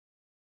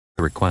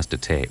request a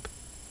tape.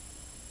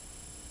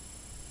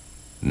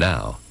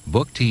 Now,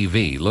 Book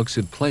TV looks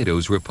at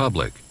Plato's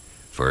Republic.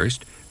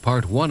 First,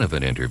 part one of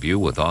an interview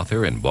with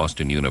author and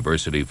Boston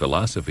University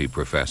philosophy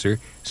professor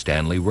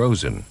Stanley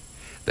Rosen.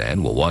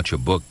 Then we'll watch a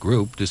book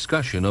group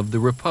discussion of the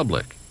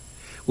Republic.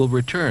 We'll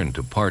return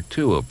to part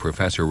two of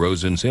Professor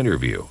Rosen's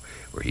interview,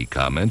 where he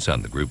comments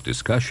on the group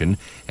discussion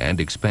and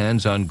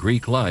expands on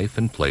Greek life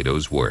and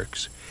Plato's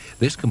works.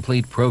 This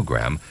complete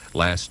program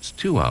lasts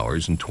 2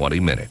 hours and 20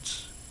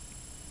 minutes.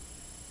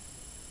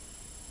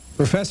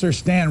 Professor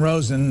Stan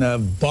Rosen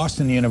of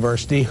Boston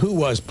University, who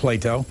was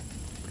Plato?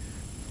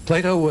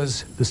 Plato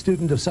was the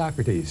student of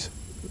Socrates.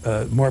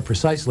 More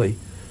precisely,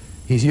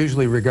 he's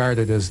usually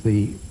regarded as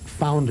the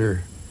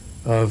founder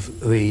of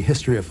the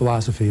history of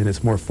philosophy in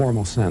its more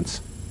formal sense.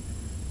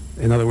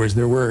 In other words,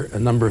 there were a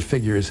number of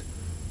figures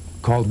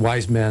called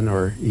wise men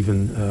or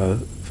even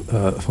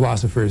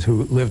philosophers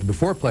who lived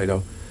before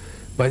Plato,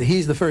 but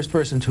he's the first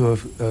person to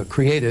have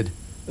created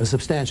a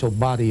substantial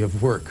body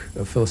of work,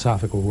 of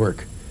philosophical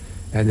work,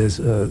 and is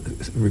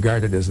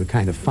regarded as the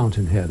kind of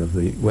fountainhead of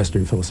the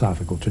Western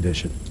philosophical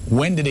tradition.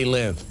 When did he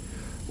live?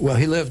 Well,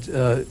 he lived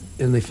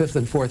in the 5th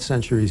and 4th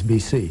centuries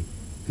B.C.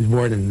 He was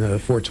born in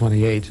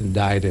 428 and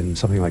died in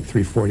something like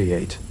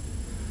 348.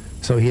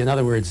 So he, in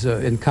other words,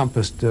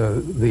 encompassed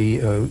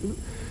the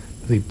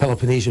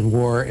Peloponnesian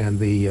War and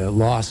the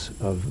loss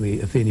of the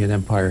Athenian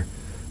Empire,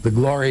 the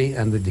glory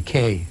and the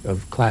decay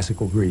of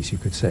classical Greece, you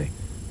could say.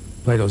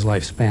 Plato's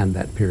life spanned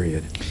that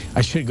period.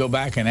 I should go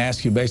back and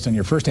ask you, based on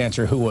your first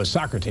answer, who was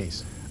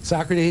Socrates?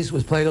 Socrates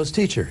was Plato's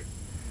teacher.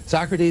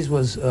 Socrates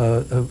was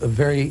a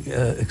very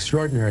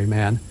extraordinary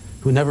man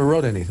who never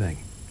wrote anything.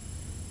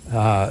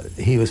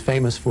 He was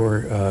famous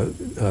for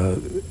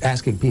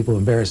asking people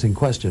embarrassing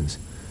questions,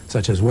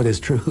 such as, what is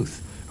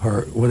truth?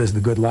 Or what is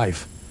the good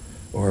life?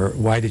 Or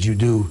why did you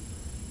do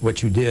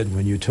what you did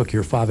when you took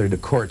your father to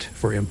court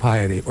for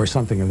impiety, or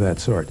something of that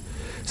sort.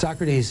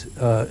 Socrates,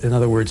 in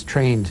other words,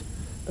 trained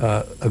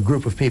a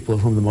group of people,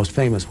 of whom the most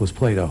famous was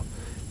Plato.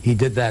 He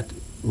did that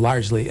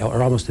largely,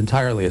 or almost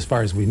entirely, as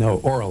far as we know,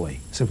 orally,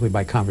 simply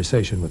by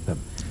conversation with them.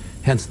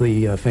 Hence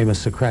the famous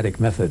Socratic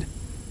method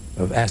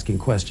of asking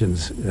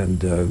questions and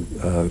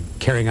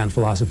carrying on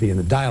philosophy in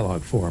a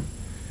dialogue form,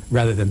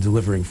 rather than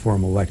delivering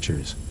formal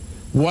lectures.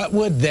 What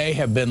would they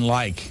have been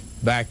like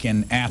back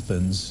in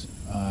Athens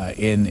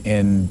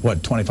in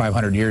what,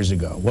 2,500 years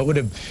ago? What would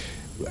have,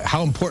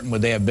 how important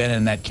would they have been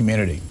in that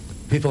community?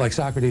 People like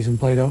Socrates and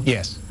Plato?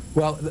 Yes.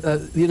 Well,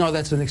 you know,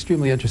 that's an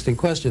extremely interesting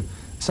question.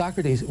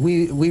 Socrates,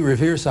 we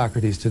revere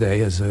Socrates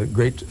today as a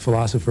great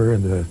philosopher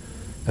and,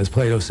 as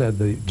Plato said,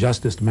 the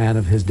justest man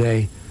of his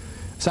day.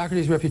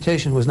 Socrates'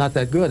 reputation was not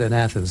that good in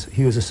Athens.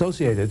 He was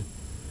associated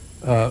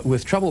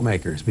with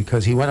troublemakers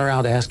because he went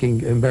around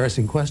asking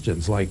embarrassing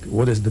questions like,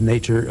 what is the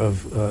nature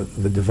of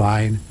the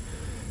divine?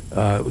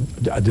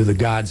 Do the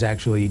gods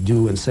actually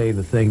do and say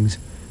the things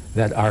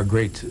that our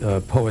great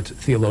poet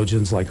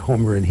theologians like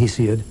Homer and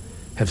Hesiod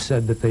have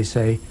said that they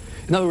say?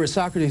 In other words,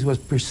 Socrates was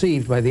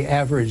perceived by the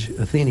average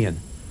Athenian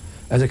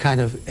as a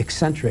kind of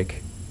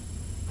eccentric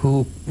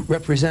who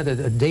represented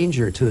a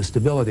danger to the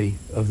stability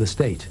of the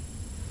state.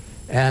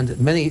 And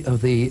many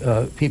of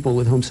the people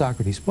with whom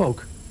Socrates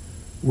spoke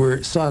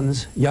were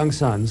sons, young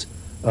sons,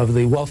 of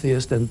the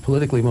wealthiest and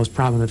politically most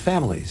prominent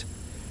families.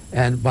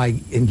 And by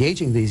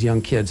engaging these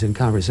young kids in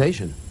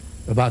conversation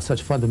about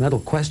such fundamental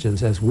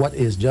questions as what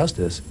is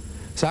justice,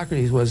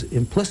 Socrates was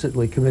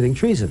implicitly committing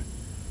treason,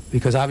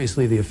 because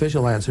obviously the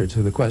official answer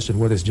to the question,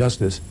 what is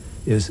justice,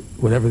 is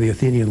whatever the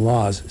Athenian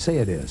laws say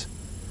it is.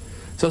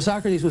 So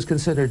Socrates was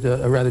considered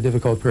a rather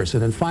difficult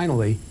person, and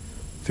finally,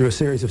 through a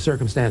series of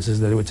circumstances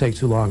that it would take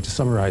too long to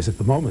summarize at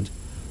the moment,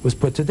 was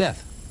put to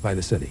death by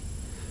the city.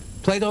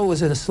 Plato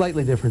was in a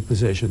slightly different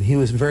position. He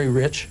was very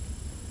rich,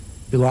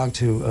 belonged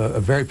to a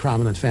very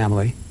prominent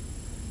family,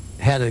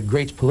 had a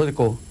great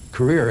political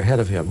career ahead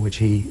of him, which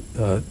he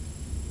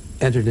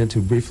entered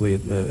into briefly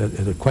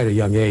at quite a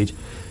young age,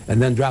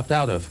 and then dropped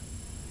out of,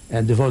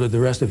 and devoted the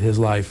rest of his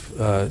life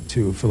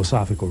to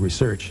philosophical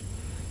research.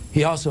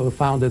 He also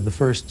founded the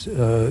first,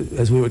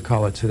 as we would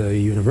call it today,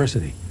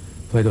 university,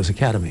 Plato's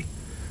Academy.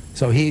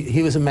 So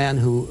he was a man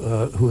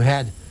who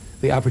had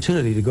the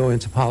opportunity to go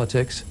into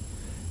politics,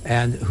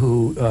 and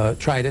who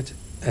tried it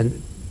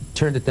and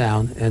turned it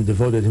down and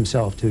devoted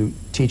himself to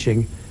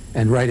teaching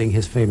and writing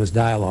his famous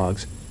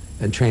dialogues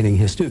and training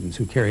his students,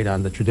 who carried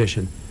on the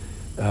tradition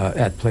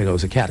at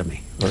Plato's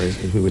Academy, or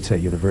as we would say,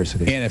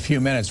 university. In a few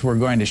minutes, we're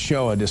going to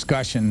show a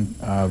discussion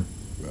of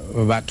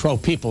about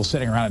 12 people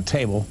sitting around a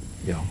table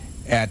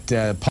at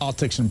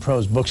Politics and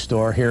Prose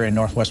bookstore here in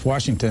Northwest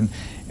Washington,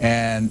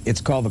 and it's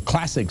called the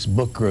Classics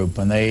Book Group,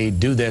 and they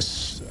do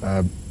this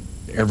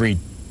every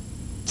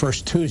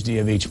first Tuesday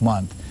of each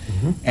month.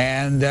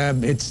 And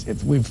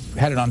we've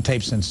had it on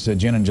tape since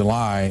June and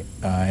July.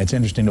 It's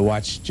interesting to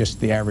watch just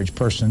the average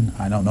person.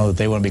 I don't know that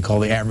they want to be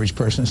called the average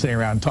person sitting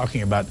around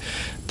talking about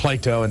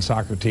Plato and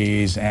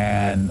Socrates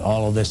and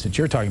all of this that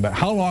you're talking about.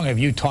 How long have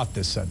you taught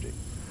this subject?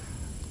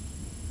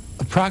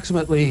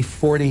 Approximately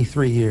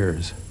 43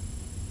 years.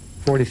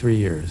 43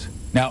 years.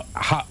 Now,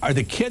 are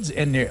the kids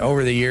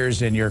over the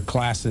years in your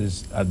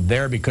classes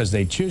there because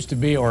they choose to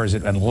be, or is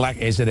it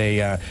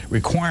a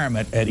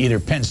requirement at either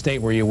Penn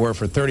State, where you were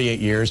for 38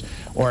 years,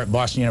 or at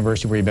Boston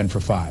University, where you've been for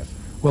 5?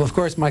 Well, of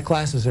course, my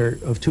classes are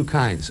of two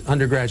kinds,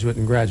 undergraduate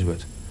and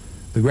graduate.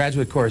 The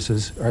graduate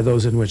courses are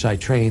those in which I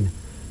train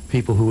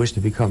people who wish to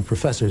become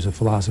professors of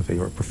philosophy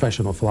or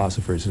professional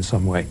philosophers in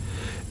some way.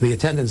 The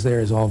attendance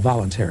there is all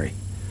voluntary.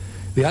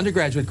 The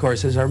undergraduate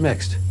courses are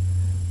mixed.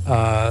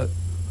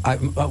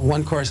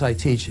 One course I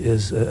teach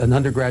is an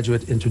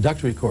undergraduate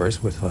introductory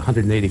course with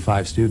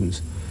 185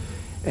 students.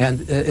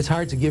 And it's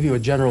hard to give you a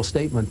general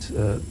statement,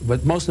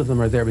 but most of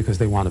them are there because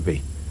they want to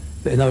be.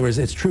 In other words,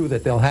 it's true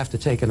that they'll have to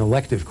take an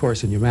elective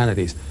course in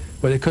humanities,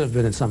 but it could have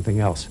been in something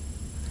else.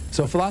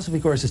 So philosophy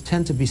courses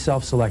tend to be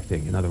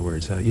self-selecting, in other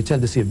words. You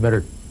tend to see a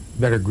better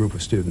group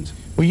of students.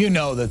 Well, you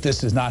know that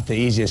this is not the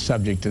easiest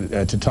subject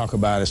to talk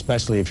about,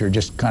 especially if you're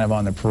just kind of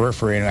on the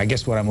periphery. And I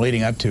guess what I'm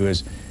leading up to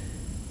is,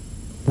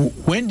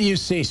 when do you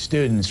see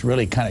students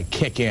really kind of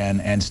kick in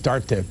and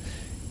start to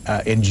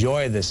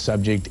enjoy this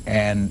subject,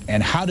 and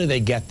how do they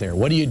get there?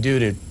 What do you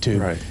do to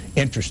Right.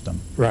 interest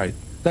them? Right.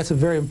 That's a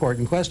very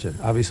important question.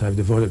 Obviously, I've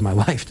devoted my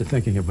life to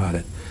thinking about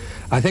it.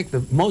 I think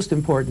the most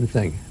important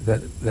thing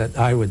that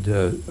I would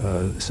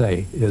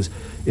say is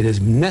it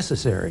is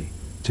necessary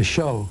to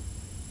show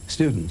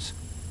students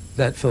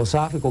that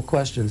philosophical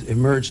questions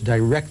emerge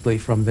directly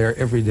from their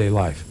everyday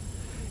life.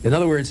 In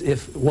other words,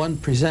 if one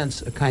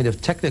presents a kind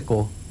of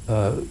technical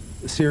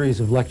series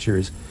of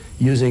lectures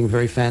using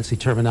very fancy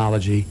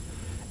terminology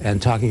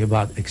and talking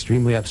about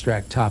extremely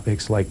abstract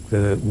topics like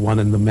the one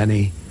and the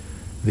many,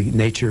 the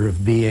nature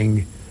of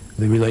being,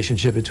 the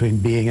relationship between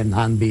being and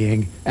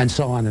non-being, and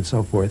so on and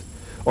so forth.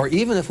 Or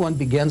even if one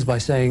begins by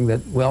saying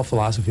that, well,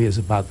 philosophy is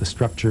about the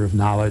structure of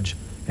knowledge,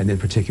 and in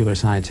particular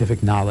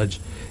scientific knowledge,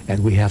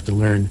 and we have to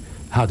learn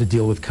how to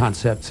deal with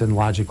concepts and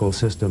logical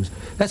systems.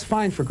 That's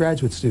fine for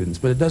graduate students,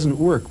 but it doesn't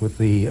work with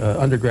the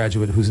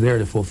undergraduate who's there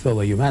to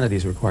fulfill a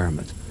humanities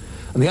requirement.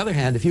 On the other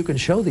hand, if you can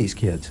show these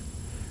kids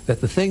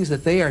that the things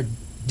that they are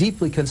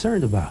deeply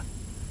concerned about,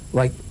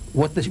 like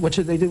what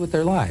should they do with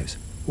their lives?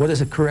 What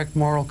is a correct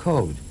moral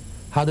code?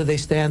 How do they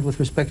stand with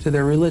respect to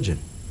their religion?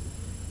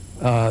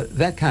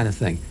 That kind of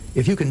thing.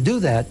 If you can do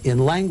that in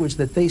language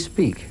that they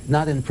speak,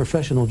 not in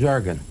professional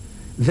jargon,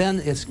 then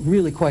it's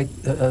really quite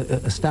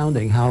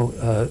astounding how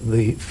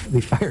the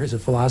fires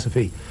of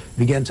philosophy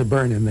begin to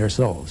burn in their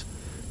souls.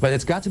 But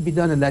it's got to be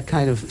done in that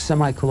kind of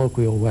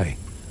semi-colloquial way.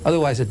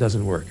 Otherwise, it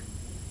doesn't work.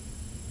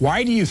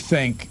 Why do you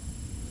think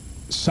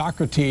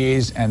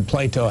Socrates and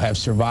Plato have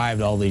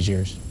survived all these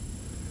years?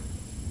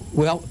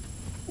 Well,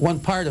 one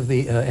part of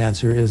the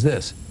answer is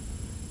this.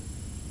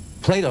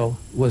 Plato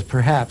was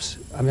perhaps,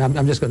 I mean,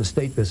 I'm just going to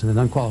state this in an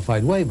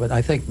unqualified way, but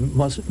I think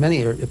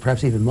many, or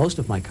perhaps even most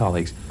of my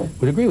colleagues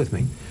would agree with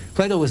me.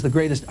 Plato was the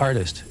greatest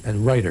artist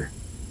and writer,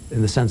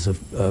 in the sense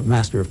of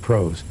master of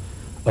prose,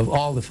 of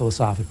all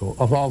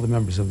the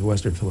members of the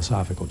Western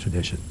philosophical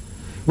tradition.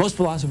 Most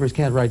philosophers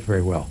can't write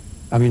very well,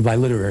 I mean, by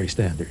literary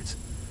standards.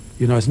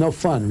 You know, it's no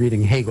fun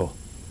reading Hegel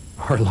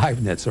or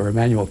Leibniz or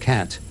Immanuel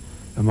Kant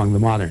among the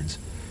moderns.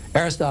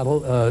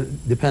 Aristotle,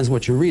 depends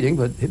what you're reading,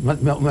 but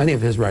many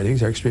of his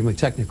writings are extremely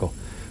technical.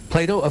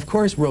 Plato, of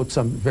course, wrote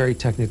some very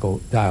technical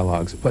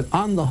dialogues, but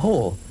on the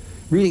whole,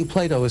 reading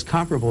Plato is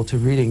comparable to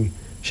reading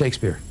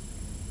Shakespeare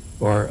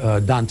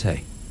or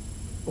Dante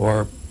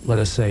or, let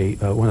us say,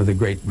 one of the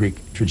great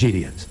Greek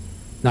tragedians.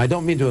 Now, I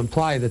don't mean to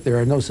imply that there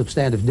are no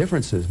substantive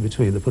differences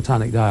between the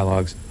Platonic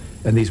dialogues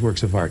and these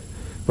works of art,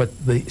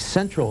 but the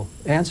central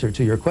answer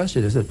to your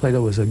question is that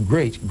Plato was a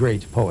great,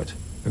 great poet,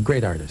 a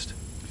great artist.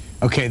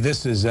 Okay,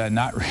 this is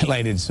not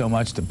related so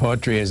much to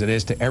poetry as it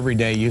is to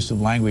everyday use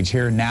of language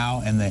here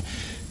now in the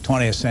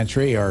 20th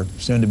century, or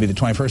soon to be the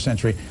 21st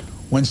century.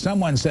 When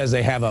someone says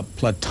they have a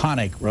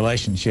platonic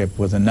relationship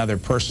with another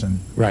person,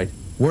 right,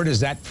 where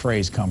does that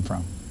phrase come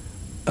from?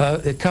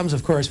 It comes,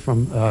 of course,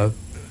 from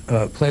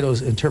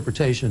Plato's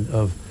interpretation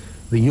of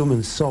the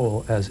human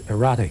soul as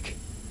erotic,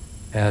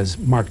 as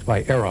marked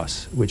by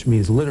eros, which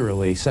means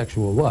literally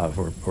sexual love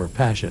or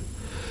passion.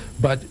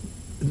 But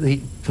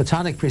the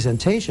Platonic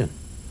presentation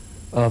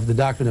of the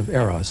doctrine of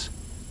eros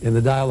in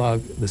the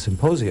dialogue, the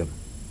Symposium,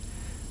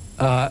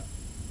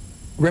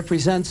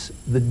 represents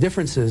the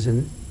differences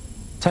in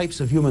types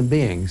of human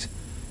beings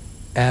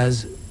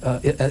as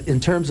in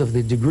terms of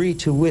the degree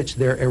to which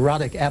their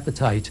erotic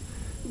appetite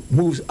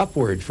moves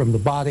upward from the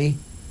body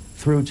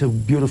through to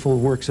beautiful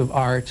works of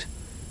art,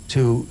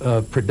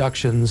 to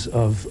productions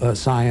of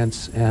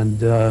science,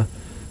 and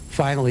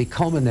finally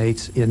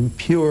culminates in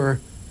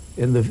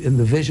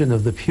the vision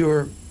of the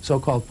pure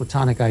so-called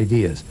Platonic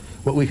ideas,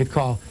 what we could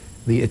call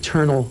the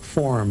eternal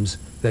forms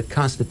that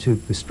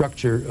constitute the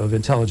structure of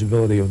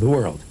intelligibility of the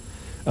world.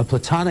 A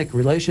Platonic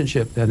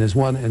relationship, then, is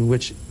one in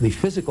which the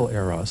physical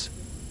eros,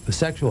 the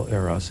sexual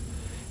eros,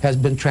 has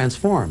been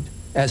transformed,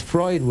 as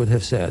Freud would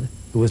have said,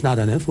 who was not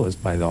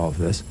uninfluenced by all of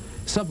this,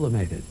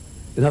 sublimated.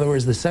 In other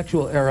words, the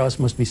sexual eros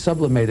must be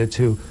sublimated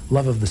to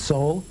love of the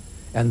soul,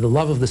 and the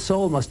love of the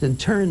soul must in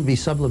turn be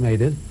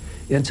sublimated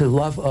into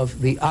love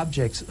of the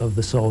objects of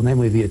the soul,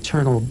 namely the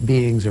eternal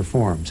beings or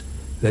forms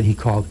that he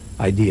called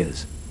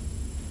ideas.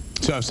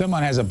 So if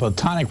someone has a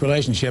platonic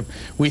relationship,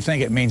 we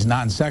think it means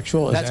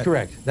non-sexual? That's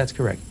correct. That's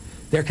correct.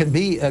 There can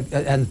be,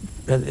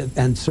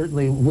 and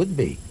certainly would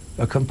be,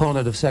 a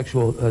component of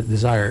sexual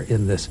desire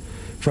in this.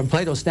 From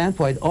Plato's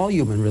standpoint, all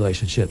human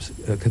relationships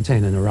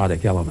contain an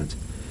erotic element.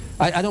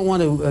 I don't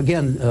want to,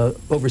 again,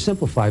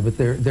 oversimplify, but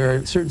there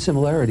are certain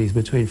similarities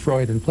between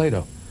Freud and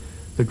Plato.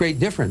 The great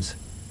difference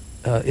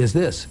is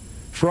this.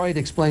 Freud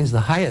explains the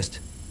highest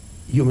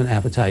human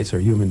appetites or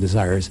human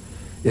desires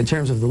in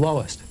terms of the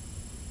lowest.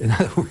 In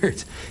other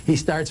words, he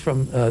starts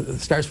from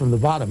the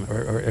bottom,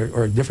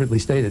 or differently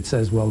stated,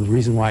 says, well, the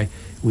reason why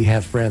we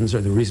have friends,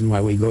 or the reason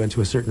why we go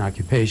into a certain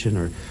occupation,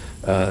 or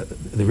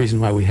the reason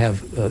why we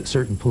have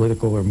certain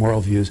political or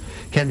moral views,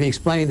 can be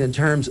explained in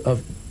terms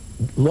of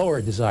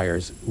lower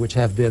desires, which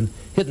have been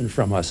hidden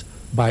from us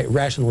by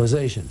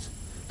rationalizations.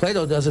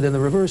 Plato does it in the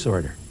reverse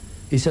order.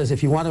 He says,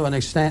 if you want to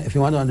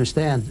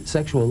understand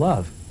sexual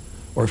love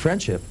or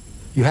friendship,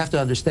 you have to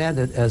understand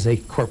it as a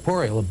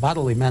corporeal, a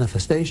bodily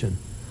manifestation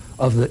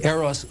of the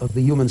eros of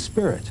the human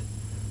spirit,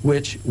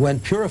 which, when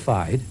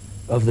purified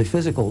of the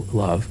physical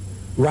love,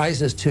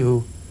 rises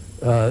to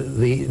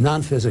the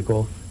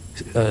non-physical,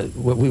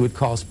 what we would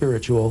call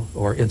spiritual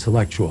or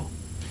intellectual.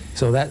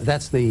 So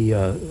that's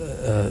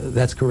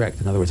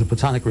correct. In other words, a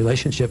platonic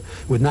relationship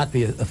would not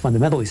be a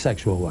fundamentally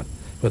sexual one.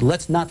 But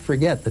let's not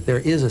forget that there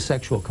is a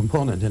sexual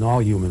component in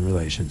all human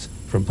relations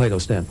from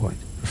Plato's standpoint.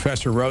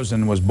 Professor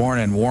Rosen was born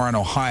in Warren,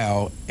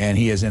 Ohio, and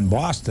he is in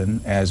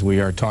Boston, as we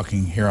are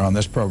talking here on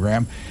this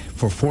program.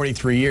 For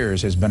 43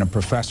 years has been a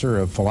professor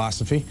of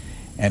philosophy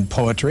and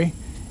poetry.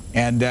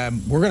 And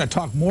we're going to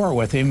talk more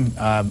with him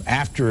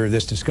after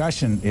this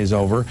discussion is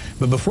over.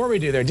 But before we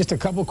do that, just a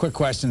couple quick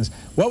questions.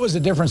 What was the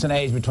difference in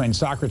age between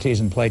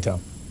Socrates and Plato?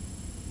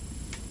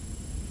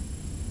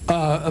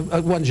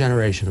 1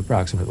 generation,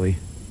 approximately.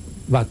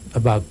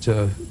 About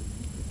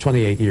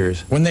 28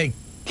 years. When they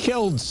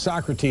killed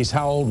Socrates,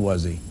 how old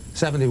was he?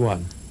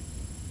 71.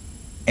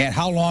 And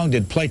how long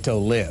did Plato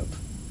live?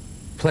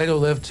 Plato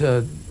lived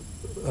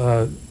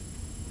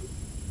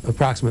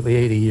approximately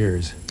 80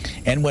 years.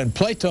 And when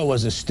Plato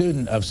was a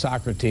student of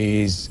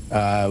Socrates,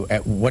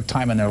 at what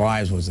time in their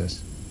lives was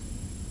this?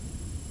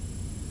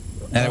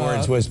 In other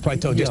words, was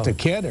Plato just a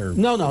kid, or?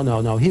 No.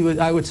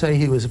 I would say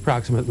he was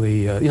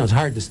approximately, it's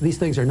hard to, these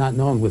things are not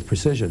known with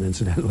precision,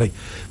 incidentally,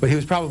 but he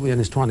was probably in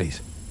his 20s.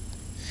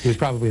 He was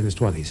probably in his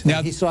 20s.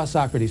 Now, he saw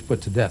Socrates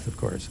put to death, of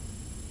course.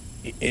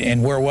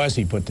 And where was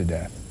he put to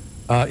death?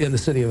 In the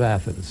city of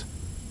Athens.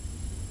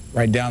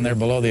 Right down there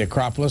below the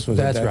Acropolis?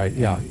 That's right,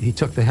 yeah. He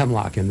took the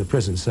hemlock in the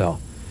prison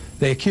cell.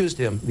 They accused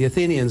him, the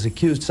Athenians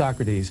accused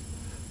Socrates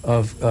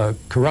of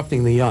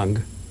corrupting the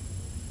young,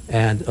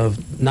 and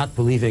of not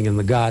believing in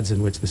the gods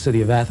in which the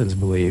city of Athens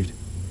believed,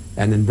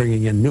 and in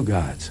bringing in new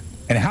gods.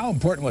 And how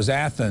important was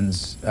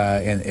Athens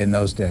in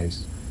those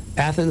days?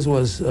 Athens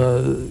was,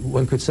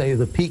 one could say,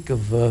 the peak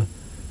of,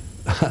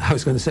 I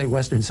was going to say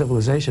Western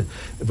civilization,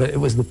 but it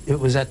was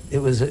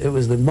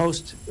the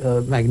most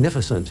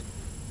magnificent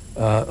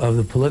of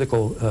the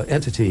political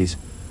entities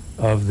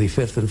of the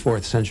 5th and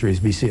 4th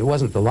centuries BC. It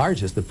wasn't the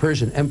largest. The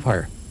Persian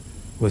Empire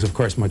was, of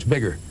course, much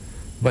bigger.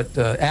 But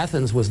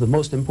Athens was the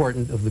most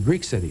important of the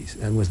Greek cities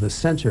and was the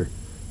center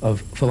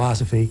of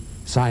philosophy,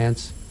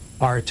 science,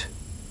 art,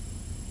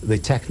 the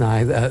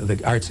techni,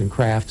 the arts and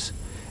crafts,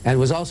 and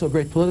was also a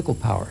great political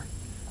power.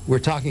 We're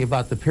talking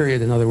about the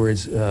period, in other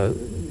words,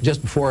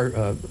 just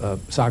before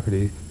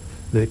Socrates,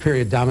 the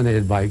period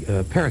dominated by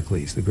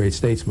Pericles, the great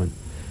statesman.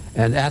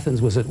 And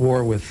Athens was at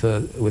war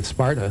with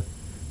Sparta,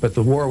 but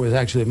the war was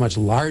actually a much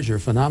larger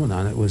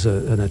phenomenon. It was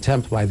an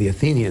attempt by the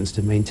Athenians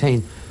to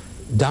maintain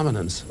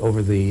dominance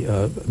over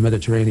the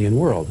Mediterranean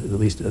world, at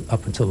least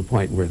up until the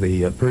point where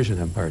the Persian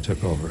Empire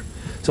took over.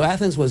 So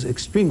Athens was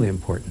extremely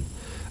important.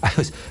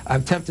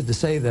 I'm tempted to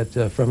say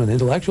that from an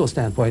intellectual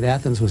standpoint,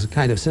 Athens was a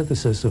kind of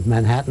synthesis of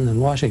Manhattan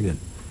and Washington.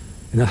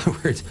 In other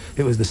words,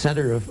 it was the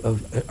center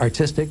of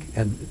artistic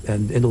and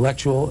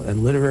intellectual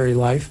and literary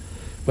life,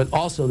 but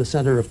also the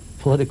center of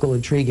political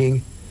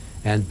intriguing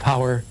and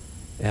power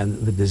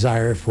and the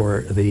desire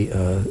for the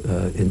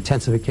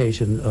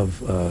intensification of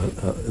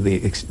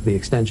the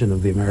extension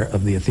of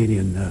the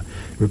Athenian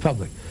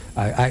Republic.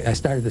 I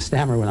started to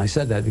stammer when I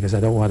said that because I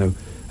don't want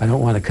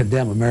to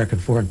condemn American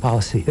foreign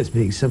policy as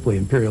being simply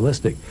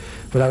imperialistic,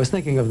 but I was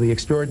thinking of the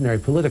extraordinary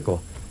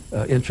political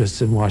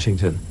interests in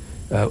Washington,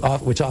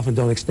 which often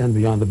don't extend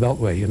beyond the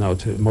Beltway, you know,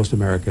 to most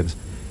Americans,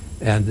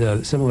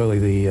 and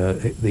similarly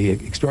the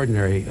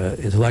extraordinary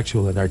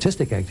intellectual and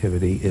artistic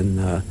activity in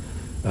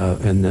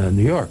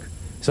New York.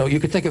 So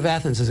you could think of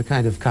Athens as a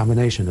kind of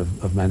combination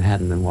of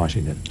Manhattan and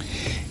Washington.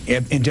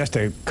 In just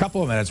a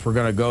couple of minutes, we're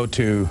going to go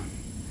to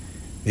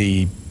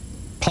the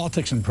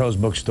Politics and Prose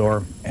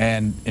bookstore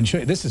and show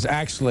you. This is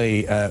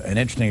actually an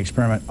interesting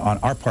experiment on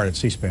our part at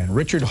C-SPAN.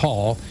 Richard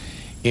Hall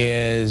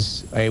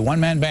is a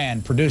one-man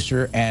band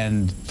producer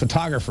and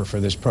photographer for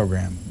this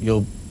program.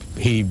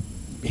 He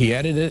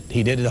edited it,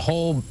 he did the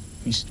whole,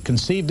 he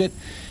conceived it,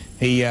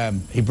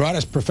 He brought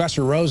us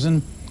Professor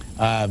Rosen,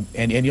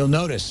 and you'll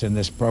notice in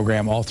this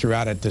program all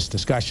throughout it, this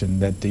discussion,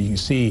 that you can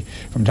see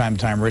from time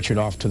to time Richard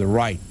off to the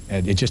right.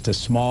 It's just a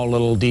small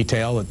little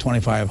detail that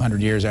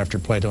 2,500 years after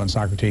Plato and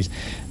Socrates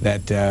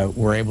that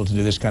we're able to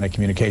do this kind of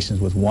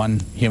communications with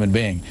one human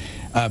being.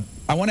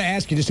 I want to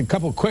ask you just a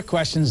couple quick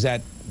questions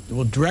that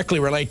will directly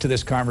relate to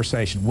this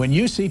conversation. When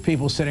you see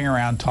people sitting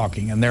around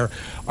talking, and there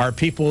are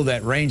people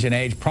that range in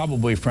age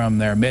probably from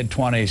their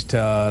mid-20s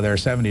to their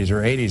 70s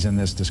or 80s in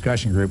this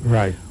discussion group,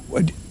 right?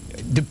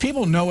 Do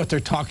people know what they're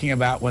talking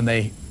about when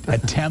they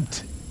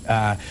attempt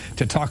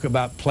to talk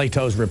about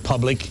Plato's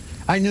Republic?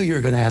 I knew you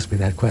were going to ask me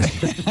that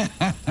question.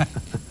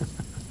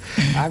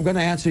 I'm going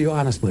to answer you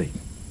honestly.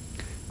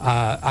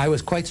 I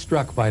was quite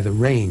struck by the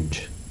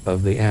range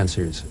of the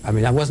answers. I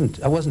mean, I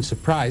wasn't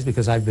surprised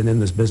because I've been in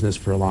this business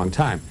for a long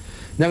time.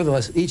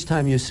 Nevertheless, each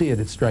time you see it,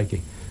 it's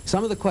striking.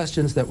 Some of the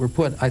questions that were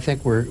put, I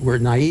think, were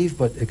naive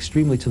but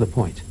extremely to the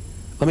point.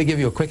 Let me give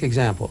you a quick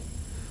example.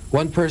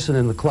 One person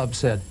in the club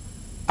said,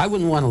 "I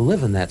wouldn't want to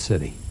live in that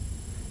city."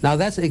 Now,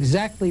 that's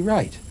exactly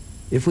right.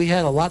 If we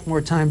had a lot more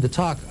time to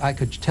talk, I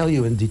could tell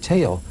you in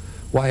detail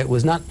why it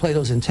was not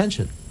Plato's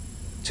intention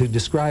to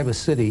describe a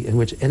city in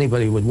which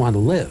anybody would want to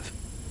live.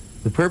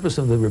 The purpose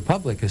of the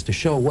Republic is to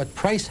show what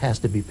price has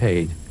to be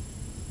paid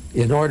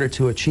in order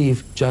to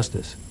achieve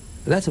justice.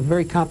 That's a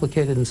very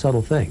complicated and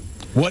subtle thing.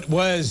 What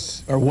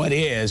was, or what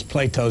is,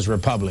 Plato's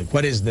Republic?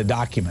 What is the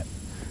document?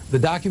 The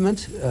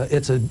document,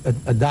 it's a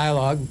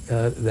dialogue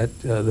that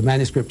the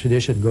manuscript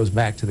tradition goes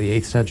back to the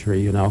 8th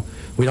century, you know.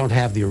 We don't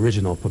have the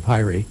original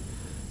papyri,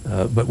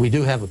 but we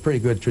do have a pretty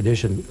good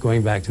tradition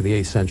going back to the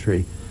 8th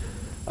century.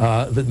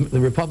 The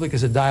Republic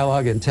is a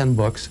dialogue in 10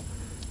 books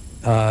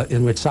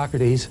in which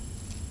Socrates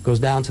goes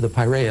down to the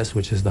Piraeus,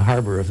 which is the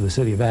harbor of the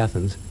city of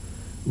Athens,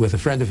 with a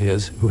friend of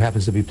his who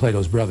happens to be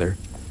Plato's brother.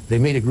 They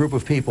meet a group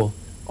of people,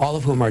 all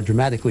of whom are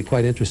dramatically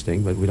quite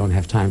interesting, but we don't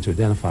have time to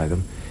identify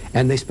them.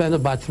 And they spend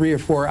about 3 or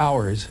 4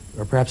 hours,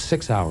 or perhaps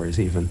 6 hours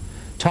even,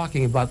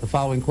 talking about the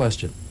following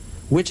question: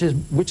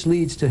 which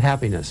leads to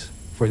happiness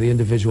for the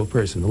individual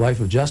person, the life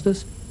of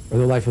justice or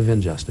the life of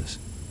injustice?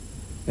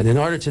 And in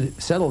order to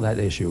settle that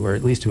issue, or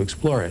at least to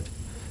explore it,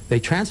 they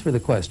transfer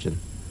the question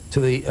to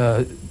the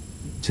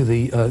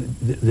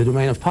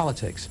domain of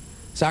politics.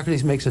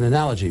 Socrates makes an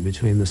analogy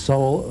between the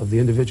soul of the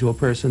individual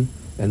person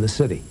and the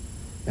city.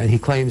 And he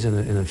claims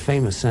in a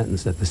famous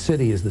sentence that the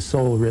city is the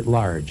soul writ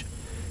large.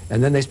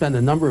 And then they spend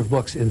a number of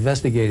books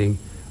investigating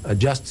a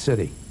just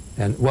city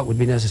and what would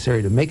be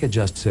necessary to make a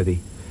just city.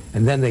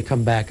 And then they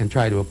come back and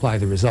try to apply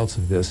the results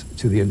of this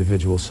to the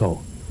individual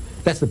soul.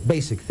 That's the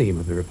basic theme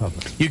of the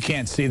Republic. You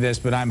can't see this,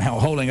 but I'm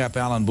holding up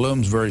Alan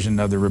Bloom's version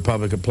of the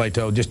Republic of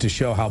Plato just to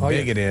show how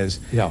big it is.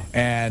 Yeah.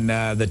 And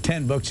the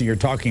 10 books that you're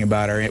talking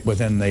about are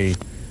within the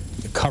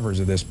covers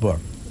of this book.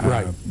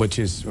 Right. Which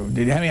is,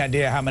 do you have any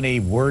idea how many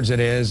words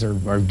it is,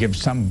 or give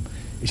some?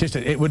 It's just,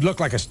 it would look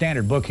like a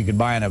standard book you could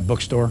buy in a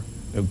bookstore.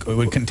 It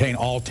would contain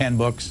all 10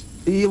 books.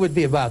 It would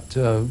be about,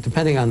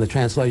 depending on the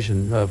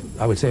translation,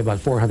 I would say about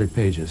 400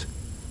 pages.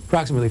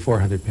 Approximately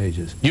 400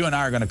 pages. You and I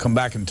are going to come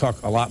back and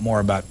talk a lot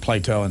more about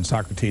Plato and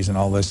Socrates and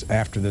all this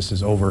after this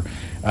is over.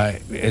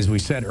 As we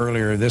said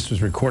earlier, this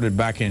was recorded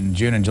back in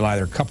June and July.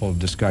 There are a couple of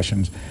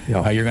discussions.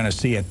 Yeah. You're going to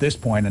see at this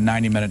point a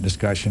 90-minute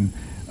discussion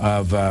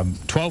of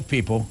 12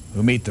 people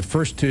who meet the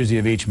first Tuesday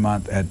of each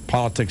month at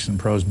Politics and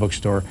Prose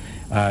Bookstore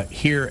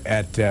here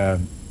at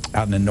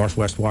out in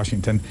Northwest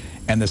Washington.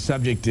 And the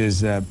subject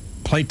is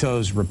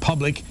Plato's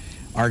Republic.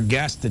 Our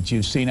guest that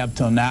you've seen up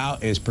till now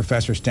is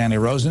Professor Stanley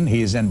Rosen.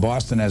 He is in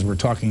Boston as we're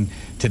talking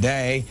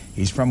today.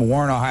 He's from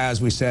Warren, Ohio, as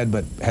we said,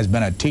 but has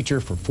been a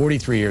teacher for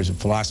 43 years of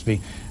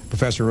philosophy.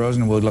 Professor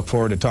Rosen, we'll look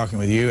forward to talking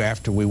with you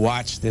after we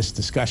watch this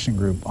discussion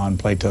group on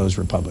Plato's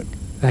Republic.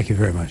 Thank you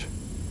very much.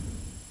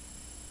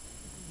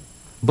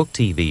 Book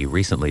TV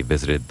recently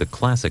visited the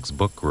Classics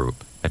Book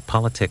Group at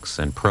Politics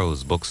and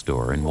Prose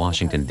Bookstore in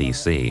Washington,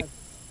 D.C.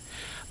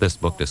 This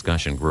book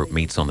discussion group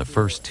meets on the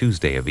first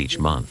Tuesday of each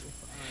month,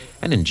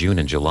 and in June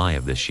and July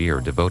of this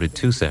year devoted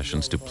 2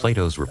 sessions to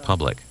Plato's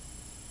Republic.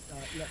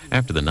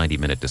 After the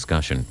 90-minute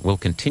discussion, we'll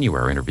continue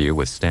our interview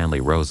with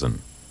Stanley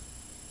Rosen.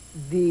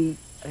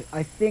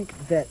 I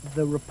think that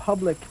the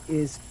Republic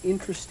is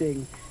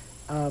interesting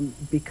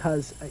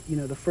because, you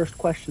know, the first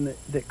question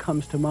that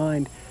comes to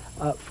mind,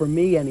 for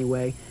me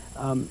anyway,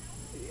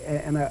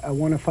 and I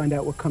want to find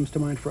out what comes to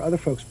mind for other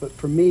folks, but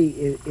for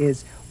me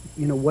is,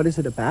 you know, what is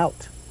it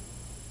about?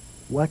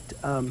 What's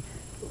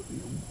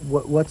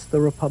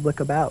the Republic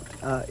about?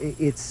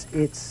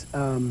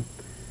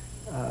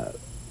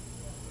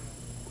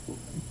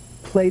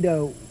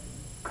 Plato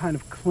kind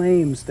of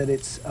claims that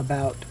it's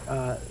about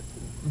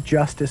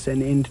justice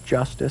and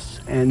injustice,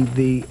 and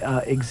the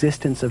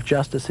existence of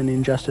justice and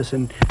injustice,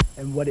 and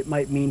what it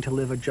might mean to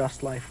live a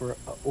just life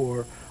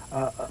or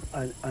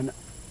an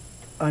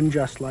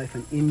unjust life,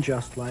 an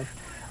unjust life.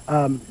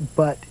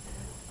 But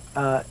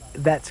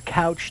that's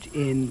couched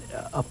in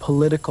a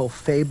political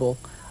fable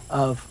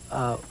of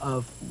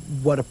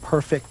what a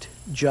perfect,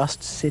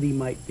 just city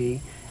might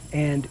be.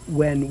 And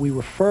when we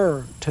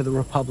refer to the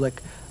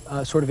Republic,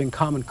 sort of in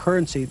common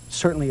currency,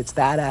 certainly it's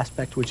that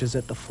aspect which is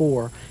at the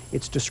fore,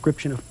 its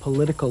description of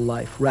political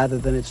life rather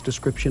than its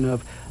description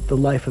of the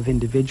life of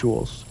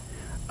individuals.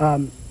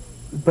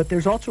 But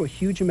there's also a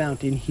huge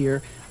amount in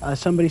here.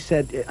 Somebody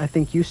said, I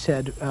think you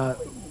said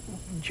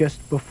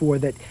just before,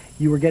 that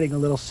you were getting a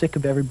little sick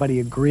of everybody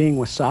agreeing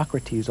with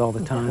Socrates all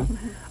the time.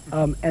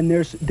 And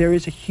there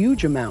is a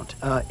huge amount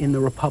in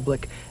the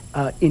Republic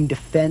in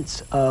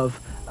defense of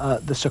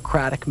the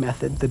Socratic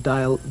method,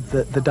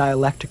 the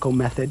dialectical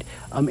method.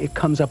 It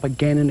comes up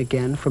again and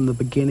again from the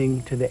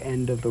beginning to the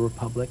end of the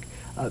Republic.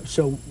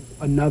 So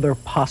another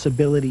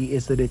possibility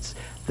is that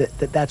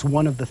that's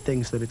one of the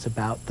things that it's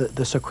about,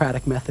 the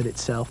Socratic method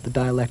itself, the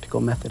dialectical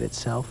method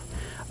itself.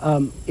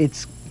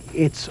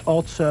 It's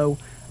also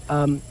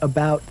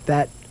about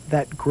that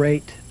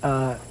great,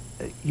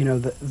 you know,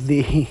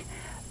 the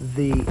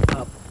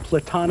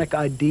Platonic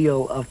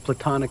ideal of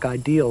Platonic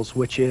ideals,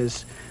 which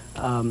is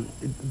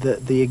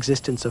the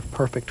existence of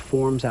perfect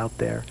forms out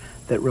there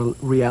that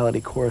reality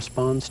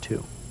corresponds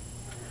to.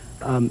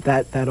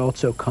 That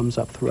also comes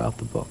up throughout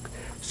the book.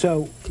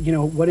 So, you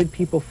know, what did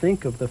people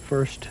think of the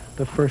first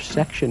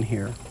section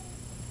here?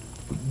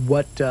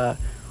 What did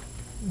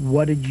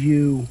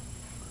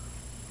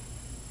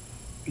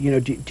you know,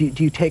 do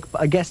you take,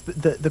 I guess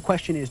the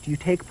question is, do you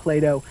take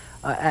Plato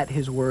at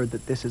his word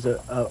that this is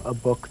a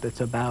book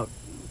that's about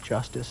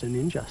justice and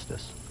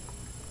injustice?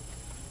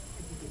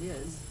 I think it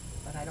is,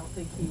 but I don't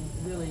think he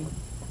really,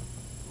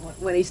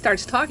 when he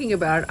starts talking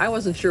about it, I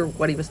wasn't sure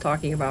what he was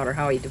talking about or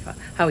how he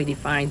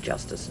defined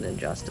justice and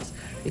injustice,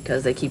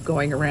 because they keep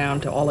going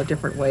around to all the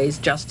different ways,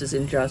 just is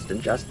unjust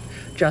and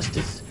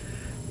justice.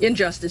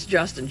 Injustice,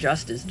 just, and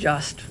just is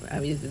just. I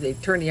mean, they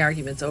turn the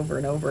arguments over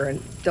and over and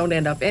don't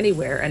end up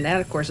anywhere. And that,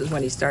 of course, is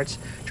when he starts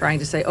trying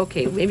to say,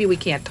 okay, maybe we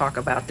can't talk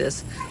about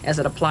this as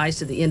it applies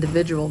to the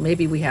individual.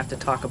 Maybe we have to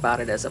talk about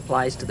it as it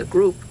applies to the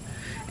group.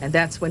 And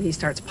that's when he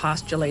starts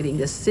postulating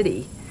this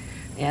city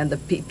and the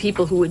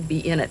people who would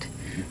be in it.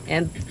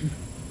 And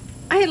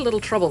I had a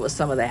little trouble with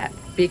some of that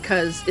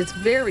because it's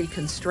very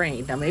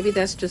constrained. Now, maybe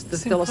that's just the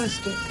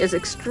philosophy. It's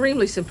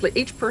extremely simple.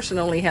 Each person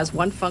only has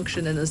one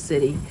function in the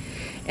city.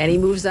 And he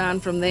moves on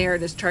from there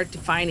to start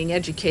defining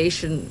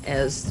education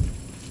as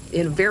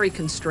in very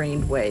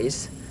constrained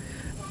ways.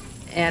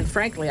 And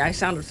frankly, it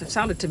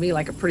sounded to me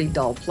like a pretty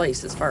dull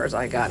place as far as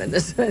I got in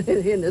this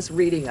in this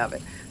reading of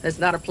it. It's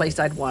not a place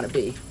I'd want to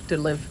be, to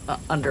live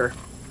under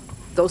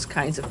those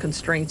kinds of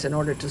constraints in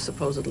order to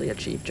supposedly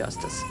achieve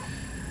justice.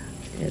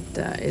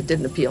 It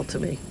didn't appeal to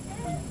me.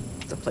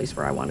 It's a place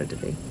where I wanted to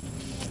be.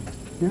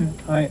 Yeah.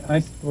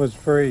 I was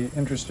very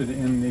interested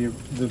in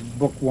the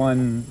book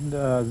one,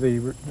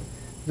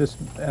 this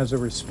as a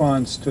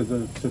response to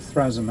the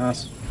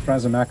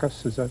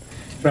Thrasymachus, is that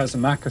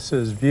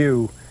Thrasymachus's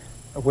view,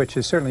 which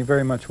is certainly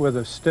very much with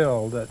us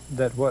still,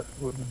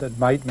 that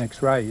might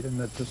makes right, and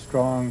that the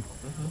strong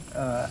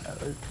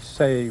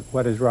say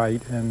what is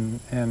right,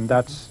 and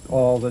that's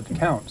all that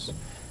counts.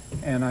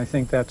 And I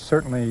think that's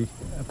certainly,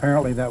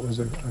 apparently that was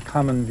a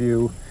common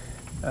view,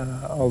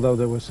 although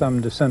there was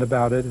some dissent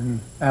about it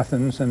in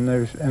Athens, and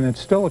it's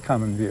still a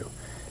common view.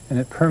 And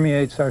it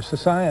permeates our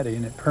society,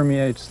 and it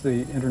permeates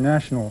the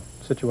international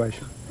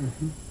situation.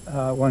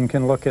 One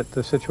can look at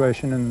the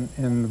situation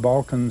in the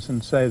Balkans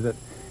and say that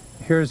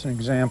here's an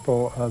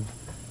example of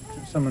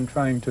someone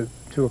trying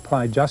to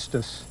apply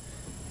justice,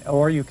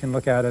 or you can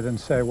look at it and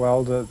say,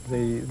 well,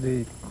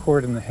 the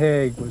court in The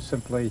Hague was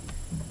simply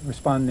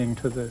responding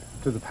to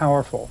the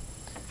powerful.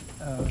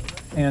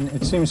 And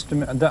it seems to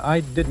me that I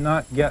did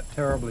not get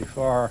terribly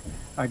far.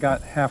 I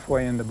got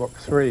halfway into book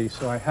 3,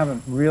 so I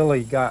haven't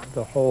really got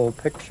the whole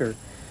picture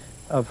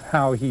of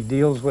how he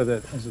deals with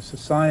it as a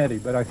society.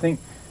 But I think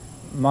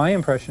my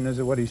impression is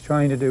that what he's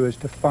trying to do is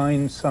to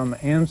find some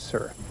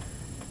answer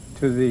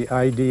to the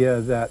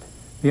idea that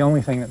the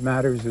only thing that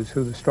matters is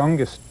who the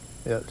strongest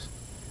is.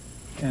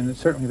 And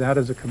certainly that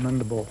is a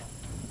commendable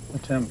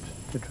attempt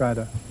to try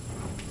to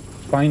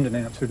find an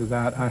answer to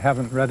that. I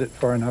haven't read it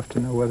far enough to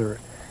know whether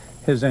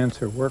his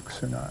answer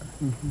works or not.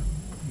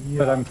 Yeah.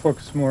 But I'm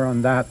focused more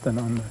on that than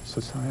on the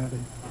society.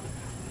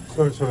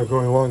 Sort of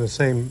going along the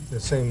same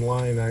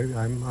line.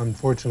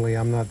 Unfortunately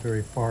I'm not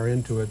very far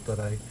into it, but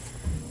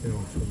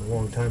from a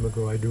long time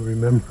ago I do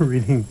remember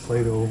reading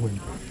Plato in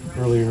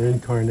earlier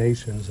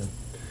incarnations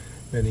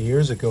many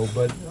years ago.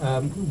 But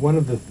one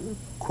of the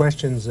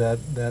questions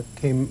that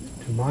came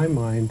to my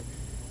mind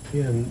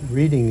in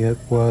reading it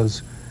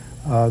was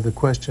the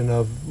question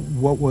of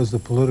what was the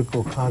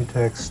political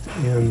context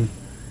in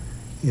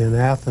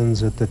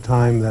Athens at the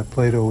time that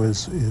Plato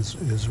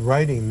is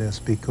writing this,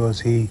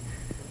 because he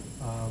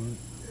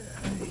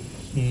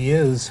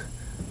is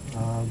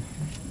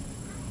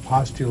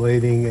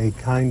postulating a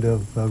kind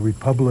of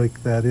republic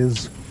that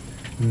is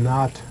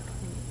not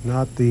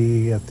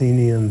the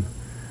Athenian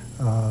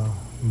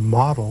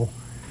model,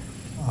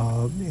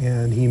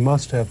 and he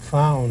must have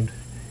found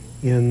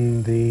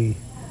in the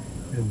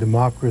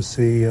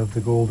democracy of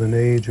the Golden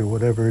Age, or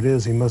whatever it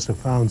is, he must have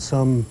found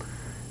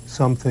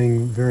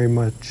something very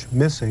much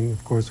missing.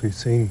 Of course, we've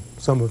seen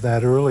some of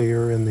that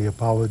earlier in the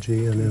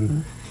Apology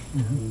and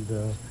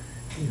and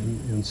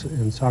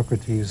in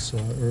Socrates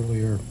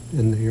earlier,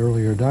 in the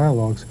earlier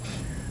dialogues.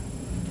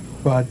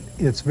 But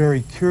it's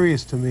very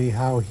curious to me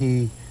how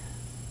he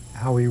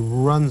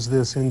runs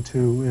this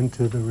into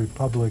the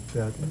Republic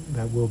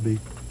that will be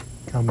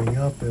coming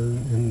up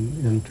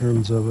in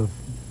terms of,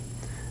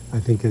 I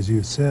think, as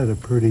you said, a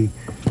pretty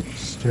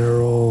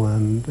sterile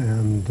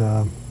and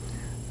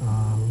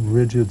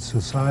rigid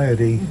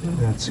society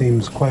that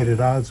seems quite at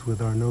odds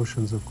with our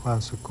notions of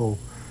classical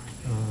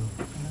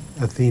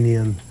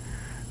Athenian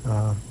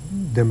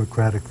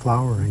democratic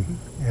flowering.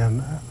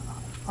 And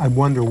I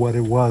wonder what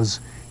it was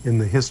in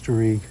the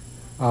history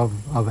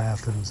of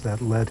Athens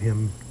that led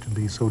him to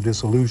be so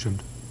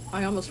disillusioned.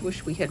 I almost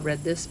wish we had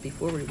read this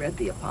before we read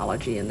the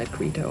Apology and the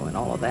Crito and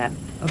all of that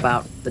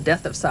about the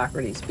death of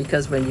Socrates,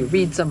 because when you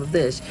read some of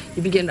this,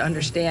 you begin to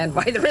understand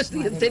why the rest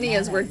of the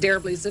Athenians were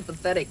terribly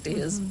sympathetic to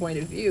his point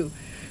of view.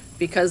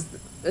 Because,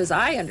 as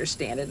I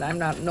understand it, I'm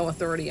not no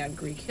authority on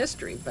Greek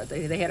history, but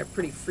they had a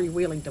pretty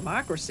freewheeling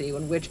democracy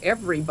in which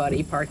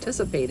everybody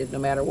participated, no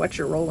matter what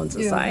your role in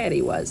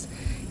society was.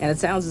 And it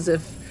sounds as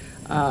if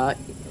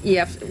it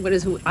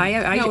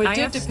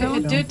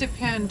did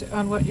depend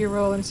on what your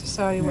role in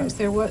society was.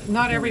 There was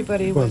not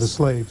everybody was. Well, the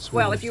slaves.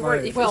 Well, if you were,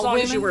 as long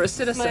as you were a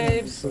citizen,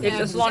 slaves,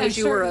 as long as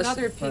you were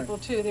other people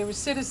too. There was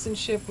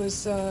citizenship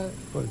was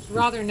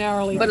rather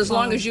narrowly. But as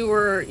long as you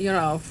were,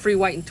 free,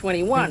 white, and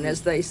 21,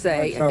 as they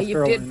say,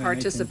 you did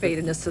participate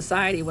in this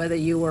society, whether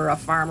you were a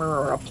farmer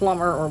or a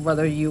plumber or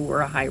whether you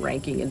were a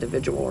high-ranking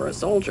individual or a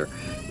soldier.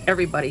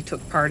 Everybody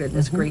took part in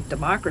this great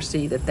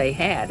democracy that they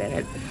had,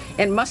 and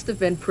it must have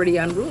been pretty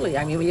unruly.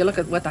 I mean, when you look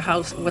at what the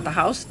House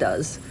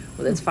does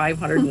with its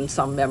 500 and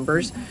some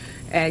members,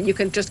 and you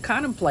can just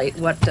contemplate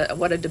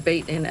what a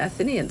debate in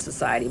Athenian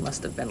society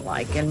must have been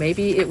like. And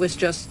maybe it was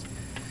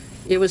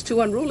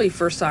too unruly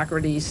for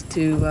Socrates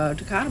to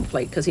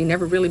contemplate, because he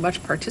never really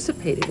much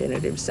participated in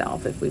it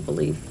himself, if we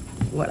believe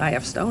what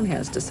I.F. Stone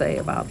has to say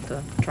about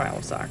the trial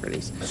of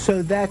Socrates.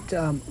 So that,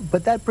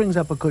 but that brings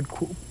up a good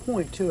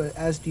point too,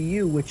 as do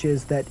you, which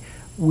is that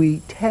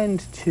we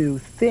tend to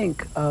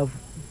think of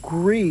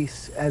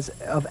Greece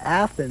of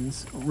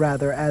Athens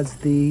rather as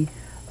the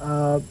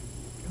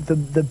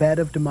bed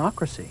of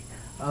democracy,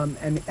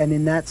 and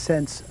in that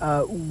sense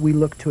we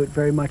look to it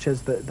very much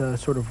as the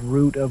sort of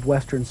root of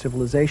Western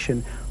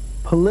civilization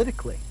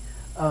politically,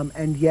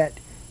 and yet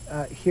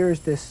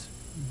here's this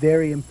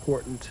very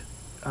important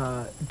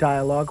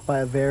dialogue by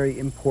a very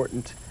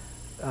important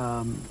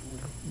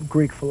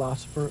Greek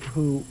philosopher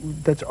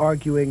that's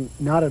arguing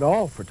not at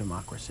all for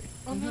democracy.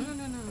 Oh, no.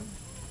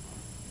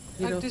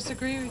 I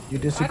disagree with you. You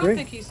disagree? I don't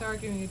think he's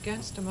arguing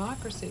against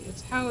democracy.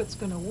 It's how it's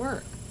going to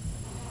work.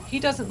 He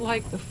doesn't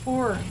like the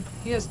forum.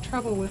 He has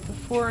trouble with the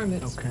forum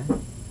it's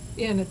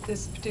in at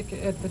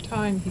the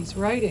time he's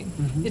writing.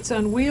 It's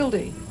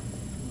unwieldy.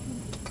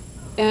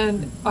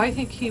 And I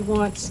think he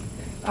wants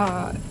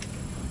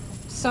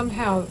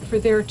somehow for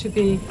there to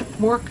be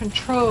more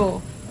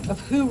control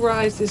of who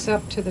rises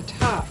up to the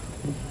top.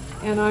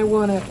 And I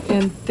want to,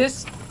 in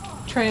this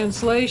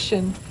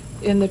translation,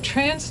 in the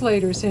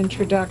translator's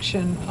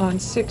introduction on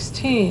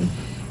 16,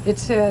 it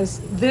says,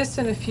 "This,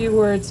 in a few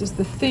words, is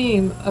the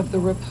theme of the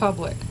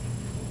Republic."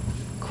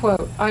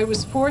 Quote, "I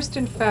was forced,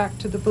 in fact,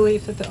 to the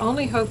belief that the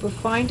only hope of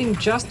finding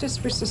justice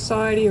for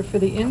society or for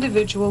the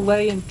individual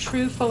lay in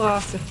true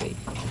philosophy,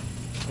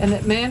 and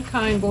that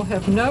mankind will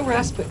have no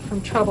respite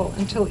from trouble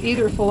until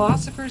either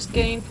philosophers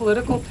gain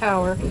political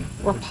power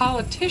or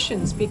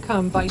politicians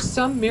become, by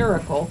some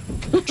miracle,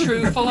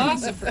 true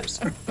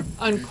philosophers,"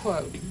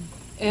 unquote.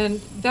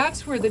 And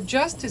that's where the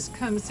justice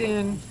comes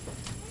in,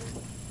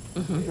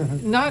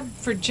 not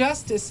for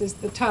justice as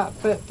the top,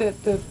 but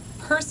that the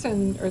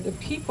person or the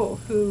people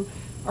who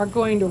are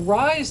going to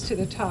rise to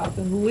the top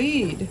and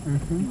lead,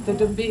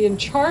 to be in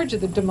charge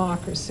of the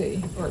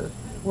democracy, or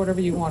whatever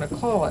you want to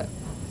call it,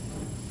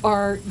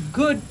 are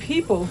good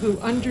people who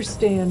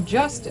understand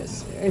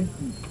justice,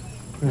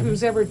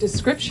 whose ever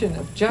description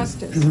of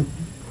justice.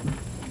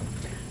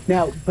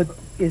 Now, but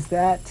is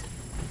that,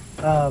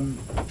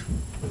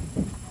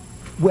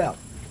 well,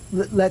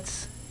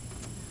 let's,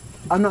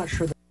 I'm not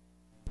sure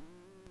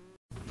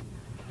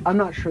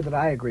that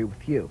I agree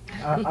with you.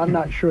 I'm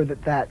not sure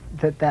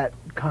that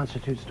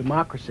constitutes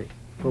democracy,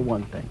 for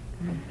one thing.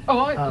 Oh,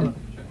 I'm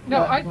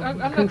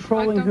not,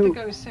 controlling I don't think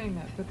I was saying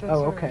that, but that's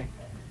okay.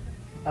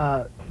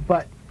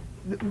 But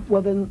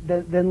well,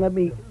 then let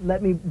me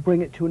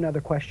bring it to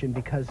another question,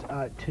 because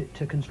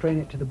to constrain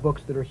it to the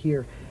books that are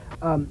here,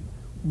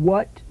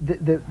 what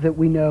that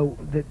we know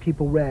that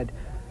people read,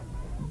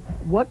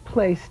 what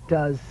place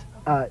does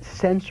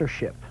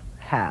censorship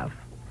have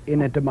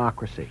in a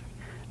democracy?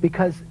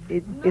 Because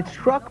it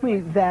struck me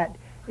that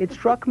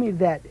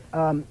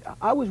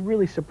I was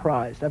really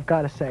surprised, I've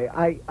got to say.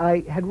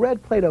 I had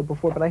read Plato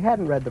before, but I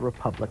hadn't read the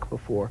Republic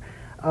before.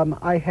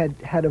 I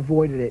had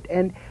avoided it,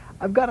 and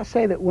I've got to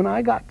say that when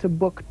I got to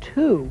book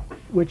 2,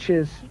 which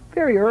is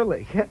very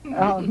early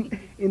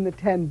in the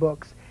 10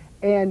 books,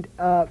 and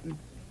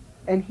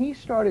he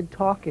started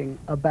talking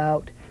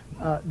about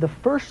the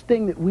first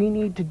thing that we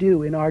need to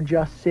do in our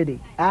just city,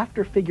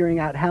 after figuring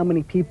out how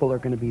many people are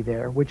going to be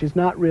there, which is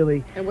not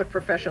really... And what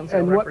professions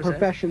and they'll what represent.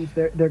 professions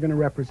they're going to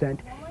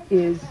represent,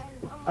 is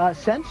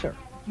censor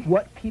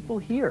what people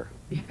hear.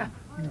 Yeah.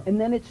 And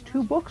then it's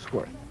 2 books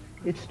worth.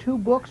 It's 2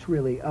 books,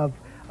 really, of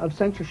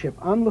censorship.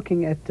 I'm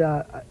looking at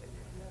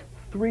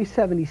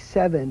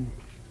 377A.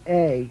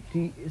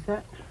 Is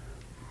that...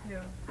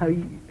 Yeah. How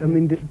you, I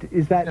mean,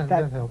 is that... Yeah,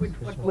 that helps.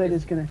 What split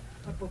is going to...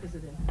 What book is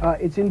it in?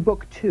 It's in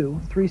book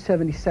 2,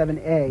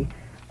 377A,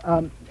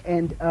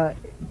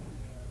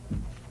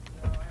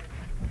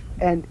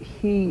 and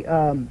he,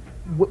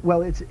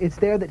 well, it's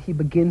there that he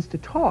begins to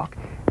talk,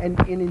 and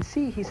in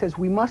C he says,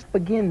 we must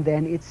begin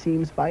then, it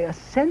seems, by a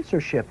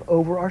censorship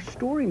over our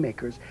story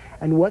makers,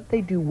 and what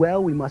they do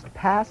well we must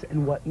pass,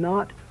 and what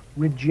not,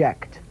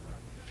 reject.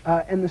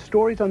 And the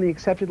stories on the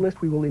accepted list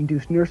we will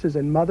induce nurses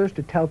and mothers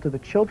to tell to the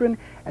children,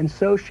 and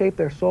so shape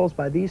their souls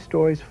by these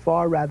stories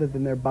far rather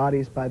than their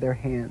bodies by their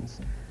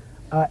hands.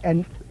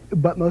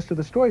 But most of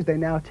the stories they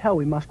now tell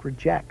we must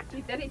reject.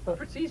 Then he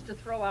proceeds to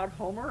throw out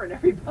Homer and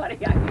everybody.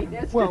 I mean,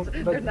 Well,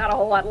 there's not a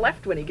whole lot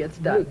left when he gets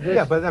done.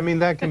 Yeah, but I mean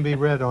that can be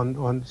read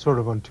on sort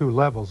of on 2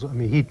 levels. I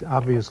mean, he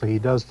obviously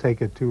does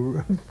take it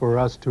for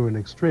us to an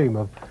extreme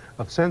of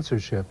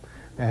censorship,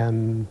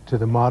 and to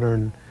the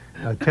modern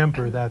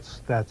temper,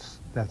 that's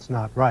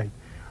not right.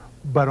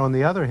 But on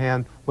the other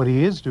hand, what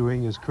he is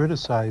doing is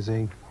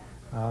criticizing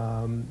the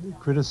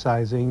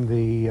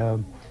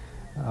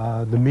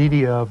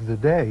media of the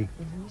day,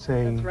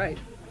 saying That's right.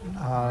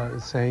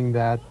 saying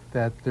that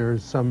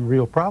there's some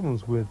real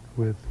problems with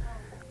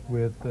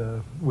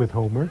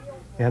Homer,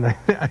 and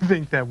I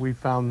think that we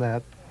found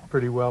that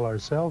pretty well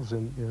ourselves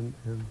in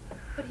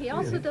But he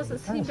also doesn't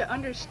seem to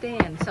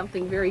understand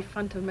something very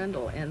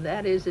fundamental, and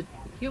that is that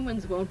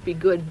humans won't be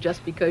good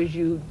just because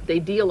they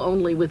deal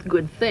only with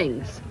good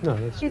things. No,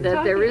 that's true.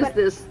 That there is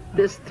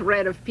this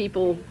thread of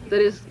people that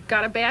has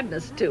got a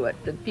badness to it,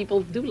 that people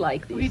do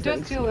like these He does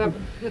things. deal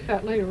with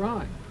that later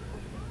on.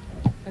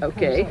 That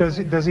Okay. comes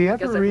up. Does he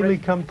ever Guess I really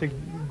read- come to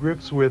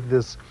grips with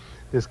this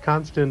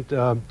constant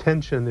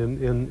tension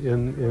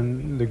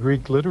in the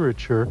Greek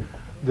literature,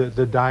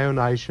 the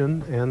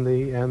Dionysian and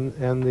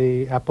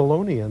the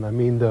Apollonian? I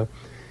mean, the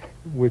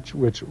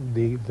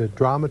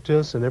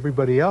dramatists and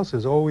everybody else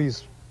has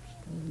always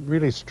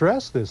really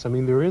stressed this. I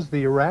mean, there is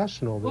the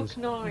irrational. Book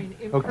 9,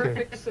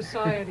 Imperfect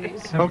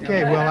Societies.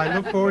 Okay, well, I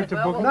look forward to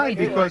Well, book we'll 9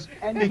 wait for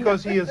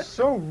because he is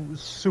so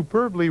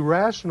superbly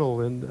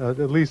rational, and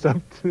at least up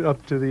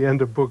to the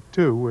end of book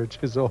 2, which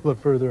is all the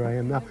further I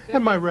am now,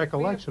 and my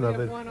recollection of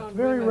it, one on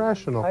very women.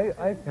 rational,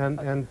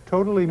 and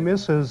totally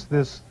misses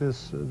this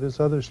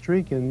other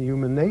streak in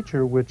human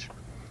nature, which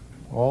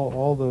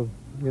all the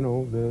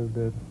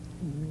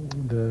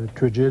the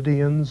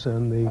tragedians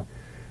and the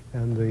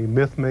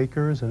myth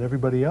makers and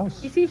everybody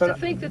else. He seems to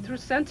think that through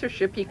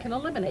censorship he can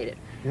eliminate it.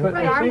 Yeah. But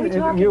But I are we think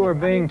talking, you were I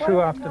mean, being what too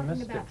are we talking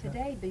optimistic. about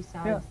today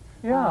besides,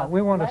 Yeah,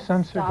 we want to let's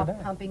censor stop today.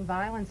 pumping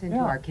violence into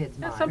Yeah. our kids'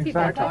 Yeah, minds? some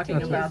people are Exactly.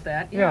 talking about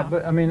that. Yeah,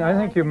 but I mean, I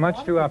think you're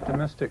much too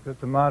optimistic that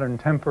the modern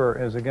temper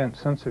is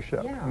against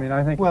censorship. Yeah. I mean,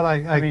 I think, Well,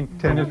 I mean,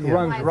 tend and it to- yeah.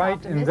 runs Why it's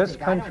right in this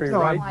optimistic. I don't country,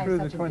 understand right why through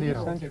it's the such a 20th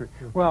deal century.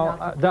 to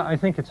Well, not I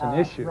think it's an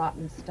issue.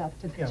 rotten stuff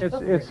to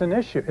It's an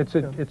issue.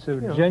 It's a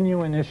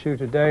genuine issue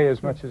today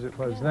as much as it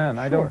was then.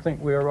 I don't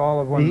think we are all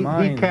of one He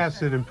mind.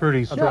 casts it in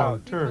pretty strong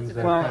terms.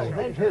 that Well,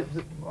 way.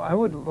 I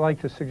would like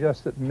to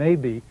suggest that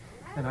maybe,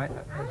 and I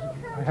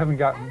haven't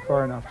gotten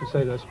far enough to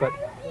say this, but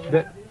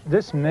that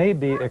this may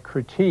be a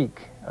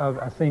critique of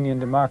Athenian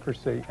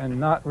democracy and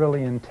not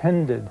really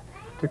intended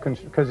to,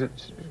 because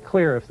it's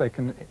clear if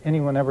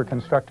anyone ever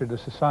constructed a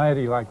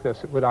society like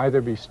this, it would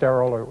either be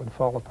sterile or it would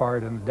fall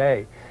apart in a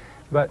day.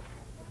 But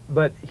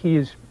he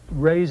is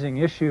raising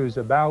issues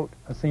about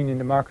Athenian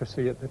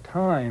democracy at the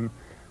time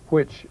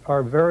which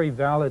are very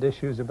valid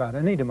issues about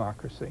any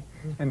democracy.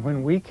 And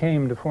when we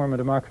came to form a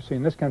democracy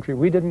in this country,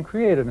 we didn't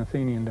create an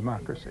Athenian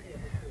democracy.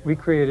 We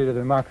created a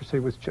democracy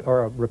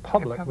or a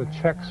republic with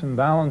checks and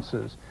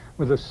balances,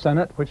 with a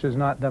Senate which is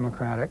not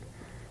democratic,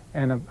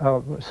 and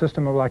a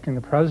system of electing the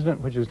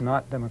president which is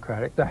not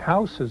democratic. The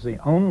House is the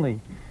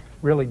only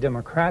really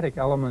democratic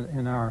element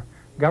in our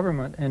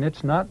government, and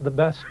it's not the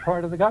best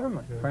part of the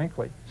government,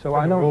 frankly. So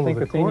I the role don't of think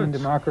the Athenian courts.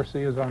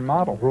 democracy is our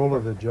model. The role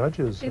of the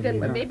judges. See, I then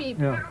mean,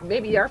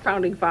 maybe our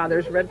founding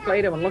fathers read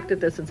Plato and looked at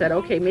this and said,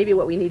 okay, maybe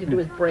what we need to do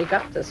is break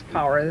up this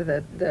power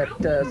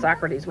that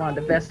Socrates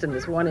wanted to vest in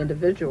this one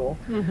individual,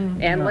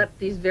 and let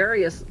these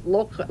various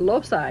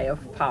loci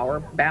of power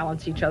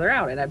balance each other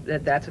out. And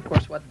that's, of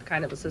course, what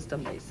kind of a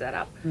system they set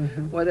up.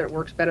 Whether it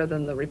works better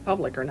than the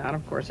republic or not,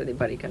 of course,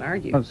 anybody can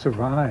argue. It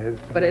survived.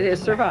 But it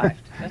has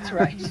survived. That's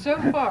right. So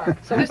far.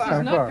 This far.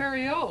 is not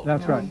very old.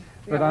 That's right.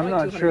 But Yeah, I'm we're not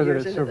like 200 sure that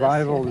years its into this.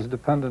 survival is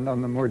dependent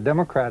on the more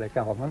democratic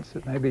elements.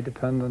 It may be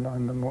dependent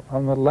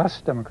on the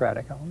less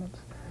democratic elements.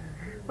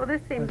 Well,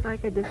 this seems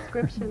like a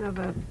description of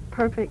a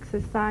perfect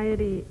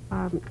society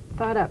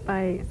thought up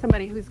by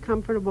somebody who's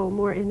comfortable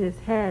more in his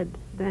head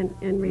than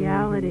in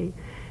reality.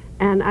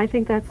 And I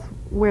think that's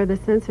where the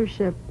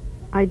censorship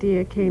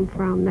idea came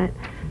from, that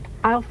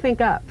I'll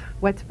think up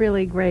what's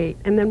really great,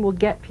 and then we'll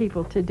get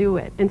people to do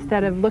it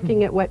instead of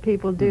looking at what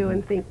people do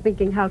and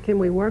thinking, how can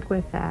we work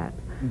with that?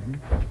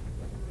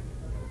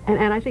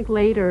 And I think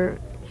later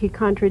he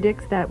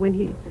contradicts that when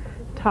he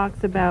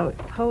talks about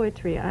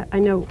poetry. I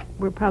know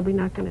we're probably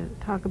not going to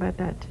talk about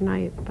that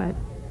tonight, but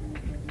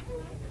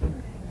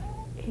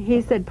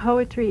he said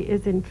poetry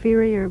is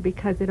inferior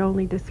because it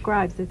only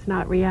describes, it's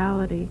not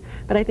reality.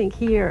 But I think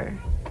here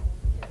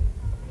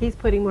he's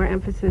putting more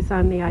emphasis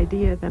on the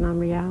idea than on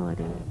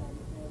reality.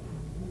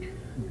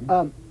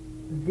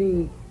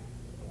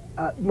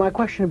 My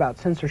question about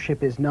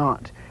censorship is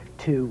not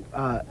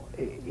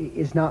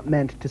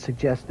meant to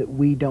suggest that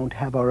we don't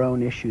have our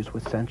own issues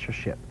with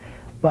censorship,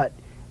 but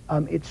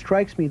it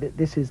strikes me that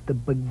this is the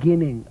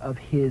beginning of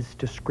his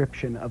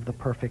description of the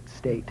perfect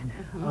state.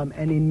 And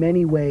in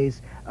many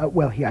ways,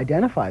 well, he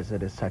identifies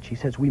it as such. He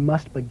says we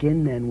must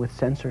begin then with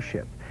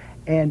censorship.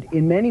 And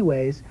in many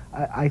ways,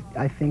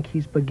 I think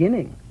he's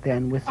beginning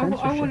then with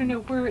censorship. I want to know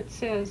where it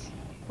says,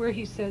 where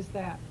he says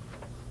that.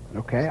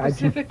 Okay.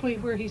 Specifically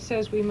where he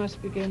says we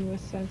must begin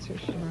with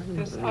censorship.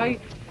 Because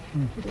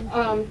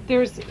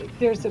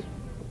there's a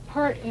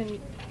part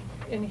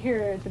in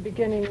here at the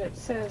beginning that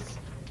says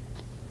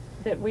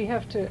that we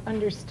have to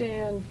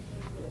understand,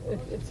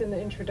 it's in the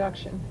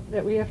introduction,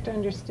 that we have to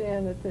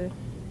understand that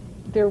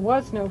there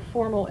was no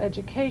formal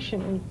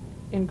education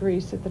in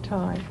Greece at the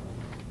time,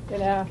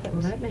 in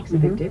Athens. Well, that makes a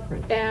big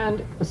difference.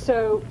 And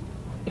so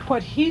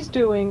what he's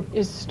doing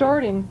is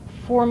starting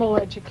formal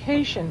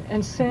education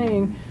and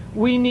saying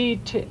we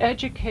need to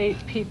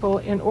educate people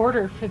in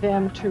order for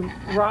them to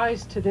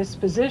rise to this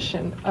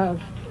position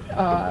of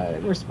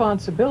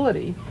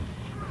responsibility,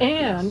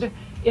 and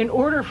in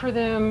order for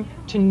them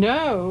to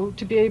know,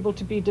 to be able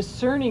to be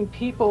discerning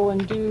people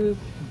and do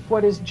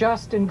what is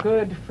just and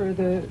good for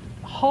the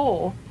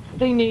whole,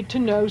 they need to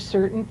know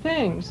certain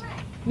things.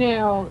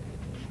 Now,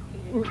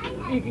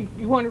 you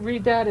want to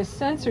read that as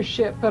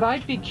censorship, but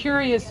I'd be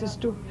curious as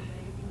to,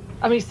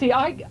 I mean, see,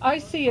 I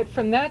see it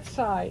from that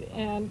side,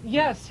 and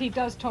yes, he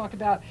does talk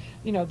about,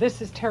 you know, this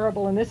is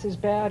terrible and this is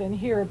bad in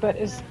here, but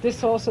as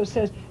this also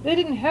says, they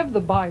didn't have the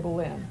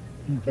Bible in.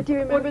 But do you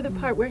remember the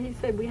part where he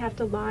said we have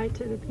to lie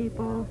to the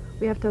people?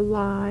 We have to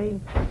lie.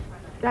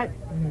 That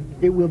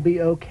it will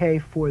be okay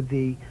for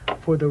the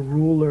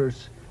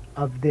rulers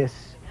of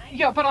this.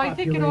 Yeah, but I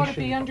think it ought to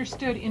be population.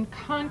 understood in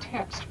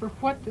context for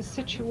what the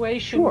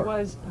situation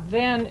was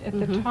then at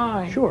the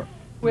time. Sure.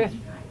 With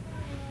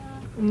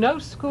no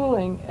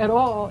schooling at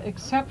all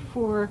except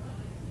for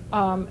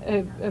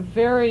a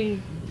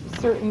very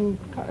certain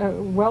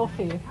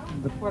wealthy,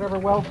 whatever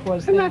wealth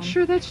was I'm then. not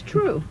sure that's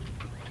true.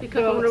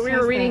 Because Well, when it we were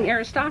says reading that.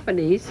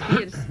 Aristophanes,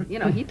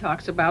 he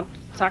talks about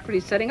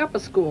Socrates setting up a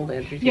school to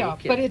educate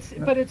kids.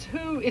 But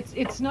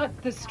it's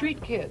not the street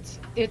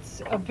kids.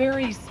 It's a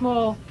very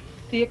small,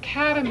 the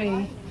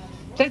academy.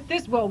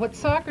 What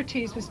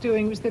Socrates was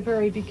doing was the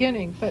very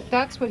beginning, but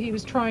that's what he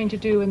was trying to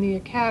do in the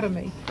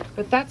academy.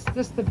 But that's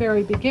just the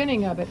very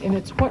beginning of it, and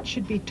it's what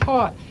should be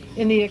taught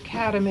in the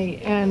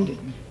academy, and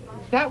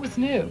that was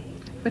new.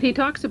 But he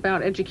talks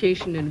about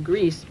education in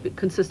Greece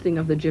consisting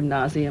of the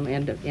gymnasium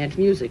and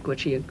music,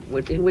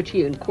 in which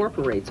he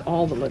incorporates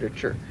all the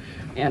literature,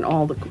 and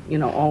all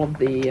of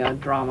the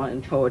drama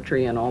and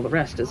poetry and all the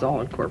rest is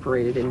all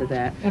incorporated into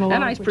that. And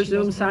I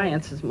presume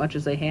science, as much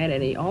as they had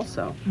any,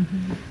 also.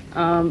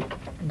 So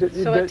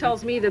it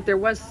tells me that there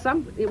was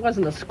it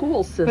wasn't a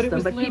school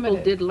system, but people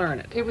did learn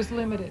it. It was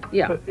limited.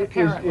 Yeah. But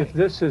apparently. if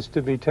this is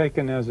to be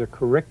taken as a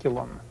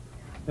curriculum,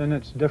 then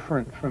it's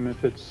different from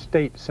if it's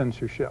state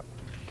censorship.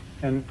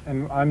 And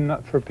I'm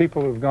not, for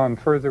people who've gone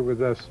further with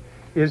this,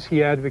 is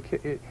he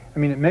advocate? I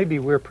mean, it may be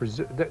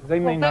they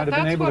may not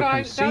have been able to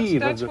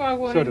conceive of the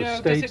sort of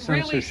state does it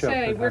really censorship.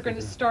 say we're going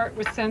to start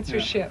with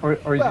censorship? Or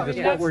is it just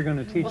what we're going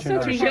to teach in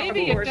our censorship, schools?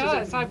 Maybe of it course,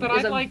 does, but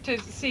I'd like to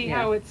see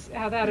how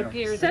that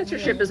appears.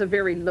 Censorship is a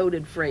very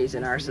loaded phrase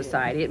in our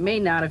society. It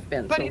may not have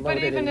been so but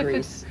loaded even in if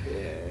Greece.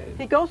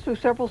 He goes through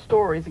several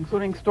stories,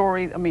 including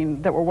stories,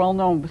 that were well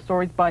known,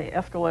 stories by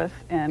Aeschylus,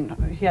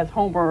 and he has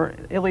Homer,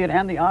 Iliad,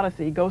 and the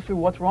Odyssey. He goes through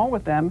what's wrong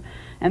with them,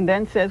 and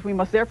then says we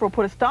must therefore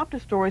put a stop to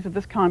stories of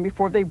this kind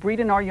before they breed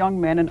in our young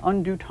men an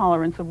undue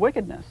tolerance of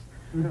wickedness.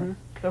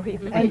 So he,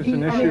 Which is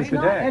an issue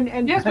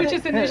today. Yes, which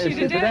is an issue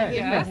today.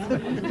 Yes.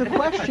 The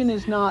question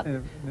is not.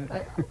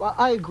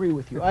 I agree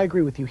with you. I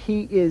agree with you.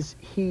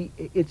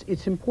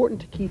 It's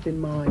important to keep in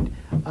mind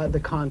the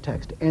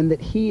context, and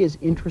that he is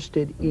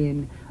interested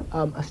in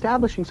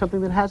establishing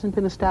something that hasn't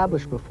been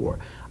established before.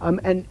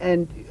 And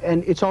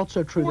it's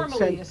also true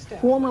Formally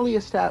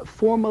that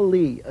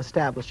formally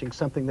establishing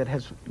something that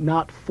has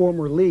not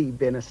formerly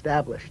been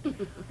established.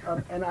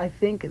 And I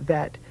think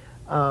that.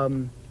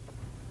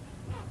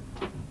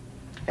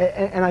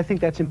 And I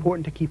think that's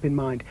important to keep in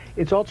mind.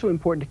 It's also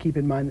important to keep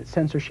in mind that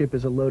censorship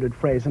is a loaded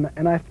phrase,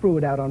 and I threw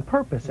it out on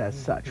purpose as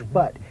such.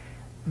 But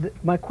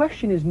my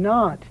question is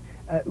not,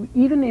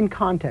 even in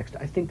context,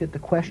 I think that the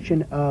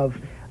question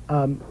of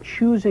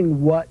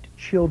choosing what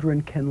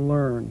children can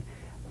learn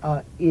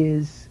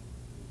is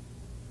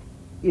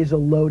a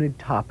loaded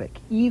topic.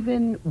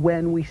 Even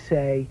when we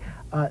say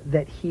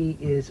that he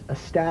is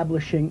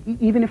establishing,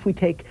 even if we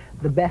take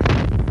the best,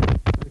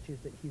 which is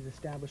that he's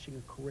establishing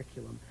a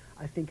curriculum,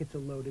 I think it's a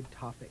loaded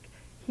topic.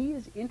 He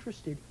is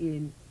interested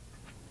in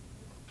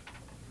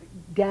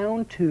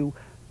down to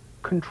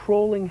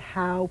controlling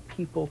how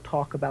people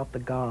talk about the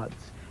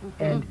gods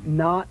and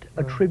not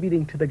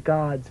attributing to the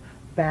gods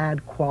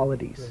bad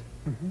qualities.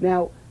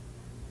 Now,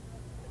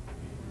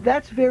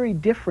 that's very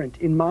different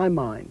in my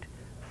mind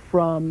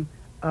from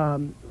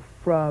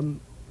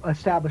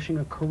establishing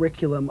a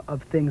curriculum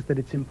of things that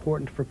it's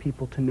important for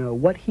people to know.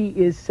 What he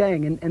is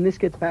saying, and this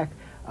gets back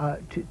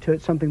to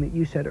something that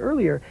you said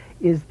earlier,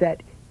 is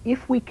that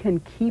if we can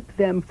keep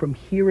them from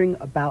hearing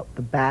about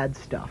the bad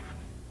stuff,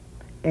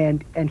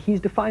 and he's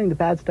defining the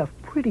bad stuff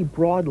pretty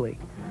broadly,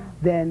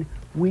 then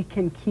we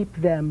can keep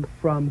them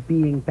from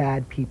being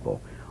bad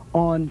people.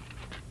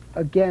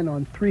 Again,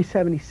 on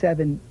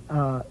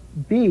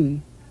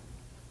 377B,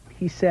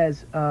 he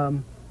says,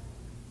 hold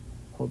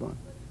on.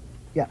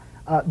 Yeah,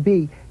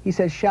 B, he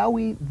says, shall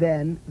we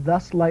then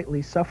thus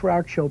lightly suffer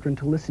our children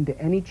to listen to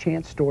any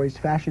chance stories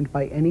fashioned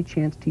by any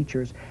chance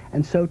teachers,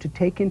 and so to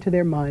take into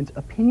their minds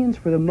opinions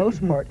for the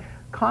most part,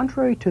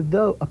 contrary to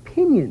those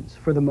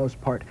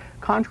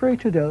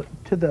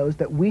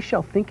that we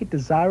shall think it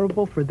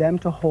desirable for them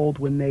to hold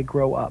when they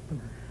grow up.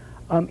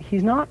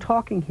 He's not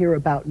talking here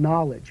about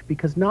knowledge,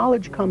 because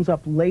knowledge comes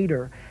up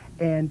later,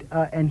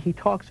 and he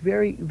talks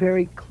very,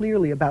 very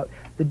clearly about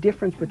the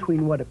difference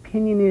between what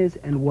opinion is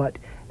and what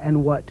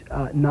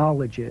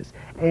knowledge is.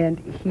 And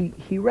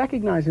he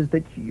recognizes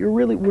that we're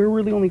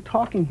really only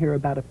talking here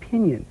about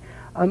opinion.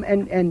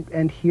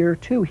 And here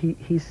too,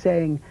 he's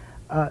saying,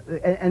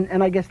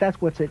 and I guess that's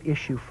what's at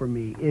issue for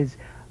me, is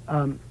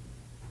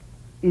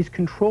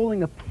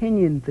controlling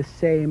opinion the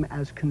same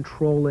as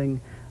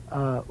controlling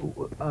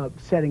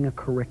setting a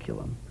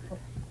curriculum?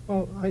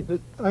 Well,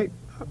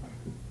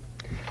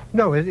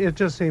 no, it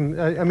just seems,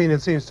 I mean,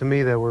 it seems to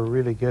me that we're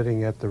really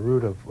getting at the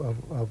root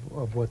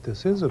of what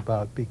this is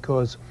about,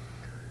 because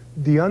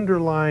the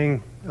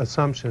underlying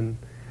assumption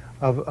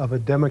of a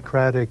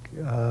democratic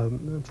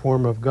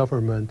form of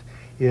government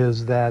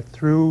is that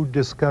through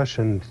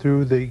discussion,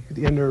 through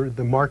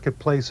the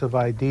marketplace of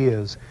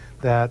ideas,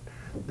 that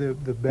the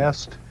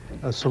best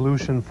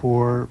solution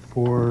for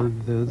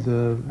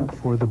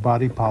the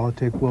body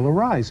politic will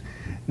arise.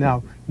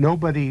 Now,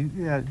 nobody,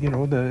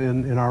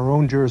 in our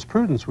own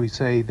jurisprudence, we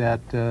say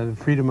that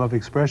freedom of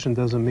expression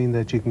doesn't mean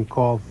that you can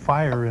call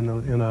fire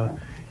in a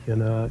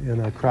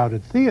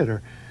crowded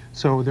theater.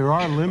 So there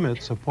are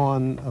limits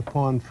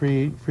upon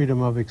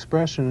freedom of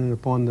expression and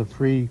upon the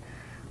free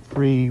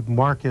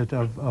market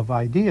of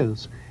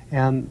ideas,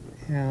 and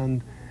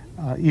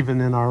even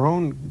in our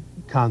own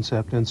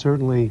concept, and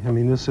certainly, I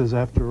mean, this is,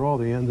 after all,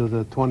 the end of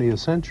the 20th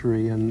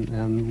century,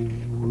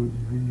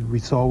 and we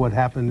saw what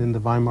happened in the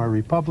Weimar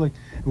Republic.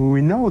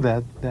 We know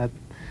that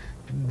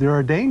there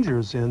are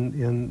dangers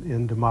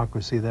in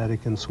democracy, that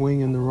it can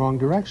swing in the wrong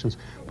directions.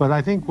 But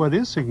I think what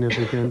is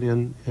significant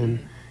in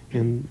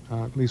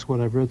at least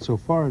what I've read so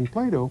far in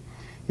Plato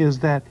is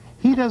that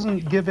he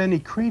doesn't give any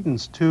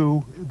credence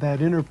to that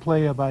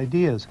interplay of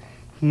ideas.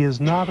 He is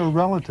not a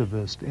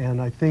relativist,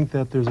 and I think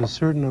that there's a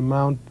certain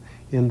amount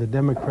in the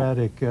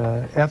democratic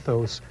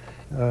ethos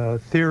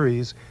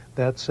theories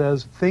that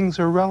says things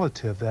are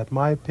relative, that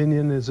my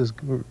opinion is,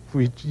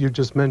 you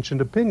just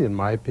mentioned opinion,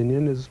 my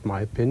opinion is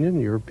my opinion,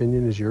 your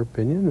opinion is your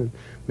opinion, and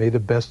may the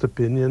best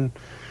opinion,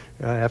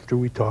 after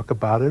we talk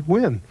about it,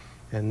 win,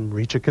 and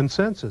reach a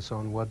consensus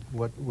on what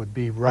would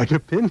be right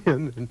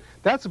opinion. And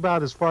that's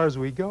about as far as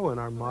we go in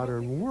our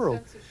modern world.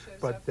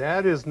 But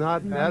that is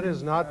not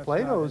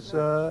Plato's.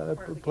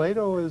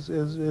 Plato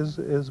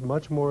is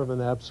much more of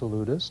an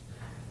absolutist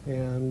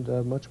and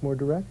much more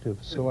directive.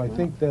 So I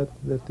think that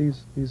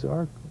these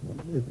are,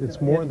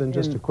 it's more than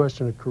just a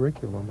question of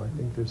curriculum. I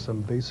think there's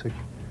some basic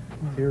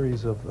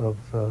theories of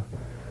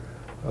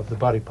the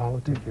body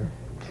politic here.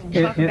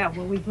 Talk about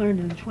what we've learned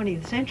in the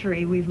 20th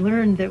century. We've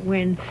learned that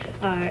when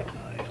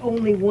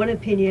only one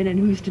opinion, and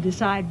who's to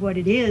decide what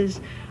it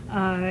is,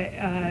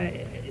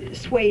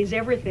 sways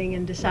everything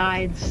and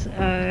decides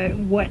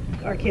what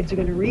our kids are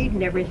going to read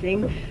and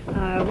everything.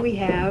 We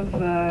have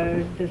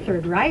the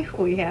Third Reich,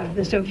 we have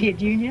the Soviet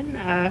Union.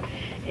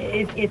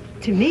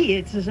 To me,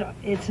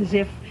 it's as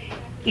if,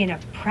 in a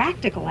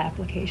practical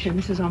application,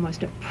 this is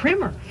almost a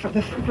primer for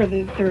the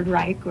Third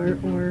Reich or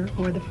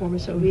the former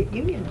Soviet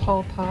Union.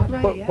 Pol Pot.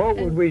 Right, What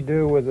would we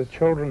do with a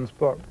children's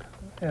book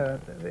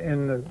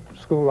in the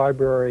school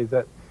library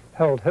that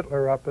held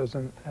Hitler up as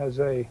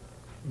a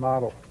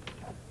model?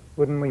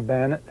 Wouldn't we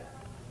ban it?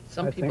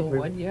 Some people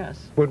would,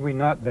 yes. Would we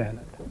not ban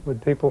it?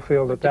 Would people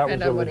feel that that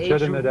was a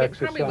legitimate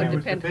exercise?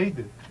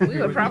 We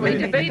would probably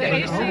debate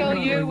it. The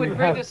ACLU would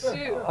bring a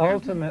suit.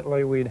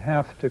 Ultimately, we'd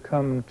have to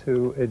come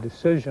to a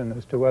decision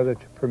as to whether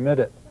to permit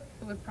it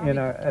in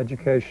our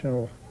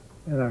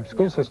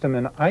school system,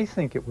 and I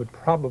think it would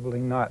probably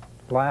not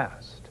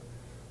last.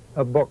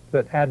 A book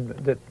that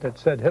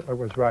said Hitler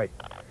was right.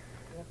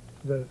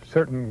 that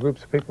certain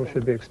groups of people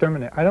should be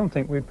exterminated. I don't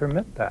think we'd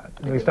permit that.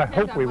 At least I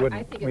hope we wouldn't.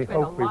 I think We it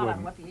depends a hope we lot on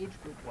wouldn't. what the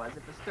age group was.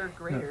 If it's third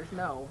graders,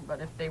 no.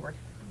 But if they were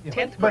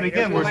 10th But graders,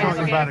 again, we're we might talking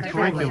look about at a it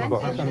curriculum differently.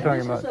 book. I'm And talking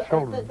this about is a-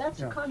 children. That's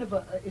Yeah. kind of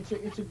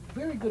it's a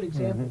very good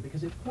example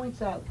because it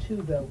points out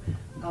too, though,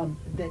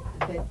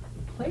 that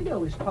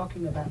Plato is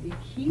talking about,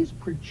 he's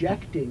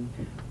projecting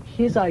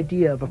his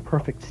idea of a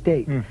perfect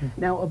state.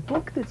 Now, a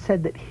book that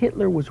said that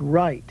Hitler was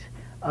right,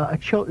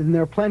 and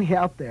there are plenty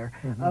out there,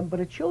 but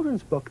a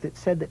children's book that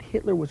said that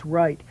Hitler was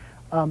right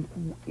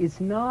is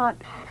not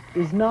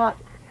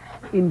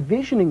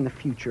envisioning the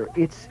future.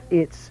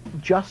 It's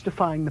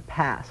justifying the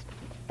past,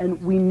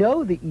 and we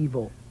know the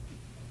evil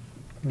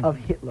of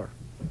Hitler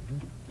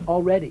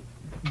already.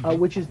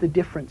 Which is the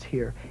difference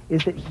here,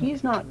 is that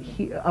he's not,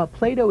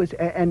 Plato is,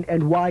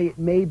 and why it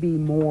may be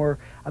more,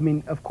 I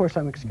mean, of course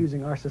I'm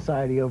excusing our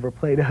society over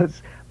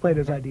Plato's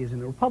ideas in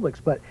the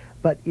Republics, but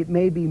it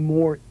may be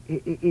more,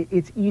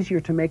 it's easier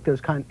to make those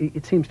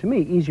it seems to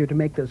me, easier to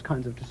make those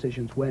kinds of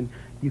decisions when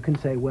you can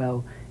say,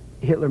 well,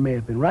 Hitler may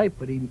have been right,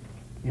 but he,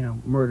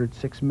 murdered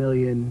 6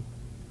 million,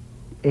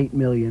 8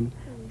 million,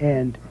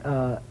 and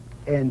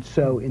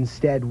so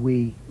instead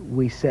we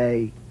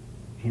say,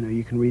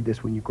 you can read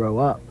this when you grow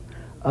up.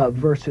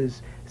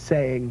 Versus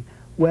saying,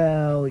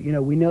 well,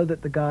 we know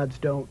that the gods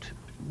don't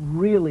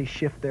really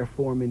shift their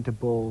form into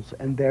bulls,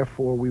 and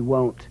therefore we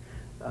won't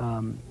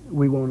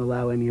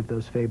allow any of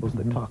those fables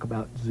that talk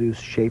about Zeus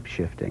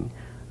shape-shifting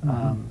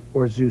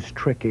or Zeus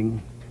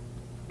tricking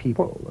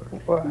people.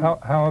 Well,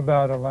 how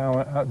about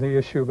allowing the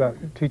issue about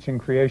teaching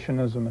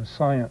creationism as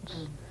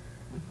science?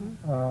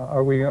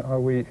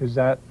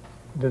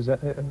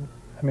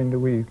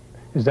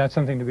 Is that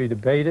something to be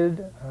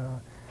debated?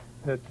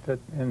 That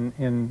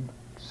in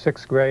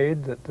 6th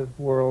grade, that the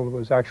world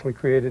was actually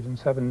created in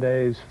 7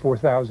 days,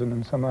 4,000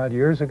 and some odd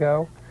years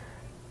ago?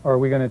 Or are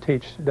we going to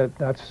teach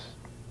that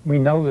we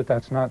know that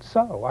that's not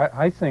so?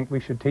 I think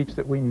we should teach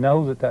that we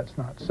know that that's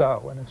not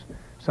so. And if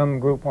some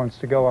group wants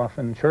to go off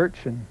in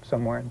church and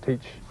somewhere and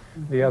teach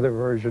the other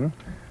version,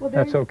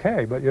 that's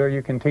okay. But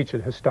you can teach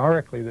it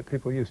historically that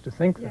people used to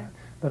think that.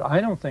 But I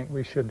don't think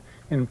we should,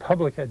 in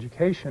public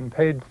education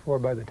paid for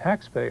by the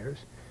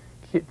taxpayers,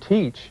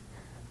 teach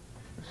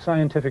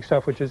scientific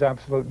stuff which is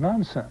absolute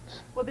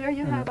nonsense. Well, there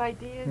you have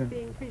ideas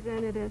being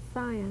presented as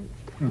science,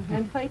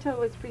 and Plato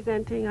was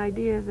presenting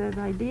ideas as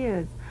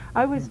ideas.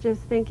 I was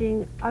just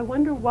thinking, I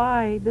wonder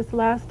why this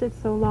lasted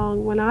so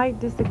long. When I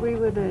disagree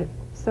with it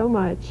so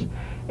much,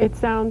 it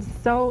sounds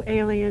so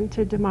alien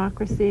to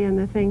democracy and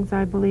the things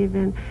I believe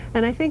in.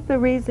 And I think the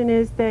reason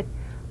is that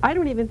I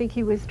don't even think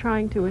he was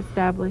trying to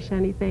establish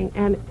anything.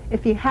 And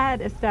if he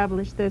had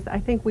established this, I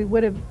think we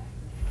would have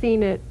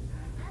seen it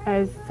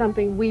as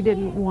something we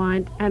didn't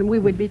want, and we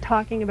would be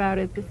talking about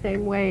it the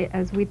same way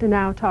as we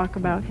now talk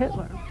about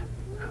Hitler.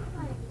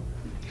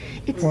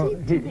 Well,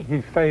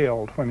 he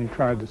failed when he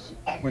tried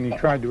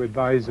to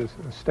advise a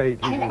state.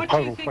 He was a What do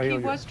you total think failure.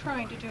 he was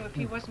trying to do if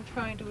he wasn't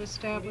trying to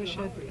establish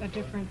a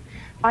different...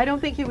 I don't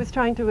think he was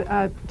trying to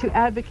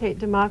advocate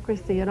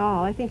democracy at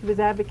all. I think he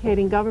was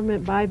advocating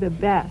government by the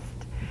best.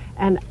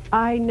 And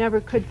I never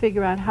could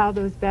figure out how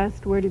those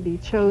best were to be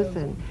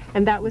chosen.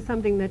 And that was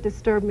something that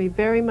disturbed me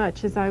very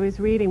much as I was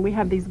reading. We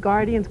have these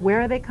guardians.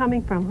 Where are they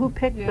coming from? Who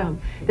picked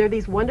them? They're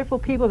these wonderful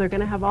people. They're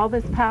going to have all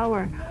this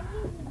power.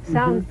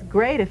 Sounds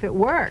great if it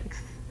works.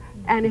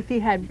 And if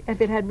it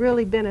had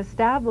really been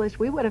established,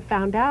 we would have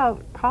found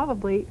out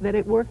probably that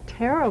it worked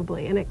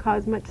terribly and it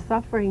caused much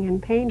suffering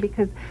and pain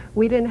because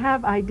we didn't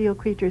have ideal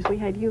creatures. We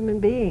had human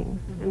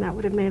beings. And that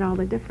would have made all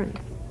the difference.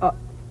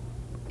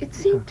 It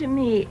seemed to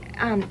me,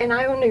 and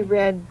I only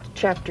read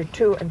chapter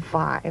 2 and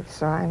 5,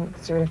 so I'm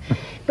sort of,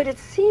 but it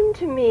seemed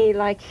to me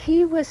like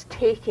he was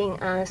taking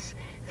us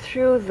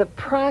through the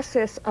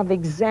process of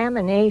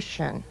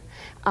examination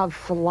of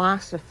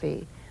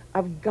philosophy,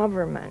 of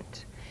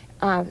government,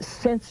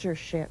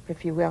 censorship,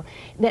 if you will.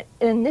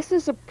 And this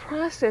is a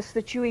process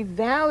that you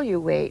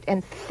evaluate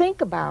and think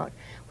about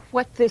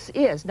what this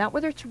is, not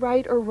whether it's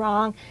right or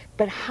wrong,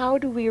 but how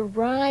do we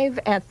arrive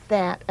at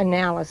that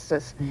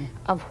analysis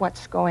of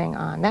what's going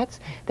on.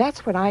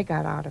 That's what I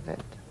got out of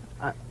it.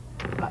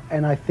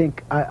 And I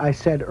think, I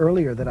said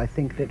earlier that I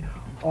think that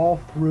all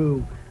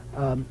through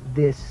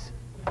this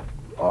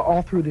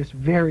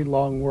very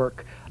long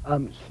work,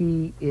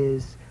 he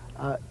is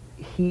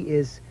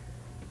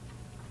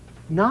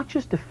not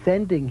just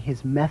defending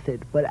his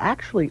method, but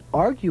actually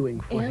arguing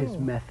for his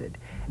method.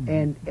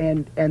 And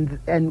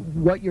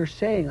what you're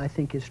saying, I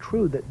think, is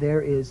true, that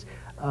there is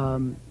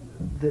an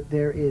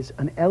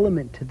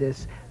element to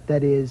this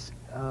that is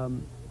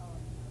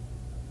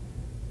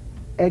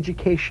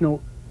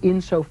educational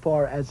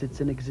insofar as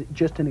it's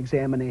just an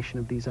examination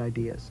of these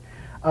ideas.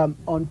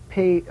 On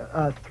page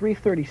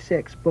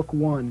 336, book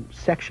 1,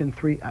 section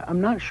 3, I'm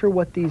not sure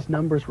what these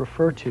numbers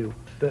refer to.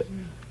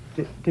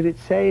 Did it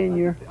say in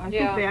your... I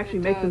think they actually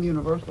make them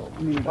universal.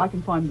 I mean, if I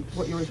can find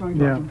what you were talking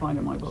about, I can find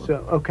in my book. So,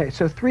 okay,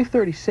 so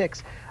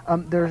 336,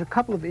 there's a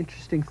couple of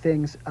interesting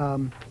things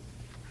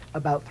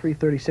about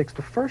 336.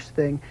 The first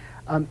thing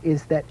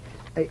is that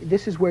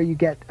this is where you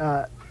get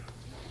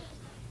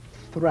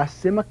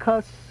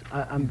Thrasymachus.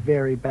 I'm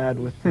very bad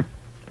with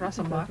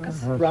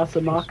Thrasymachus.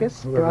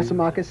 Thrasymachus.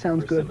 Thrasymachus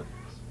sounds good.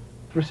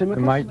 Thrasymachus?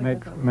 The might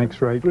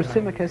makes right.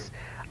 Thrasymachus.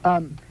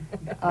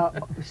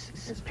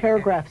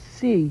 Paragraph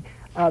C,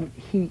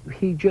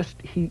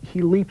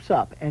 he leaps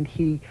up and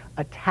he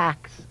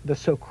attacks the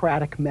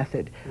Socratic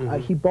method.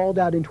 He bawled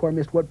out into our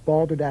midst, "What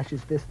balderdash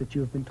is this that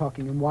you have been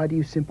talking, and why do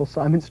you simple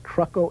Simons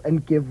truckle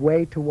and give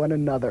way to one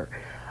another?"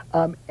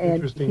 And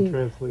Interesting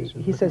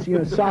translation. He says,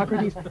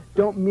 Socrates,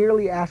 don't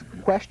merely ask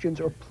questions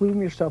or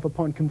plume yourself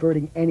upon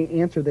converting any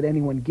answer that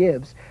anyone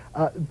gives,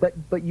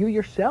 but you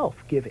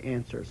yourself give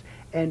answers.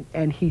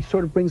 And he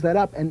sort of brings that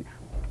up. And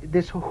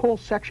this whole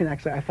section,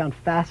 actually, I found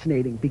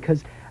fascinating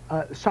because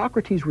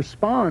Socrates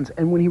responds,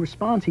 and when he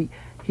responds,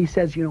 he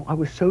says, I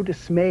was so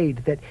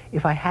dismayed that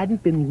if I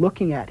hadn't been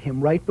looking at him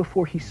right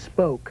before he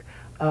spoke,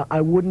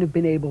 I wouldn't have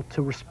been able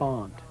to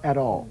respond at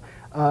all.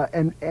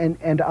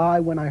 And I,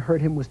 when I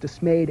heard him, was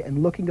dismayed,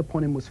 and looking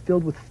upon him was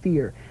filled with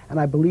fear. And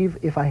I believe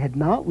if I had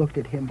not looked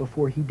at him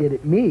before he did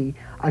at me,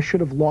 I should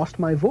have lost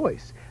my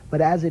voice.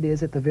 But as it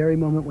is, at the very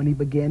moment when he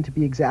began to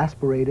be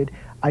exasperated,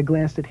 I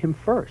glanced at him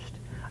first.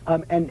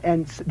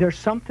 And there's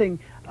something,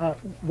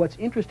 what's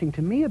interesting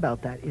to me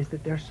about that is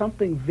that there's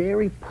something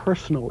very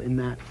personal in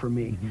that for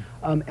me.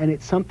 And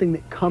it's something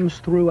that comes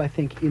through, I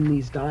think, in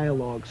these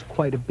dialogues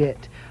quite a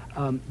bit.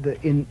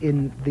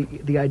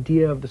 The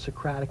idea of the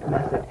Socratic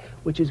method,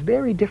 which is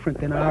very different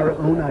than our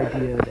own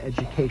idea of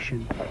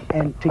education.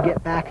 And to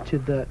get back to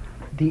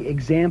the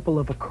example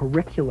of a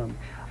curriculum,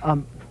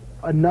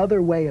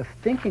 another way of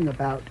thinking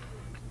about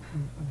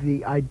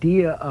the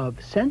idea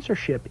of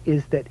censorship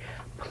is that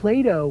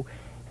Plato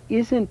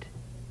isn't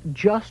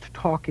just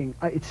talking,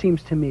 it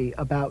seems to me,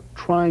 about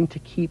trying to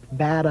keep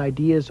bad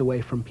ideas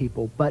away from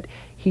people, but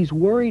he's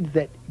worried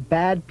that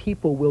bad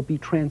people will be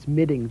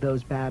transmitting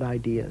those bad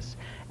ideas.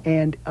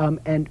 And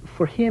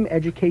for him,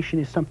 education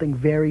is something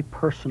very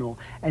personal.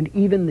 And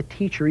even the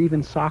teacher,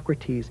 even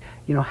Socrates,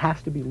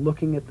 has to be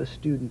looking at the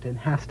student and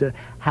has to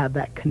have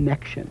that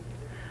connection.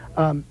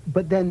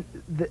 But then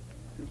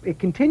it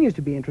continues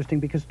to be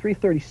interesting because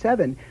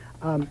 337,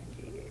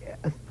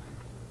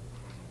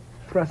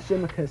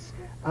 Thrasymachus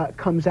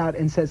comes out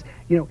and says,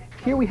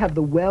 here we have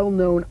the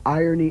well-known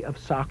irony of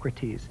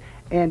Socrates.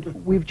 And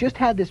we've just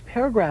had this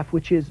paragraph,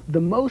 which is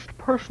the most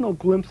personal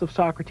glimpse of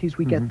Socrates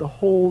we get the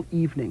whole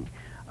evening.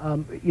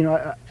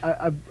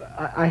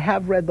 I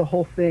have read the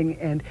whole thing,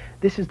 and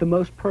this is the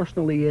most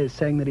personal he is,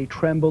 saying that he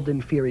trembled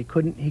in fear. He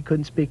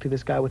couldn't speak to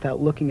this guy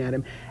without looking at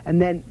him. And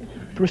then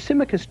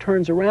Thrasymachus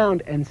turns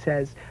around and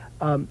says,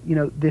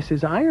 this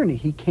is irony.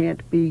 He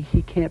can't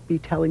be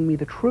telling me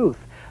the truth.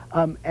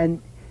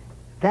 And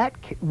that,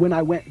 when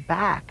I went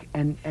back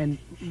and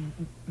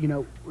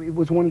it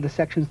was one of the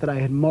sections that I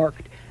had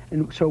marked.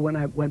 And so when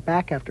I went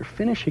back after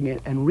finishing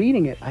it and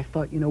reading it, I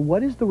thought,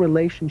 what is the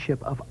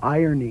relationship of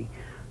irony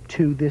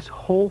to this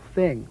whole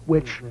thing,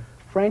 which,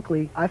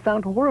 frankly, I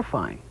found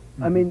horrifying.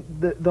 I mean,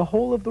 the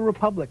whole of the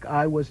Republic,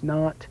 I was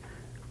not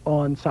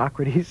on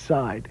Socrates'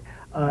 side.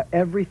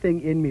 Everything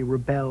in me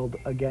rebelled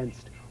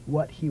against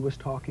what he was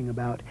talking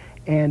about.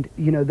 And,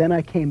 then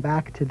I came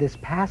back to this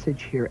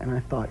passage here, and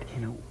I thought,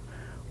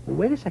 well,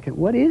 wait a second,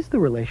 what is the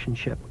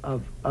relationship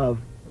of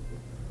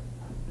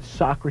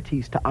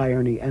Socrates to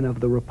irony and of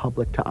the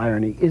Republic to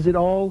irony? Is it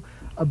all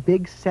a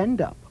big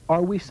send-up?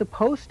 Are we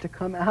supposed to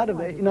come out of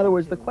it? In other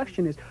words, the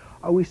question is,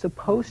 are we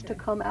supposed to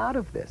come out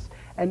of this?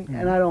 And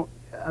I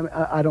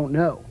don't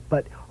know,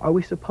 but are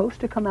we supposed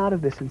to come out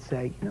of this and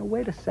say,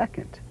 wait a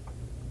second,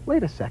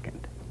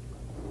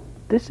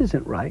 this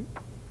isn't right?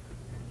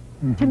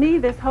 To me,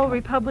 this whole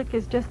Republic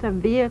is just a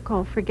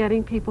vehicle for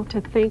getting people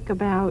to think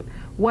about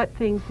what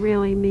things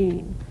really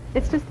mean.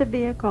 It's just a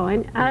vehicle,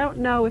 and I don't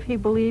know if he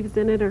believes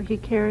in it or he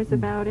cares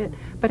about it,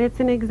 but it's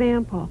an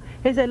example.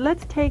 He said,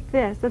 let's take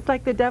this. It's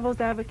like the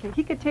devil's advocate.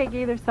 He could take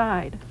either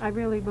side, I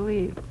really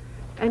believe,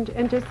 and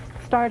just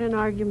start an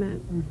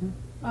argument.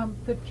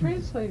 The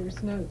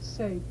translator's notes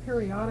say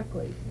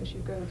periodically, as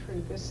you go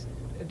through this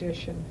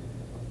edition,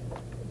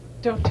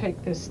 don't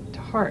take this to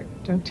heart.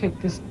 Don't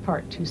take this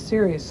part too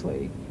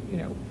seriously.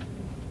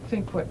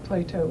 Think what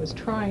Plato is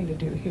trying to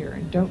do here,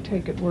 and don't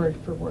take it word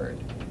for word.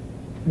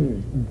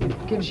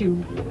 It gives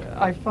you,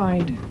 I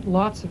find,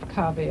 lots of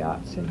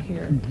caveats in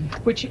here,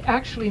 which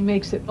actually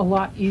makes it a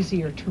lot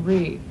easier to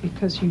read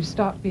because you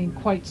stop being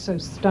quite so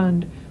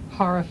stunned,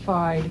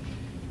 horrified,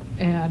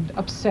 and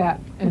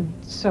upset, and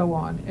so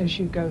on as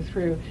you go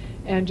through.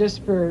 And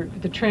just for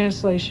the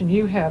translation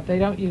you have, they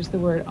don't use the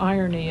word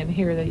irony in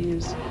here. They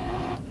use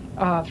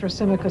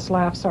Thrasymachus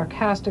laughed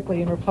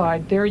sarcastically and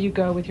replied, "There you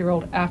go with your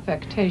old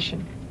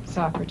affectation,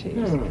 Socrates."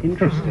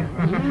 Interesting.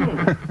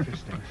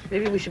 Interesting.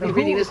 Maybe we should be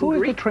reading this in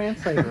Greek. Who is the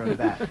translator of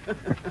that?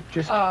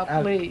 Just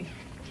Lee.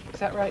 Is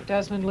that right,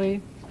 Desmond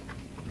Lee?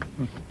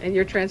 And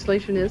your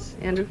translation is,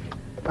 Andrew?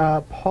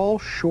 Paul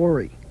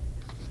Shorey.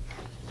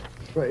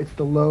 It's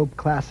the Loeb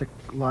classical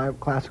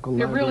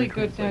They're library really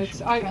good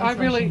notes. I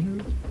really,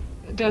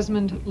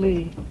 Desmond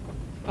Lee.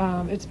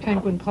 It's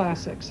Penguin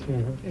Classics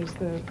is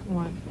the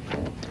one.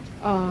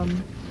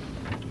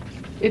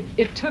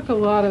 it took a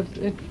lot of,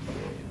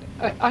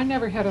 I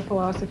never had a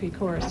philosophy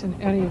course in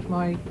any of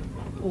my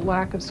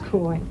lack of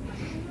schooling.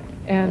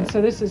 And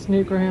so this is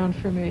new ground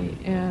for me.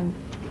 And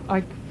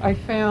I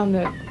found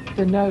that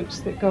the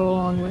notes that go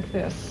along with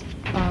this,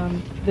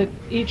 that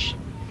each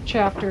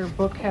chapter,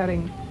 book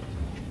heading,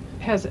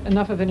 has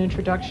enough of an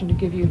introduction to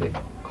give you the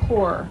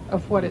core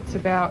of what it's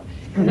about.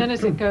 And then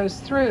as it goes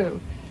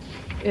through,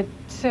 it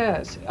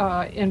says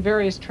in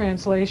various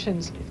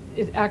translations,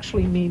 it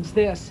actually means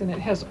this, and it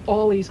has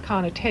all these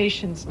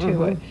connotations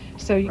to it.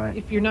 So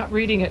if you're not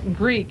reading it in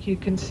Greek, you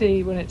can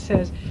see when it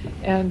says,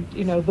 and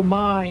the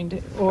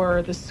mind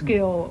or the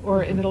skill,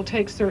 and it'll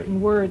take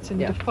certain words and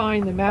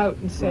define them out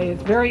and say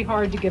it's very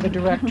hard to give a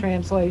direct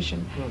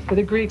translation. For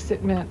the Greeks,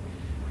 it meant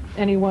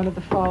any one of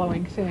the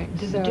following things.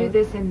 Does it do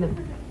this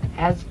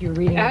as you're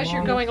reading as along?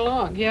 you're going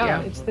along?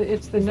 Yeah. It's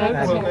the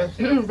notes.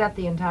 Is that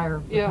the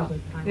entire? Yeah.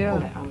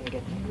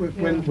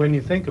 When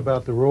you think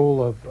about the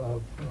role of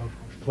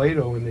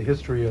Plato in the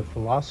history of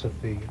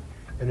philosophy,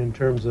 and in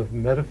terms of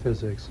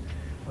metaphysics,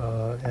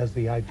 as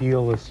the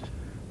idealist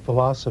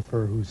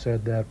philosopher who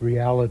said that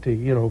reality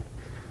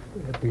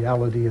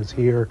is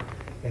here,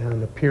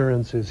 and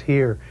appearance is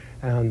here,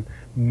 and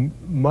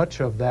much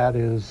of that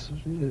is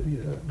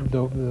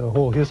the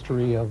whole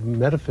history of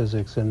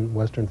metaphysics in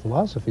Western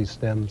philosophy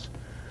stems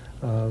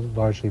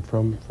largely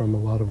from a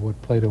lot of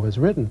what Plato has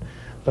written.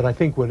 But I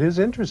think what is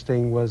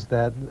interesting was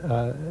that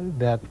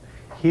that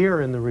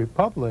here in the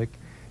Republic,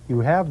 you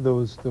have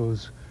those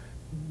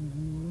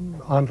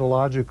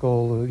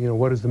ontological,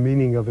 what is the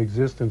meaning of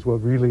existence,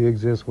 what really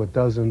exists, what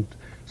doesn't,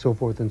 so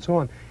forth and so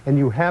on. And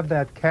you have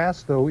that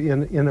cast, though,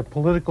 in a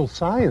political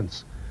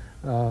science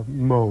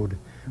mode,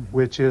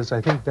 which is, I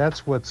think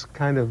that's what's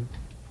kind of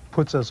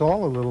puts us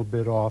all a little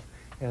bit off.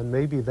 And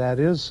maybe that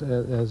is,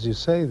 as you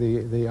say,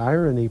 the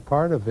irony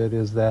part of it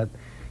is that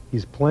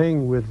he's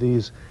playing with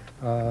these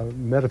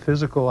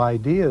metaphysical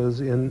ideas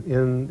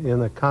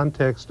in a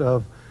context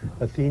of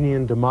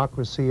Athenian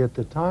democracy at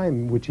the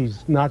time, which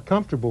he's not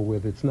comfortable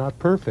with. It's not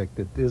perfect.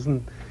 It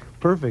isn't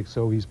perfect.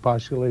 So he's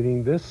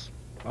postulating this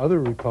other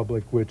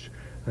republic, which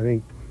I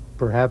think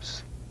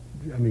perhaps,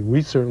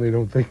 we certainly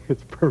don't think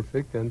it's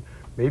perfect, and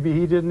maybe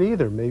he didn't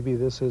either. Maybe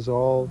this is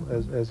all,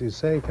 as you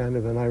say, kind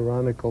of an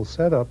ironical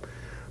setup.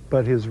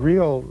 But his the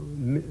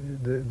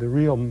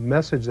real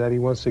message that he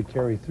wants to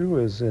carry through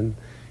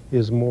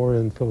is more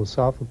in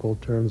philosophical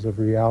terms of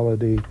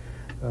reality,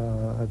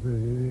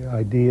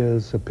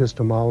 ideas,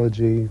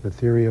 epistemology, the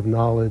theory of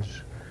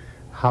knowledge,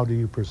 how do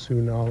you pursue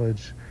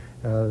knowledge,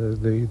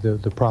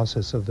 the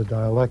process of the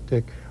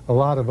dialectic, a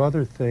lot of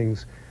other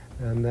things,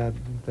 and that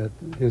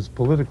his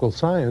political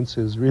science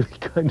is really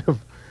kind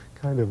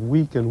of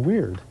weak and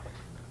weird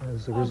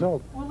as a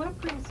result. Well, that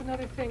brings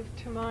another thing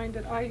to mind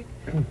that I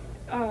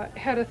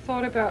had a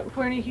thought about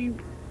when he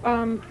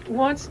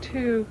wants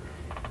to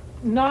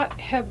not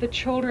have the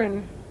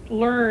children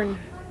learn,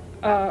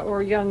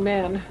 or young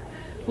men,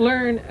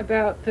 learn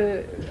about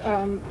the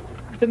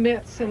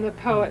myths and the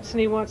poets, and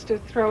he wants to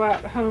throw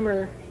out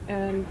Homer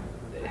and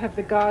have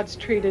the gods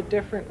treated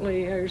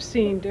differently or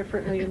seen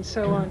differently and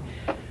so on.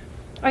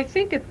 I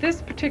think at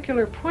this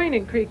particular point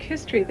in Greek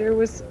history, there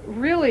was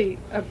really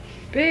a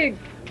big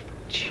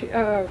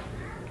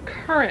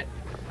undercurrent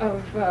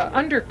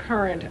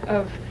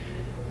of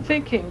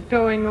thinking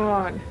going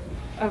on.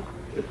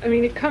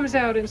 It comes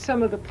out in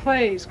some of the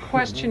plays,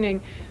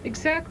 questioning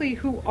exactly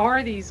who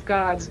are these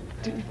gods?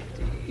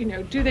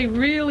 Do they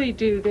really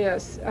do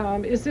this?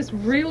 Is this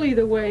really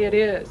the way it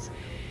is?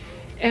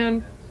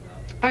 And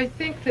I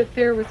think that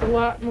there was a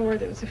lot more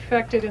that was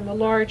affected in the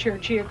larger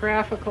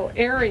geographical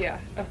area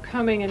of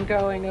coming and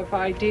going of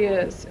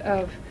ideas,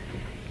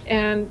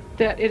 and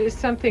that it is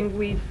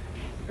something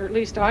or at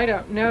least I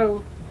don't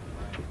know,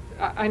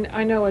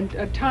 I know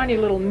a tiny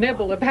little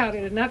nibble about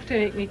it, enough to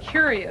make me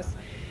curious.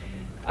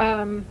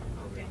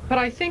 But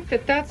I think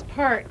that that's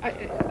part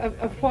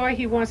of why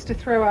he wants to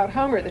throw out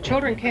Homer. The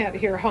children can't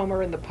hear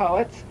Homer and the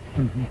poets,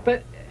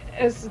 but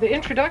as the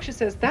introduction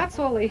says, that's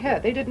all they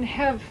had. They didn't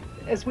have,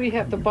 as we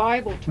have the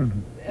Bible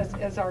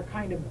as our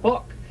kind of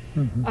book.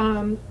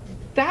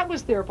 That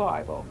was their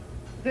Bible.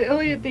 The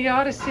Iliad, the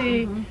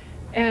Odyssey,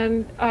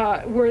 and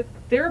were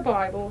their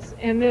Bibles,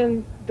 and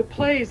then the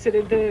plays that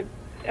the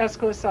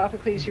Aeschylus,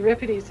 Sophocles,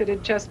 Euripides that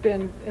had just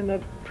been in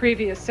the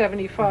previous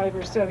 75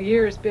 or so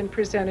years been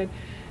presented,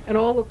 and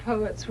all the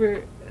poets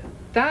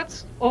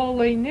that's all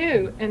they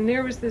knew, and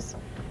there was this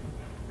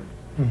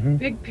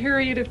big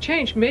period of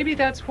change. Maybe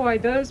that's why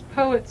those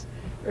poets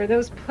or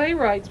those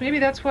playwrights, maybe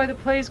that's why the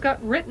plays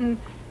got written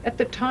at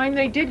the time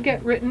they did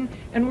get written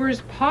and were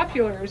as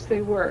popular as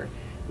they were,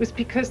 was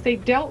because they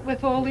dealt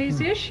with all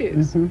these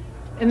issues.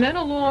 And then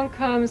along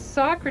comes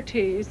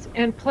Socrates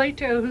and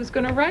Plato, who's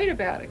going to write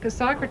about it, because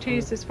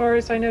Socrates, as far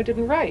as I know,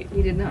 didn't write.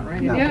 He did not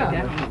write it.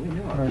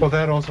 Yeah. Well,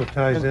 that also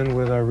ties in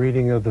with our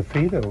reading of the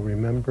Phaedo.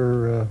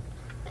 Remember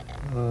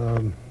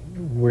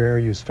where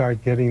you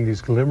start getting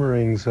these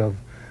glimmerings of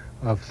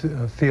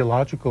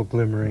theological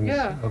glimmerings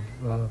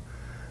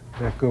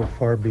that go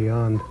far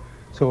beyond.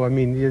 So,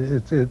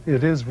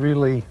 it is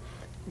really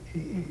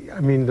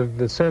I mean,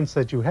 the sense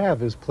that you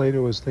have is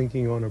Plato is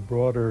thinking on a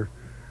broader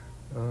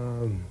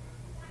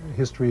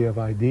history of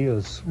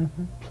ideas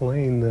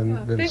plane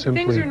than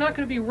simply... Things are not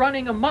going to be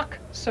running amok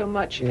so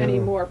much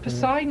anymore.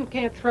 Poseidon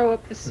can't throw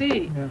up the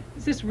sea.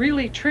 Is this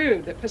really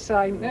true that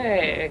Poseidon...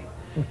 Hey.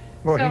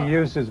 Well, So- he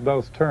uses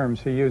both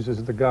terms. He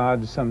uses the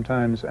gods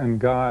sometimes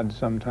and God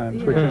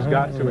sometimes, which has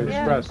got to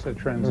express a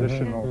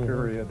transitional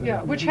period.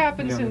 Yeah, which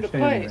happens in the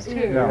plays,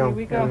 too. Yeah. I mean,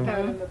 we got that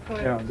in the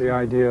plays. Yeah, the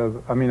idea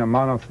of, I mean, a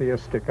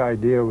monotheistic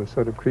idea was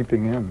sort of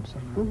creeping in. So.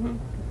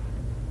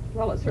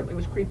 Well, it certainly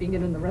was creeping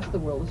in the rest of the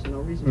world. There's no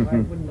reason why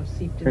it wouldn't have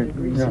seeped into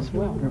Greece as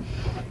well.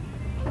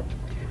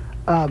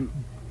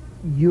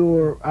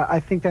 I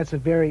think that's a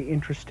very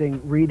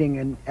interesting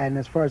reading, and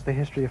as far as the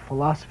history of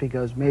philosophy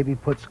goes, maybe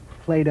puts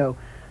Plato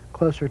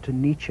closer to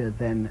Nietzsche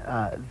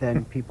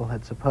than people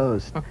had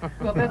supposed.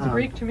 Well, that's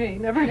Greek to me.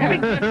 Never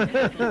having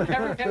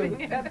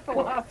had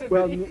philosophy.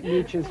 Well,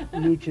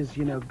 Nietzsche's,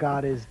 you know,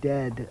 God is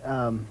dead.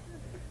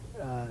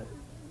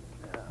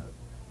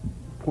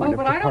 Point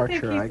but of I don't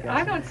departure, think I he's. guess.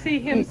 I don't see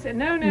him.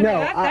 No.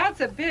 That's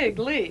a big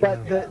leap.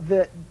 But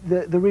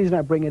the reason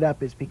I bring it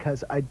up is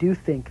because I do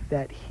think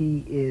that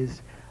he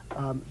is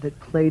that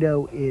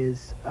Plato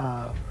is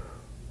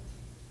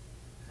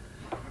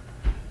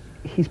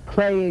he's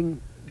playing.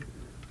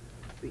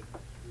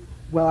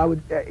 Well, I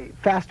would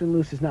fast and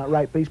loose is not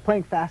right, but he's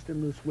playing fast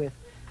and loose with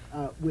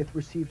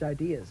received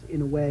ideas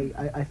in a way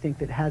I think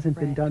that hasn't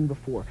been done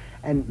before.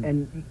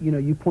 And you know,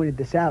 you pointed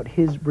this out.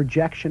 His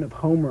rejection of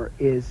Homer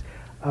is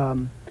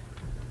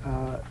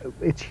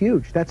it's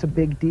huge. That's a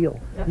big deal.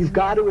 You've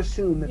got to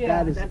assume that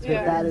that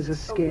is a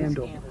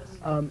scandal.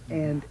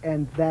 And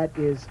that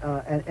is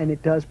and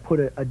it does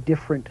put a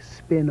different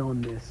spin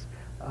on this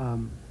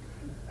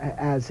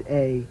as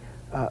a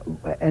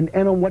and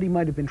on what he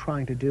might have been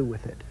trying to do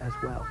with it as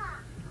well.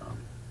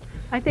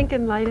 I think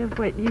in light of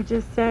what you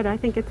just said, I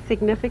think it's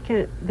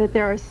significant that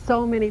there are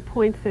so many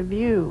points of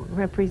view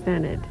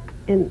represented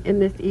in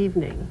this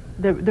evening.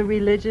 The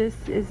religious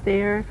is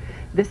there,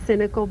 the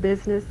cynical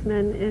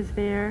businessman is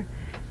there,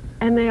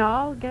 and they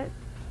all get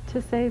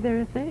to say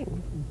their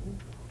thing.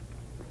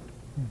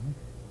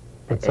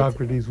 But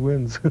Socrates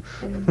wins. Well,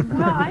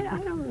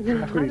 I don't know.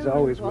 Socrates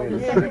always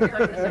wins. He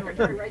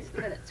writes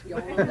credits. We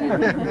all know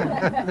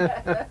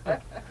that.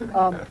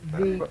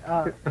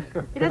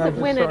 He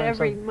doesn't win at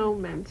every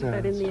moment,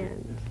 but in the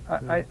end.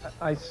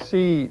 I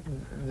see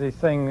the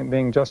thing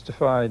being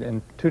justified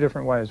in two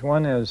different ways.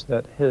 One is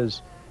that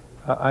his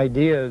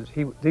ideas,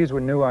 these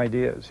were new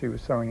ideas he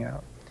was throwing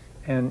out,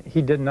 and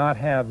he did not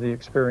have the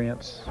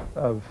experience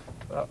of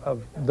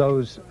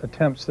those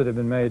attempts that have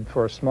been made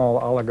for a small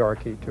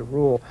oligarchy to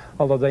rule,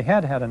 although they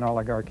had an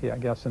oligarchy, I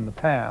guess, in the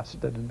past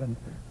that had been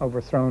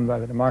overthrown by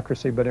the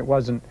democracy, but it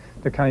wasn't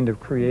the kind of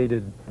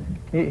created,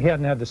 he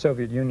hadn't had the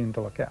Soviet Union to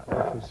look at,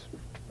 which was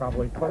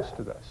probably close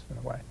to this in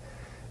a way.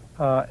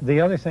 The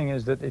other thing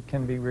is that it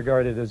can be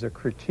regarded as a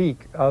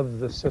critique of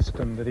the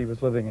system that he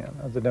was living in,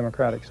 of the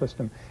democratic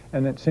system,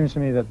 and it seems to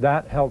me that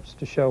that helps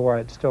to show why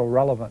it's still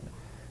relevant,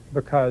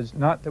 because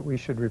not that we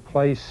should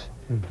replace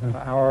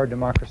our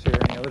democracy or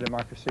any other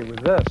democracy with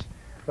this,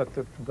 but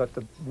the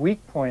weak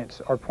points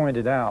are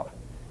pointed out,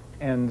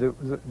 and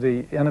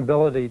the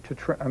inability to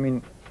I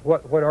mean,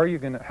 what are you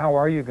going to, how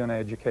are you going to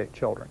educate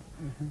children?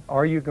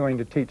 Are you going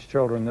to teach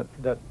children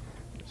that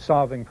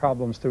solving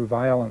problems through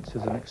violence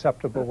is an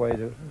acceptable way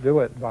to do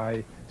it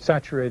by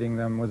saturating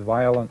them with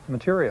violent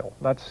material?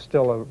 That's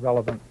still a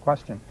relevant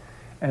question.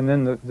 And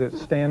then the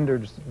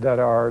standards that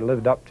are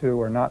lived up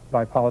to or not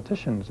by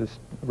politicians is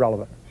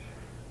relevant.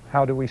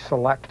 How do we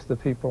select the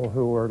people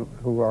who are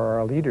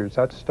our leaders?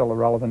 That's still a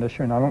relevant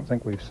issue, and I don't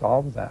think we've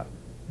solved that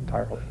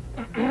entirely.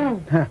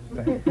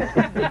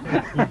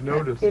 You've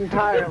noticed.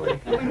 Entirely.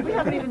 We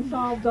haven't even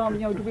solved, you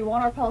know, do we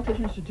want our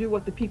politicians to do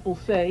what the people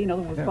say, in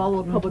other words,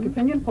 follow the public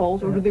opinion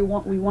polls, or do we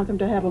want them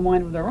to have a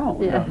mind of their own?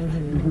 We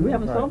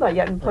haven't solved that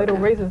yet, and Plato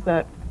raises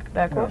that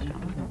question.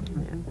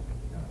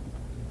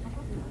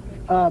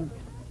 I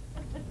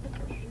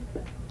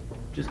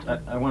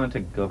wanted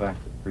to go back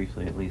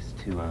briefly, at least,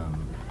 to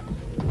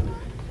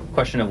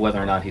question of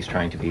whether or not he's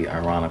trying to be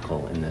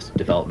ironical in this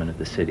development of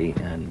the city,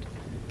 and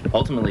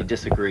ultimately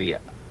disagree.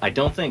 I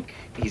don't think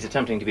he's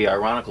attempting to be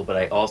ironical, but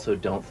I also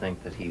don't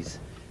think that he's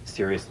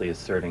seriously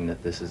asserting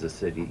that this is a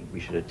city we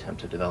should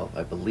attempt to develop.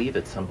 I believe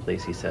at some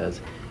place he says,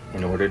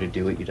 in order to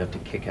do it, you'd have to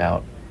kick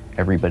out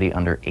everybody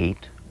under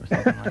 8 or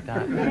something like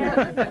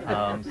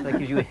that. So that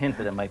gives you a hint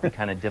that it might be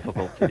kind of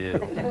difficult to do.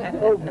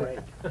 Oh, great.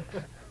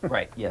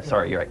 Right, yeah,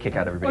 sorry, you're right, kick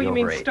out everybody Oh, you over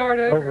mean 8. start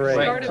over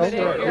at 8?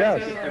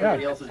 Yes,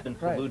 everybody else has been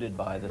polluted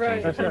by the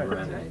changes that were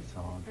in and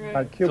so on.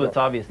 So it's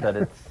obvious that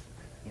it's,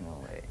 you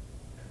know,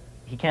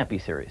 he can't be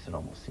serious, it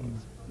almost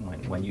seems,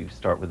 when you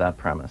start with that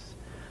premise.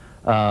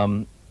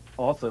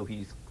 Also,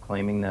 he's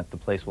claiming that the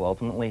place will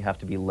ultimately have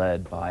to be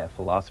led by a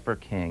philosopher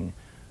king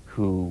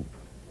who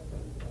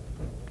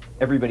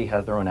everybody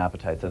has their own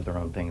appetites, has their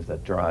own things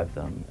that drive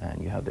them,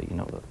 and you have the, you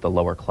know, the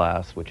lower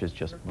class, which is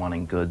just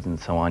wanting goods and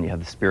so on. You have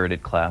the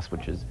spirited class,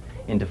 which is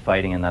into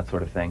fighting and that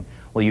sort of thing.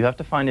 Well, you have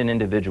to find an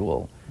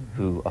individual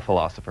who, a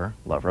philosopher,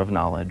 lover of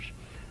knowledge,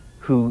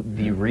 who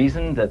the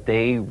reason that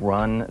they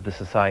run the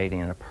society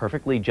in a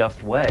perfectly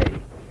just way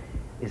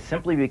is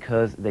simply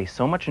because they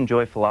so much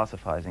enjoy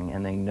philosophizing,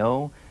 and they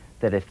know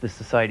that if the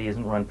society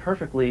isn't run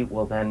perfectly,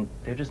 well then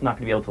they're just not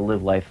going to be able to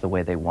live life the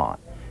way they want.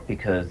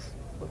 Because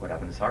look what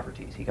happened to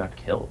Socrates. He got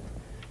killed,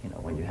 you know,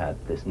 when you had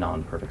this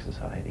non-perfect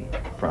society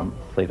from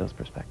Plato's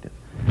perspective.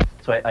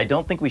 So I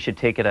don't think we should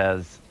take it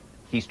as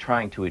he's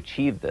trying to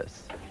achieve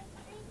this,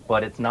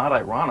 but it's not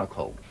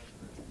ironical.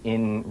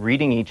 In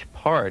reading each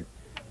part,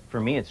 for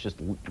me, it's just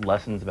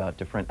lessons about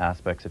different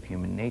aspects of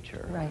human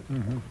nature. Right.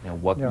 You know,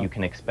 what you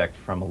can expect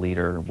from a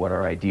leader, what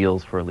are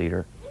ideals for a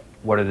leader,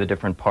 what are the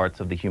different parts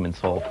of the human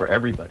soul for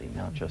everybody,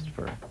 not just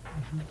for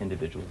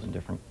individuals in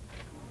different.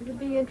 It would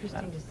be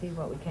interesting to see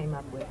what we came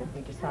up with if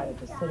we decided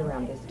to sit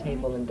around this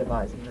table and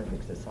devise a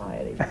perfect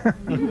society.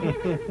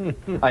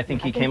 I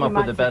think he came up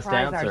with the best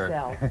answer.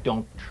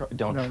 Ourselves.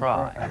 Don't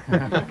try.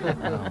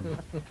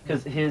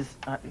 Because his,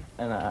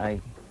 and I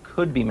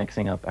could be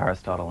mixing up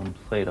Aristotle and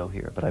Plato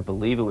here, but I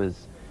believe it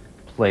was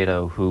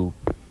Plato who,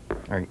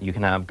 or you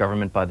can have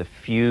government by the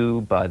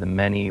few, by the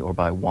many, or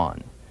by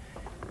one.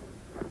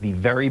 The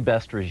very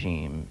best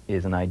regime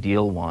is an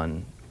ideal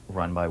one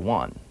run by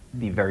one.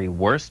 The very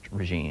worst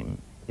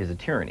regime is a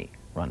tyranny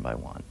run by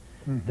one.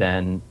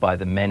 Then by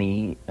the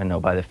many,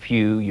 by the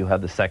few, you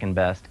have the second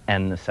best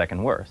and the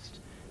second worst.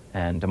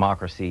 And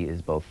democracy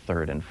is both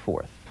third and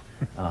fourth,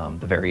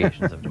 the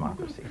variations of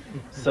democracy.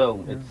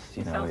 So it's,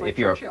 you know, Sounds like if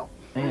you're... Churchill.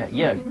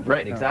 Yeah,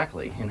 right,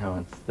 exactly. You know,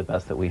 it's the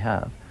best that we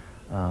have.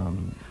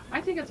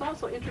 I think it's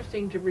also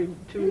interesting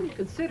to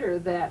consider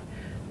that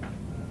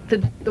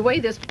the way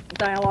this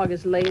dialogue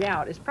is laid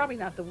out is probably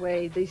not the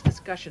way these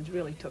discussions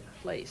really took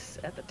place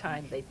at the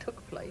time they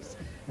took place.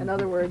 In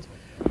other words,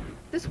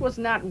 this was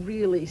not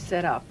really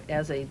set up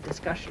as a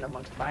discussion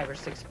amongst 5 or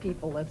 6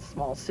 people at a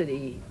small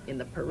city in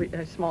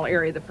the small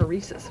area of the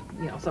Paresis.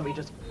 You know, somebody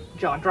just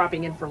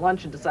dropping in for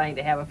lunch and deciding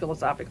to have a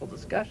philosophical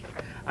discussion.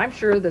 I'm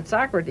sure that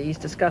Socrates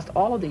discussed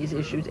all of these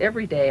issues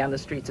every day on the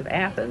streets of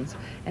Athens,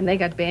 and they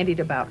got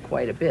bandied about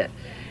quite a bit.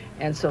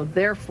 And so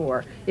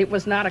therefore, it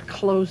was not a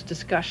closed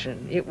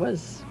discussion. It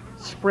was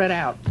spread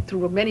out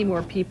through many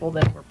more people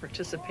that were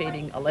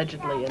participating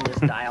allegedly in this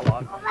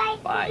dialogue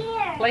by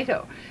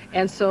Plato.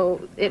 And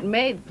so it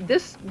may,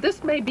 this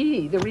may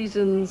be the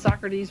reason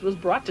Socrates was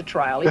brought to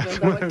trial,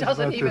 even though it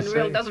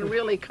doesn't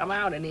really come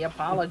out in the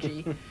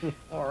Apology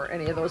or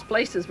any of those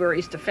places where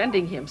he's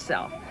defending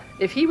himself.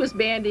 If he was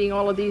bandying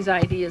all of these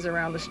ideas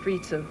around the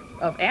streets of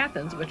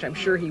Athens, which I'm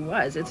sure he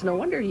was, it's no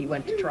wonder he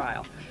went to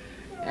trial.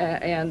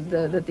 And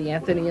that the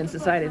Athenians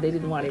decided they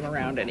didn't want him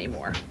around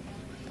anymore.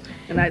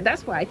 And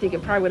that's why I think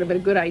it probably would have been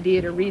a good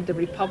idea to read the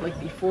Republic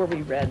before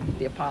we read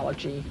the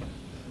Apology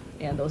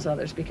and those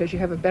others, because you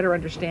have a better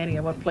understanding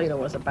of what Plato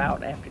was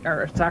about,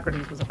 or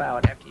Socrates was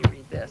about, after you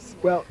read this.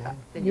 Well,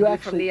 than you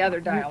actually, from the other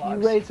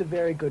dialogues. You raise a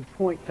very good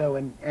point, though,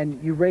 and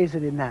you raise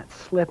it in that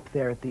slip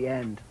there at the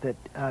end, that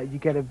you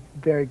get a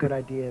very good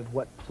idea of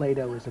what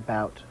Plato is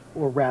about,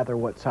 or rather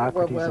what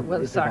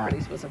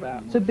Socrates was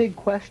about. It's a big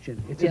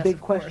question. It's a big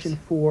question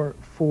for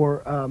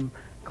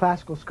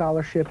classical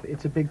scholarship.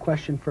 It's a big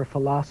question for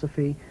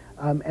philosophy,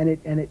 and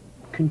it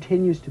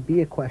continues to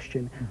be a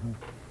question.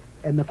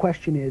 And the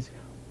question is,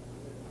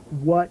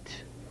 what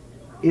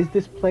is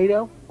this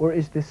Plato or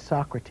is this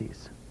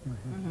Socrates?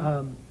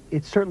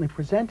 It's certainly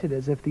presented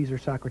as if these are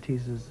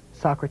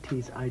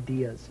Socrates'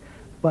 ideas,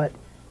 but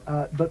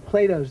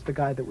Plato's the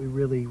guy that we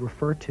really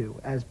refer to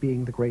as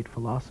being the great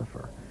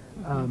philosopher.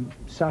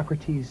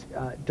 Socrates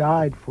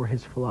died for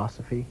his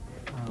philosophy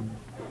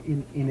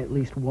in at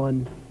least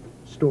one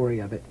story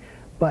of it.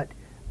 But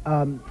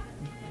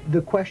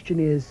the question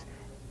is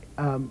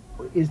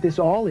this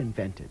all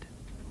invented?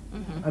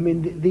 I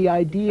mean, the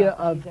idea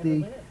of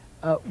the,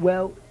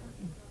 well,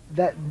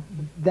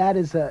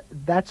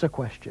 that's a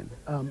question.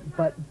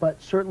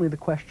 But certainly the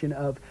question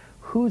of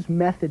whose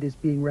method is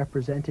being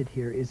represented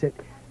here. Is it,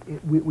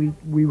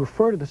 we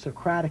refer to the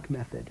Socratic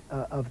method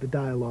of the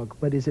dialogue,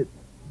 but is it,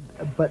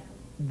 but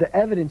the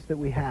evidence that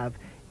we have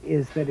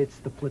is that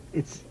it's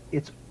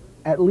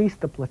at least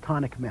the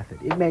Platonic method.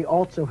 It may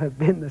also have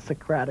been the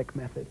Socratic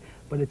method,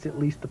 but it's at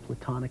least the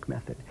Platonic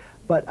method.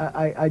 But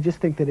I just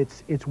think that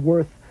it's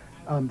worth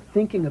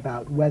thinking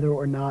about whether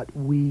or not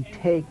we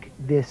take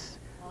this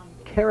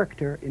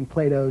character in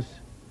Plato's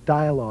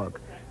dialogue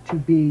to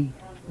be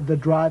the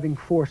driving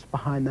force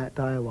behind that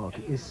dialogue,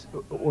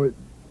 or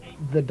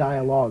the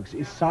dialogues.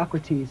 Is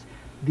Socrates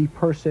the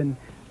person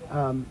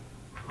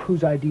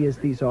whose ideas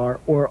these are,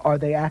 or are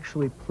they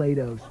actually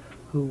Plato's,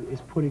 who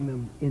is putting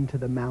them into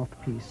the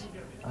mouthpiece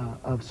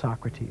of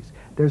Socrates?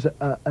 There's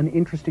an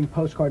interesting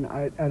postcard, and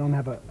I don't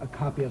have a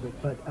copy of it,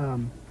 but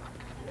an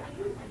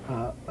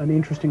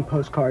interesting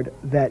postcard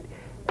that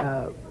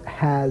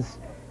has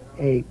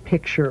a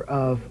picture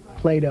of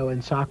Plato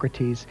and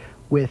Socrates,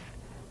 with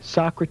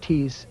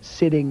Socrates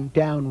sitting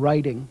down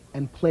writing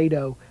and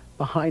Plato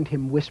behind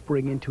him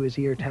whispering into his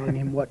ear, telling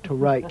him what to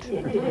write.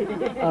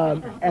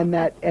 And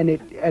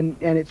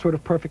it sort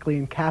of perfectly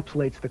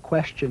encapsulates the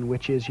question,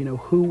 which is, you know,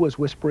 who was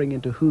whispering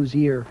into whose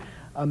ear,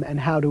 and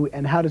how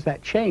does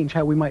that change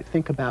how we might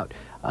think about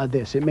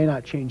this? It may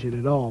not change it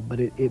at all,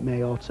 but it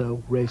may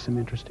also raise some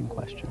interesting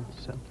questions.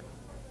 So.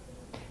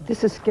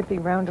 This is skipping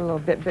around a little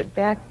bit, but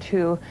back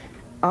to,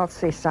 I'll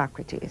say,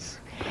 Socrates.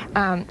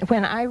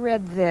 When I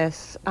read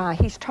this,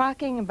 he's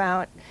talking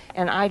about,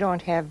 and I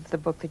don't have the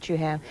book that you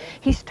have,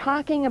 he's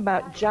talking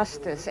about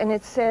justice, and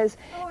it says,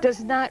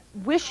 does not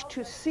wish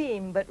to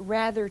seem, but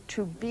rather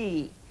to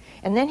be.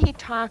 And then he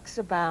talks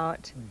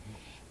about,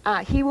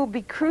 he will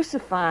be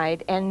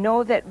crucified and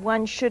know that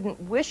one shouldn't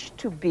wish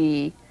to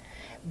be,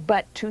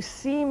 but to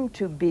seem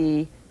to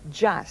be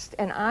just.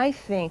 And I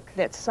think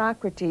that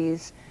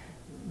Socrates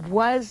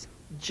was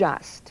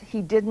just.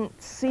 He didn't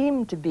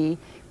seem to be,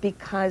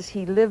 because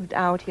he lived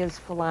out his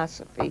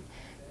philosophy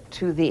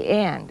to the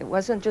end. It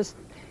wasn't just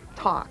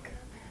talk,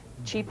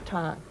 cheap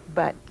talk,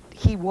 but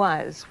he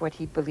was what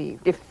he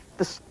believed, if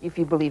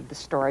you believe the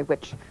story,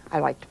 which I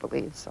like to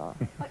believe, so.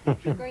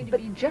 If you're going to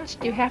be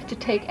just, you have to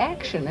take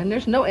action, and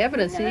there's no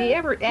evidence that he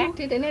ever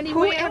acted in any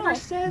way Whoever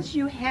else. says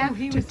you have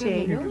to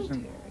take...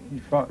 He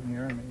fought in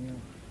the army, yeah.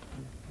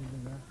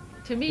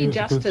 To me,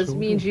 justice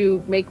means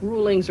you make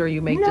rulings, or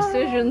you make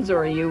decisions,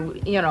 or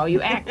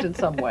you act in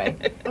some way.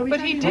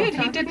 But he did.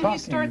 Didn't he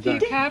start the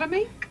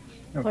academy?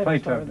 No,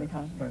 Plato.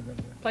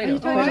 Plato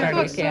started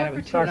the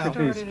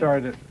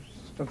academy.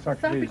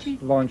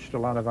 Socrates launched a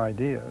lot of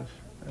ideas.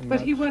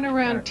 But he went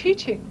around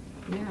teaching.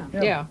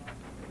 Yeah.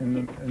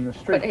 In the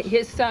streets. But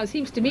his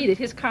seems to me that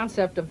his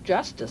concept of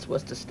justice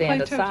was to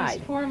stand Plato just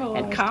aside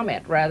formalized and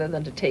comment rather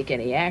than to take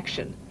any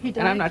action. He And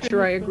I'm died not for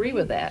sure I his agree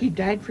with that. He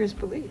died for his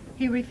belief.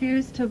 He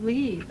refused to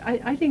leave.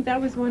 I think that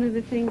was one of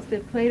the things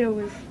that Plato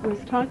was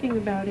talking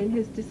about in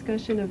his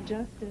discussion of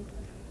justice.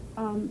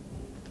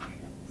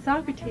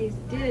 Socrates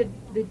did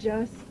the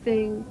just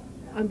thing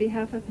on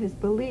behalf of his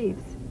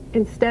beliefs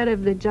instead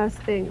of the just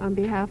thing on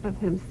behalf of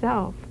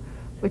himself,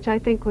 which I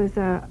think was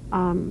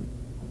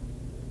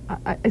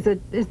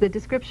is the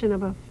description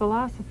of a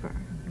philosopher.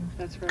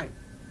 That's right,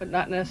 but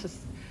not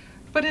necessarily.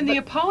 But in the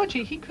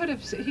apology, he could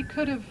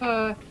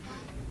have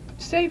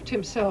saved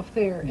himself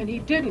there, and he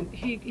didn't.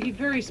 He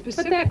very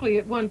specifically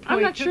at one point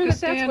I'm not took sure a that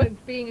stand. that's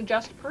what being a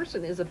just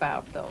person is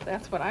about, though.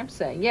 That's what I'm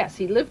saying. Yes,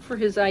 he lived for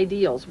his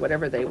ideals,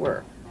 whatever they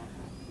were.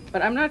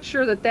 But I'm not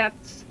sure that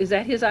is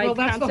that his Well,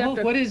 that's concept the whole.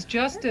 of, What is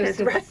justice?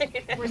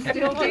 We're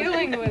still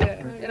dealing with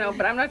it. you know,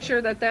 but I'm not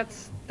sure that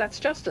that's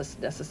justice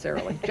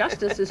necessarily.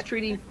 Justice is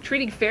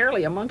treating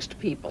fairly amongst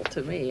people,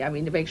 to me. I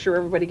mean, to make sure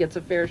everybody gets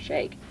a fair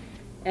shake.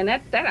 And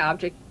that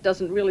object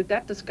doesn't really,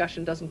 that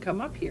discussion doesn't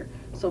come up here.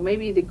 So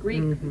maybe the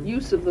Greek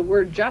use of the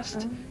word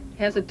just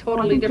has a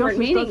totally different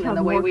meaning than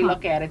the way we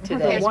look at it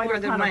today. It has a wider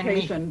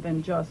connotation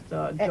than just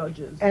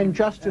judges. And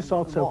justice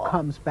also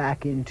comes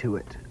back into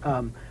it.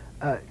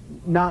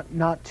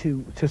 Not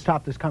to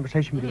stop this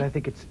conversation, because I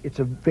think it's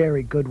a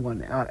very good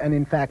one, and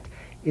in fact,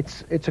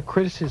 it's a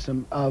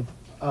criticism of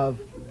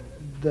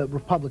the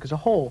Republic as a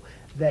whole,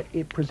 that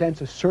it presents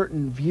a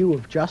certain view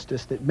of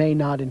justice that may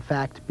not in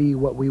fact be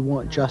what we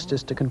want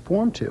justice to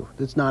conform to.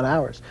 That's not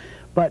ours,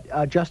 but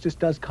justice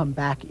does come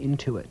back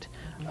into it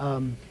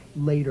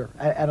later,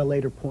 at a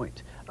later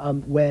point,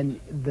 when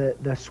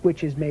the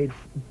switch is made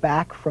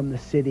back from the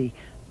city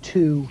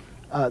to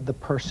the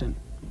person.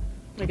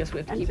 I guess we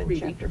have to keep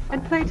reading.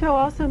 And Plato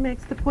also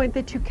makes the point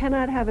that you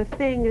cannot have a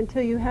thing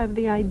until you have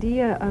the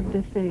idea of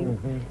the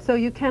thing. So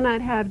you cannot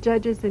have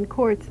judges and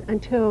courts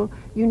until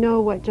you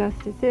know what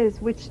justice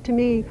is, which to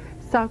me,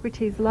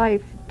 Socrates'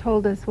 life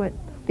told us what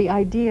the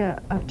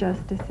idea of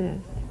justice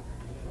is.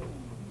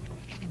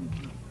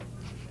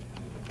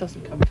 It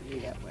doesn't come to me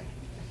that way.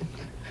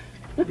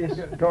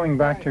 Going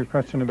back to your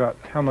question about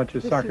how much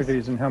is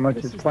Socrates and how much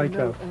is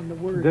Plato,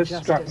 this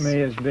struck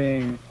me as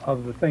being,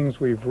 of the things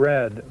we've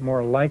read,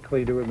 more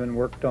likely to have been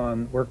worked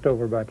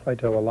over by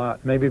Plato a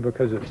lot, maybe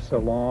because it's so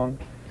long,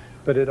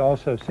 but it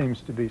also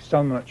seems to be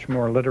so much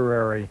more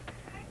literary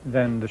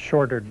than the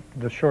shorter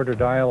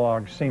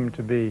dialogues seem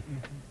to be,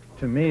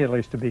 to me at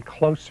least, to be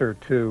closer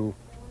to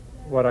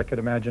what I could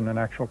imagine an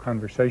actual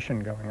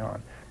conversation going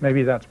on.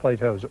 Maybe that's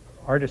Plato's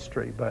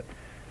artistry, but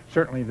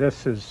certainly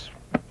this is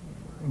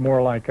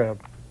more like a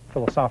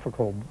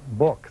philosophical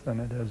book than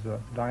it is a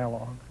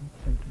dialogue.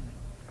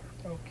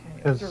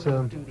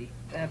 Okay,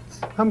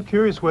 I'm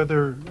curious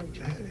whether,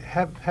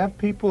 have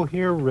people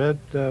here read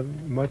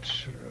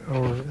much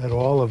or at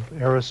all of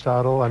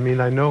Aristotle? I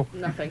mean, I know...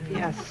 Nothing.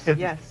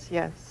 Yes.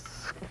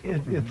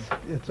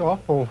 It's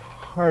awful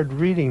hard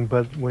reading,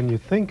 but when you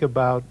think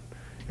about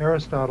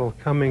Aristotle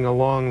coming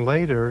along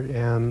later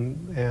and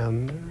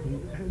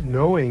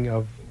knowing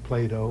of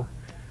Plato,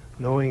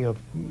 knowing of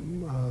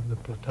the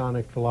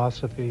Platonic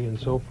philosophy and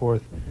so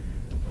forth,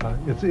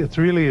 it's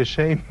really a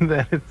shame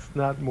that it's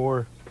not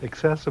more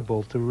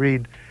accessible to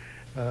read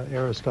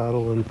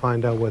Aristotle and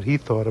find out what he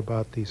thought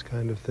about these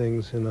kind of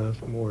things in a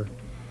more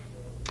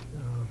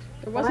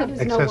There Why wasn't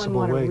does no one accessible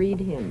want to way. read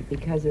him?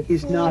 Because it's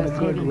He's not a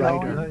good maybe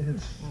writer.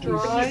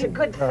 He's a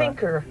good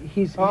thinker.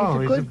 He's Oh, a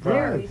he's good a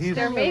brilliant. theorist.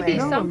 There may be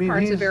No, some I mean,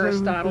 parts of he's,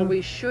 Aristotle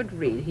we should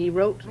read. He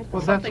wrote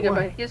Well, something that's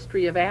of a why-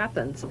 history of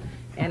Athens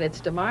and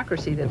its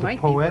democracy that The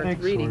might be worth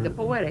poetics reading. or The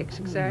poetics,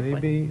 exactly.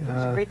 Maybe. He's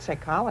a great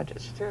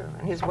psychologist, too.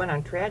 And his one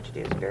on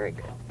tragedy is very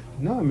good.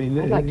 No, I mean,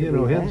 I'd like to you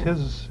know, read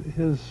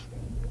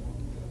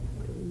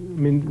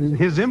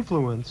his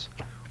influence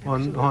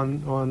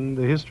on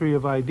the history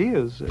of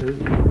ideas is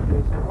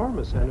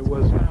enormous, and it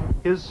was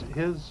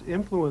his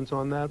influence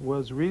on that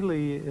was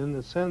really, in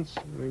a sense,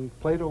 I mean,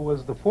 Plato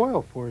was the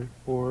foil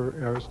for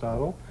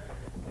Aristotle,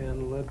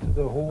 and led to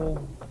the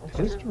whole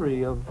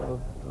history of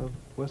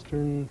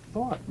Western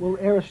thought. Well,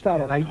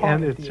 Aristotle taught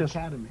and at it's the just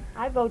academy.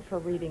 I vote for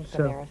reading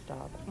some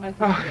Aristotle.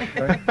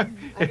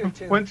 I do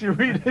too. Once you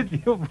read it,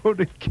 you'll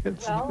vote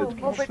against Well, it.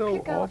 well, It's but so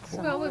pick out awful.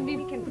 some. Well,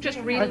 maybe we can just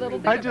read a little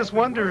bit. I of just it.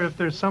 wonder if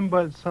there's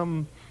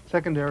some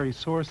secondary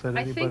source that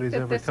I think anybody's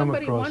that ever come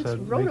somebody across once that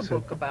wrote a makes it.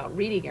 book about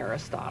reading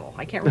Aristotle.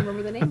 I can't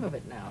remember the name of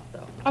it now,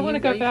 though. I want to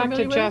go back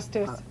to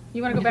justice.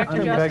 You want to go back to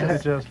Come back to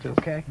justice? justice.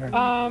 Okay.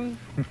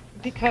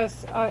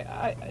 Because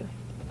I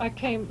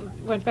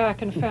went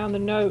back and found the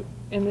note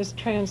in this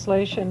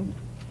translation.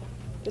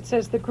 It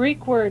says the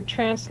Greek word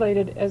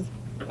translated as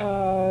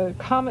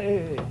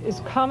is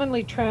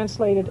commonly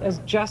translated as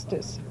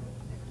justice,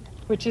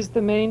 which is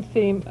the main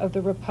theme of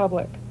the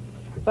Republic.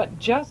 But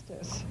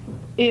justice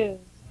is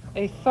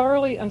a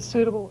thoroughly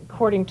unsuitable,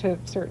 according to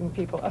certain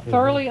people, a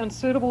thoroughly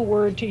unsuitable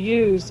word to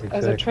use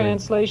as a Exactly.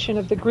 translation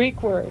of the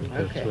Greek word.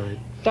 That's right.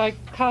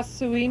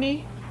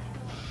 Dikasuini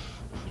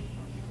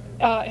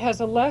has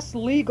a less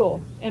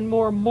legal and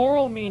more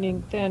moral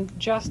meaning than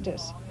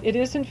justice. It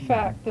is, in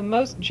fact, the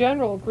most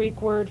general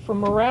Greek word for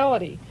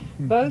morality,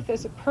 both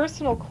as a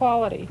personal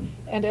quality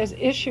and as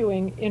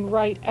issuing in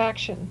right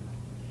action.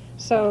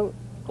 So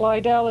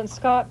Liddell and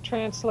Scott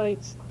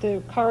translates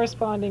the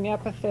corresponding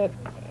epithet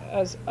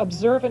as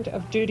observant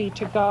of duty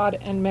to God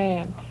and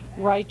man,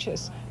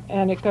 righteous,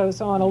 and it goes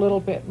on a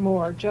little bit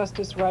more,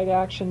 justice, right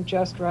action,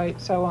 just right,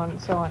 so on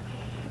and so on.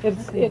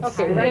 It's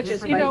Okay,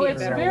 righteous you know, might be a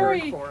it's better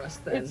very word for us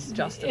than it's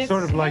justice. it's-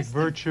 Sort of like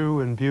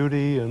virtue and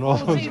beauty and all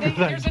Well, those see, good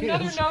there's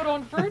ideas. another note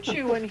on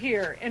virtue in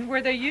here, and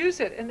where they use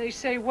it, and they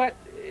say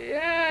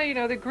you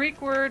know, the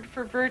Greek word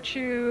for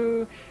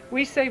virtue,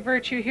 we say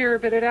virtue here,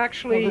 but it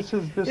actually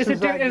Well,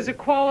 is a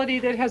quality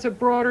that has a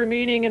broader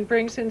meaning and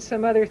brings in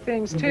some other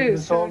things too.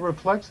 This all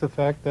reflects the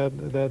fact that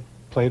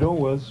Plato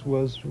was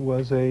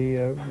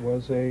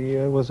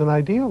an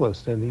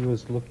idealist, and he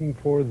was looking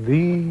for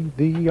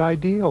the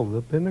ideal,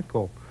 the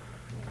pinnacle,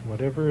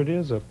 whatever it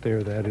is up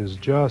there that is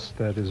just,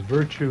 that is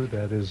virtue,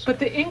 that is. But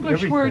the English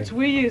everything. words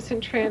we use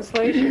in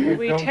translation,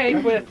 we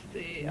take with,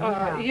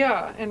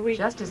 and we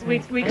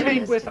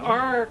take with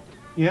our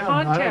Yeah,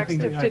 I don't context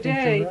think- of I think you're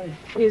today right.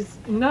 is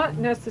not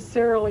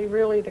necessarily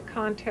really the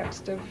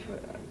context of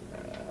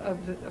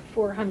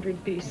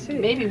 400 BC.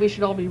 Maybe we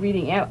should all be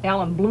reading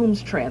Alan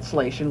Bloom's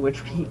translation,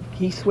 which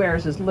he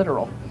swears is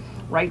literal,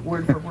 right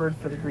word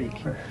for the Greek.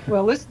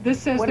 Well, this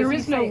says What there does he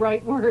is no say?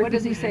 right word. What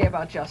does he say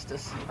about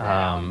justice?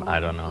 I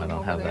don't know. I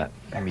don't have that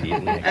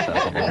immediately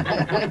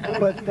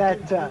accessible.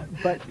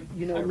 But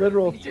you know,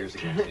 literal. Years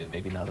ago, too.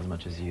 Maybe not as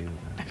much as you.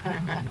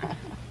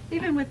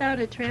 Even without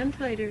a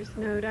translator's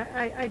note,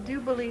 I do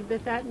believe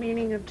that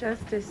meaning of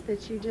justice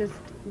that you just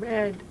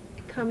read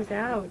comes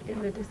out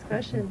in the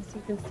discussions.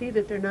 You can see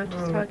that they're not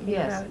just talking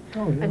about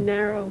a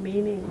narrow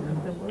meaning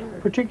of the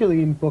word.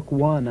 Particularly in Book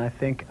 1, I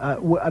think.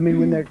 I mean,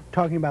 when they're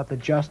talking about the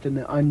just and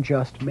the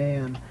unjust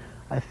man,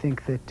 I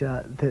think that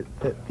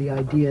that the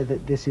idea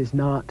that this is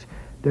not.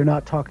 They're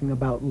not talking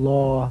about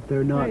law.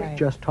 They're not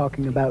just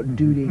talking about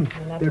duty.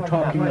 They're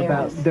talking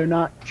about. They're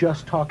not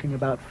just talking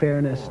about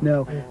fairness.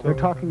 No, they're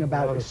talking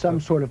about some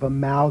sort of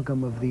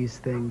amalgam of these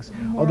things.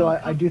 Although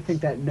I do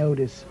think that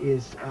note is.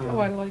 Oh,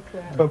 I like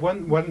that. But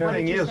one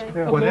thing is, A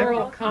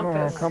moral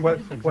compass.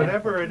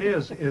 whatever it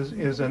is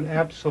an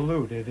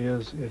absolute. It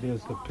is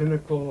the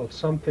pinnacle of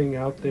something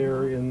out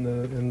there in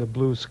the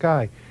blue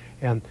sky,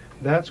 and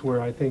that's where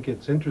I think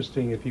it's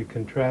interesting if you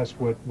contrast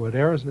what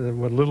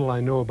little I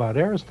know about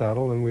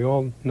Aristotle, and we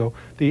all know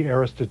the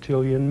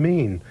Aristotelian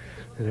mean,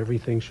 that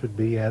everything should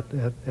be at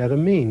a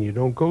mean. You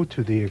don't go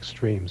to the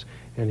extremes.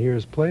 And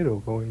here's Plato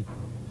going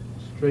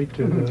straight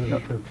to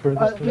the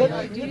furthest.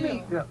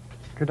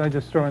 Could I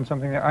just throw in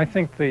something there? I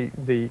think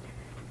the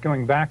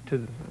going back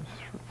to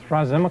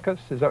Thrasymachus,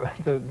 is that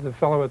the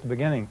fellow at the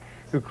beginning,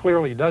 who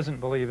clearly doesn't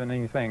believe in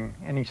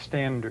any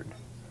standard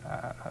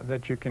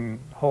that you can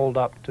hold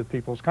up to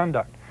people's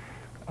conduct.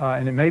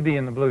 And it may be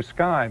in the blue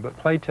sky, but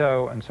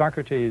Plato and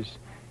Socrates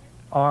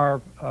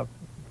are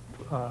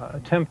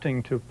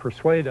attempting to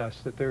persuade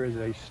us that there is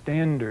a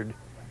standard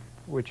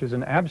which is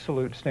an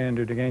absolute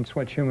standard against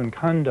which human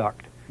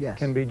conduct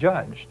can be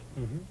judged.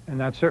 And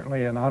that's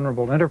certainly an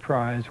honorable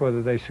enterprise,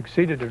 whether they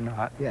succeeded or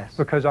not.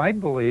 Because I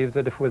believe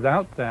that if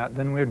without that,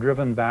 then we're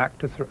driven back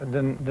to,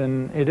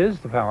 then it is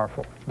the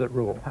powerful that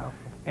rule.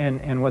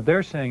 And what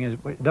they're saying is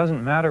it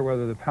doesn't matter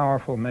whether the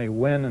powerful may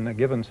win in a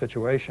given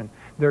situation,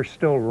 they're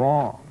still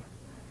wrong.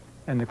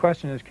 And the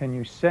question is, can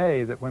you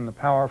say that when the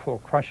powerful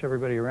crush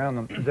everybody around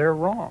them, they're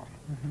wrong?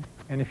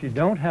 And if you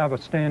don't have a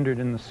standard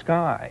in the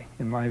sky,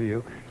 in my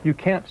view, you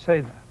can't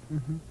say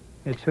that.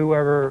 It's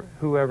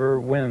whoever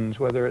wins,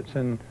 whether it's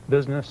in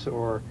business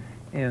or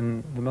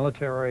in the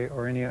military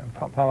or any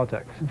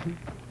politics.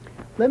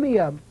 Let me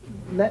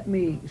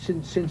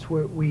since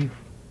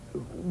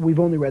we've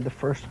only read the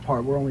first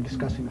part, we're only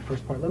discussing the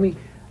first part.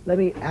 Let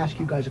me ask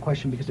you guys a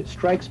question, because it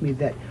strikes me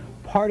that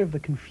part of the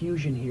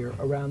confusion here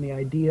around the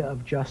idea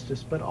of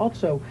justice, but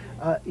also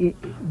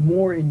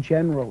more in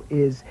general,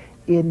 is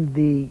in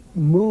the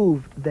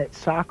move that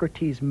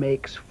Socrates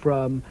makes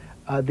from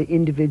the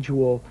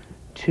individual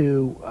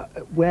to,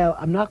 well,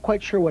 I'm not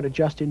quite sure what a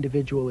just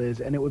individual is,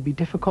 and it would be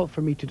difficult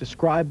for me to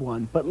describe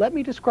one, but let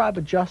me describe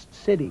a just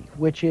city,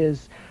 which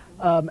is,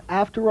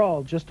 after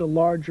all, just a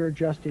larger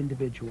just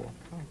individual.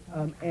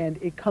 And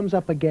it comes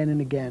up again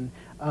and again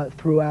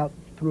throughout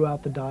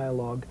the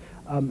dialogue,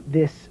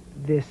 this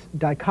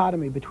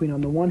dichotomy between, on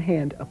the one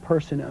hand, a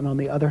person, and on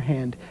the other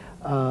hand,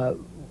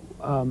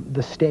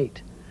 the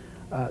state,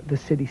 the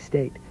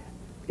city-state.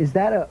 Is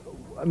that a,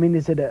 I mean,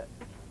 is it a,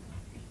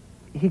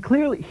 he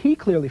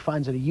clearly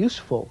finds it a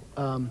useful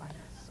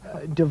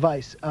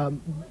device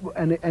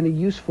and a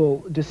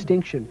useful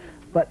distinction,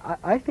 but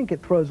I think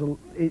it throws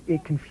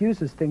it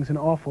confuses things an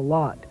awful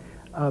lot,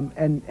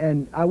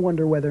 and I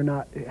wonder whether or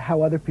not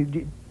how other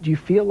people do you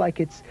feel like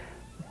it's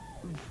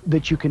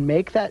that you can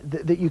make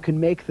that you can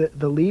make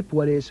the leap?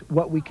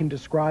 What we can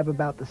describe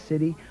about the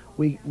city,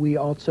 we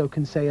also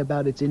can say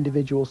about its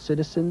individual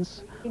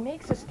citizens. He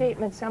makes a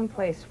statement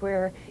someplace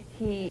where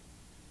he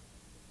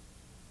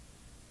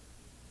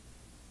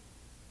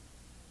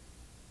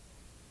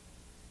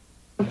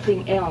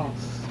something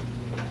else,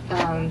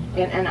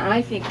 and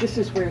I think this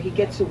is where he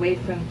gets away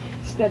from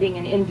studying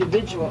an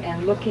individual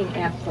and looking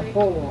at the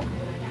whole,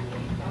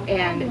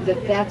 and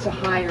that's a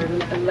higher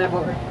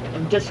level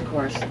of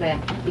discourse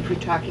than if you're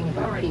talking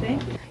about people.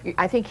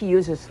 I think he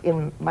uses,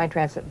 in my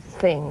translation,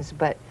 things,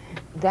 but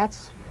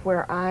that's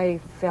where I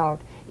felt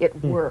it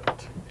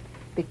worked,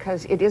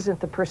 because it isn't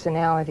the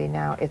personality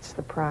now, it's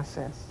the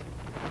process.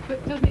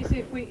 But doesn't he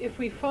say if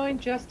we find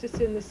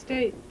justice in the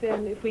state,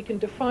 then if we can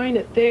define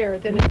it there,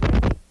 then it's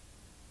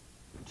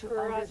to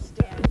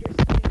understand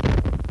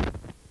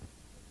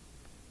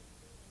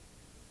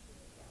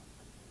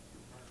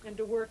and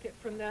to work it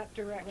from that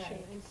direction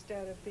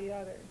instead of the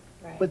other.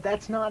 But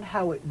that's not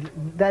how it,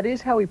 that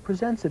is how he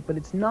presents it, but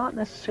it's not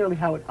necessarily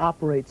how it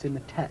operates in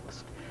the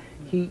text.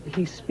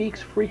 He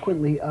speaks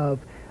frequently of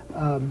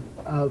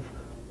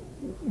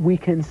we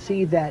can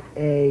see that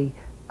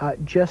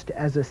just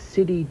as a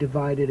city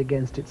divided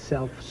against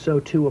itself,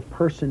 so too a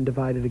person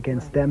divided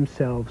against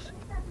themselves,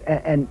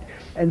 and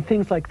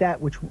things like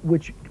that,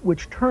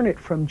 which turn it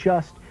from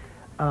just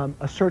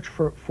a search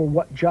for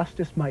what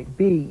justice might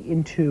be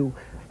into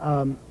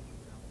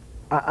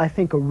I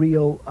think a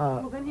real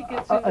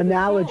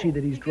analogy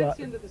that he's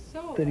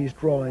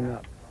drawing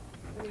up.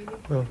 I mean,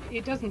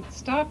 it doesn't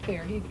stop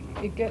there. You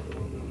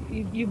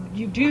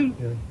do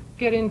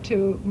get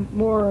into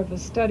more of a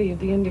study of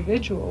the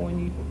individual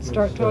when you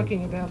start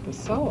talking about the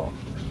soul.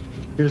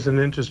 Here's an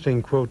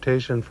interesting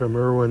quotation from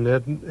Erwin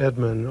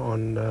Edman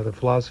on the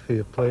philosophy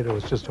of Plato.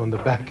 It's just on the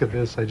back of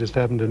this. I just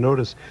happened to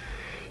notice.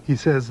 He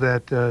says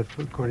that,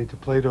 according to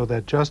Plato,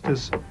 that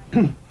justice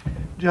in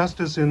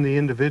the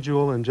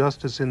individual and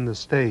justice in the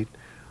state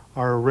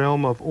are a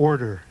realm of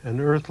order,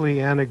 an earthly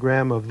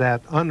anagram of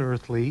that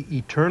unearthly,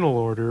 eternal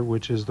order,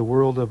 which is the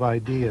world of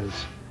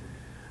ideas.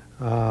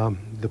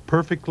 The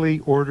perfectly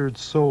ordered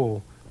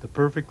soul, the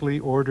perfectly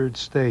ordered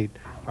state,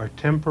 are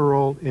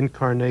temporal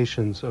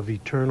incarnations of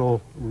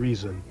eternal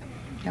reason.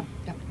 Yep.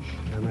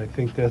 And I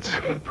think that's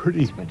a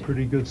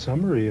pretty good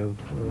summary of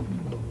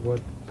what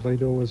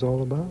Plato was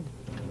all about,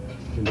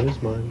 in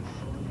his mind.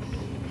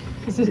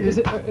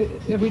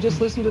 Have we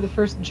just listened to the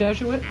first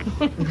Jesuit?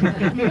 I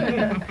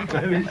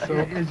think so.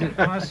 Is it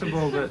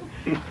possible that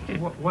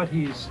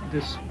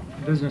this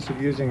business of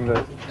using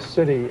the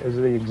city as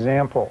the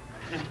example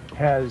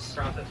has,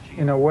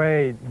 in a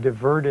way,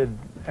 diverted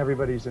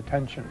everybody's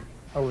attention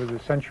over the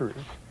centuries?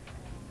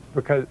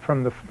 Because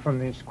from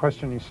this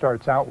question he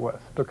starts out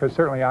with, because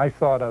certainly I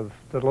thought of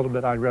the little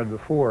bit I read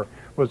before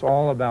was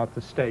all about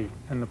the state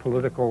and the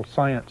political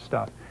science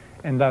stuff,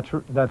 and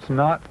that's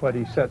not what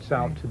he sets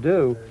out to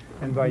do.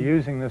 And by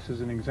using this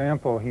as an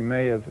example, he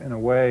may have, in a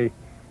way,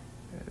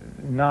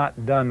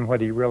 not done what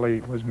he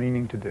really was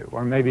meaning to do,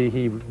 or maybe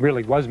he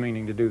really was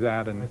meaning to do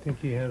that, and I think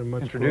he had a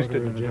much introduced it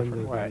in a agenda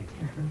different way.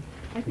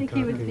 I think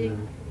he was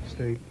being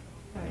state.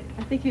 Right.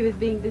 I think he was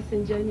being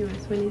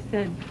disingenuous when he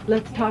said,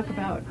 let's talk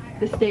about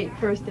the state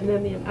first and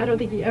then the... I don't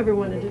think he ever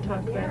wanted to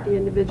talk about the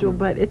individual,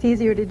 but it's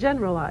easier to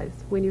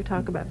generalize when you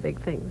talk about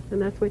big things,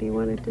 and that's what he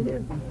wanted to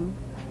do.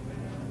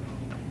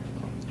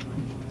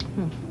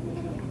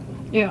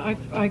 Yeah,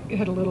 I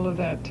had a little of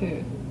that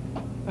too.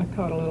 I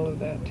caught a little of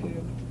that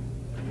too.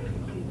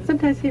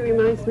 Sometimes he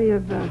reminds me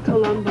of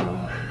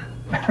Columbo.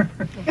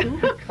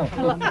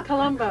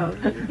 Columbo.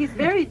 He's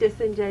very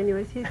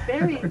disingenuous. He's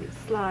very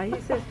sly. He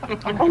says,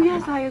 oh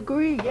yes, I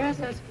agree. Yes,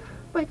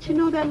 but you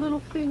know that little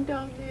thing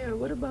down there,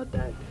 what about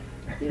that?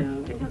 You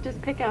know, and he'll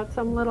just pick out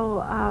some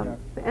little,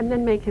 and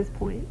then make his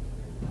point.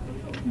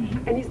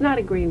 And he's not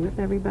agreeing with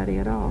everybody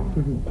at all.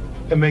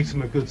 It makes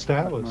him a good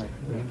stylist.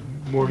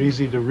 More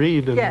easy to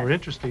read and more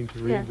interesting to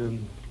read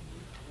than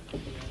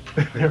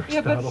Aristotle.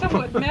 Yeah, but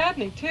somewhat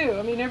maddening too.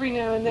 I mean, every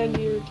now and then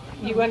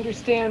you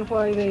understand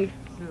why they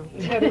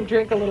had him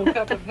drink a little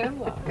cup of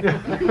hemlock.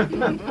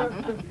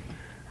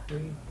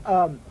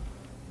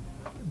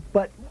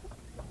 But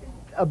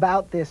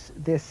about this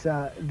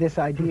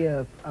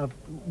idea of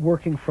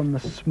working from the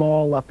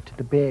small up to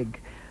the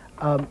big,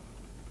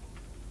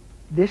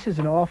 this is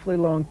an awfully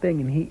long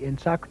thing, and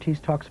Socrates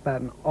talks about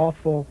an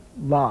awful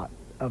lot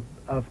of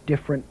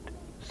different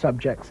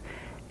subjects,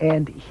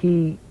 and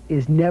he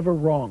is never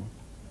wrong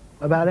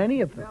about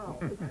any of them.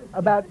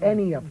 About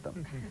any of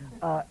them.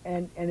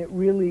 And it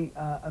really,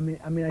 I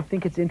mean, I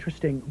think it's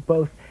interesting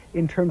both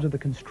in terms of the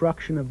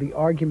construction of the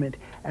argument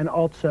and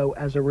also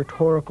as a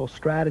rhetorical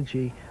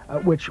strategy,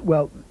 which,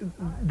 well,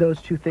 those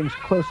two things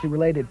closely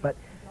related, but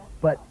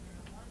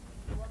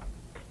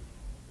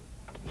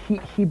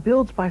he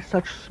builds by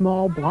such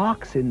small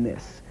blocks in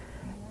this,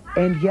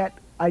 and yet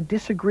I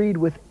disagreed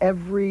with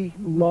every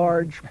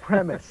large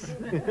premise.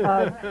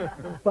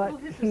 But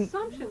his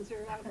assumptions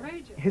are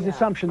outrageous. His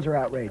assumptions are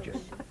outrageous.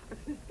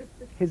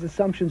 His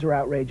assumptions are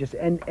outrageous,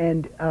 and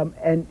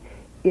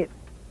it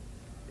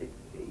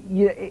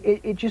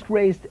just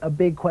raised a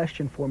big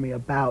question for me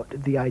about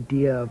the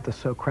idea of the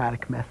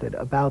Socratic method,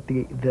 about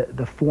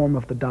the form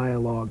of the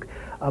dialogue,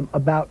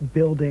 about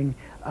building.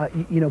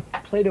 You know,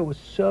 Plato was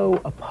so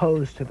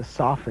opposed to the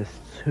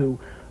sophists who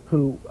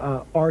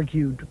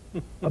argued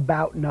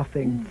about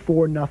nothing,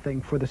 for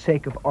the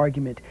sake of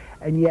argument,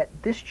 and yet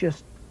this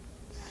just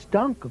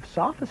stunk of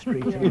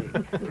sophistry to me.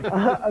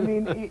 I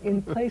mean,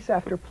 in place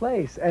after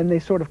place, and they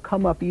sort of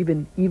come up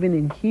even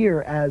in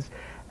here as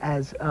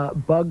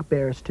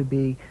bugbears to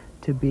be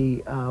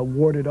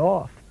warded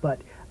off.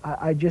 But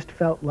I just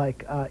felt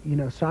like you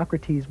know,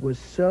 Socrates was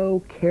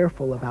so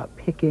careful about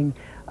picking.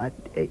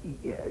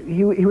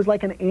 He was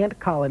like an ant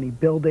colony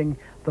building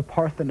the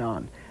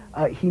Parthenon.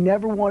 He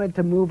never wanted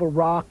to move a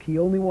rock. He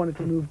only wanted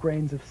to move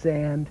grains of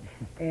sand,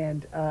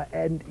 and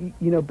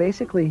you know,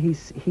 basically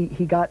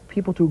he got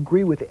people to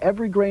agree with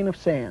every grain of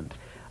sand,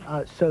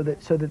 so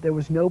that there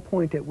was no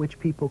point at which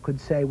people could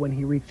say when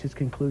he reached his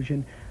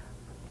conclusion,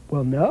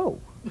 well, no,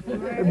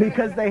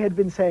 because they had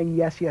been saying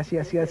yes, yes,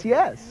 yes, yes,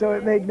 yes. So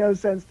it made no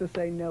sense to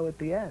say no at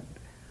the end.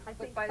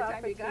 But by the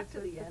time you got to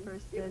the end,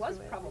 it was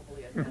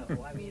probably a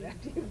no. I mean,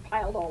 after you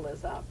piled all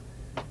this up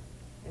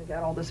and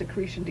got all this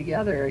accretion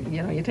together,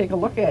 you know, you take a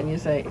look at it and you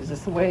say, is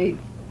this the way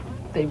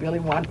they really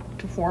want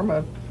to form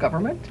a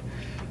government?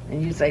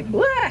 And you say,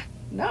 blah,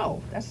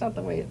 no, that's not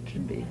the way it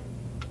should be.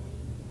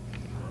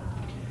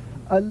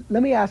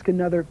 Let me ask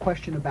another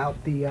question about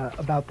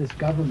this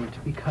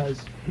government,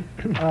 because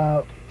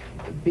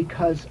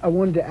I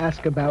wanted to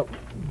ask about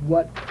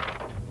what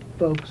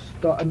folks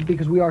thought,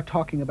 because we are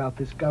talking about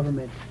this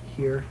government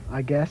here,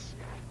 I guess,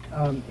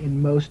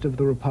 in most of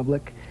the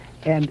Republic.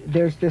 And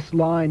there's this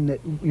line that,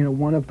 you know,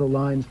 one of the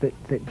lines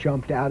that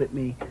jumped out at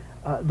me.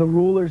 The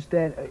rulers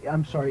then,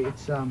 I'm sorry,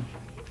 it's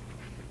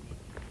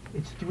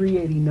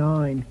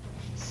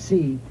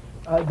 389C.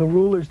 The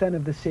rulers then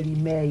of the city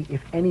may,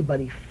 if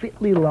anybody,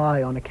 fitly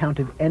lie on account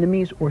of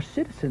enemies or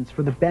citizens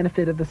for the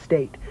benefit of the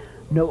state.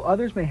 No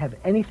others may have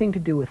anything to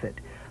do with it.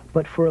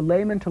 But for a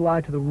layman to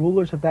lie to the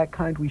rulers of that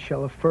kind we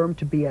shall affirm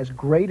to be as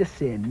great a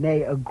sin,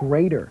 nay, a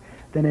greater,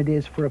 than it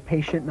is for a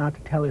patient not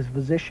to tell his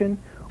physician,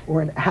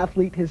 or an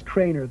athlete his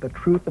trainer, the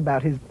truth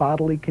about his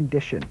bodily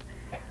condition.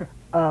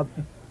 I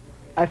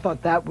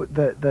thought that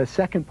the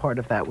second part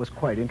of that was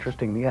quite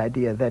interesting, the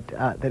idea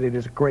that it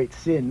is a great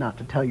sin not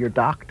to tell your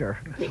doctor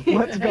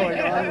what's going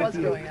on. What's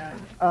going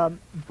on.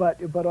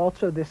 But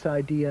also this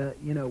idea,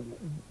 you know,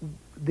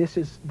 this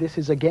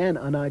is again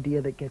an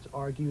idea that gets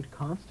argued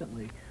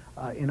constantly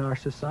in our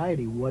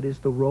society. What is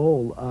the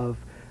role of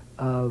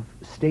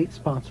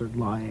state-sponsored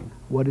lying?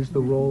 What is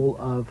the role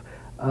of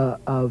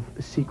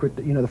secret,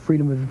 you know, the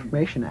Freedom of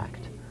Information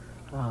Act?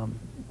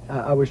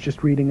 I was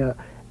just reading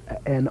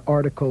an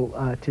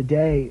article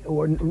today,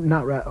 or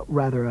not,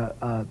 rather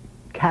a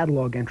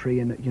catalog entry,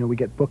 and you know, we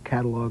get book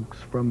catalogs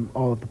from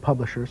all of the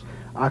publishers.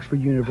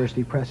 Oxford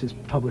University Press is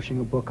publishing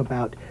a book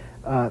about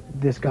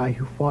this guy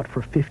who fought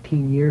for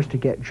 15 years to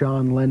get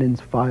John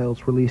Lennon's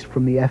files released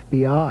from the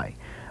FBI.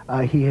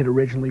 He had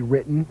originally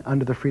written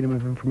under the Freedom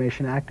of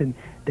Information Act, and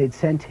they'd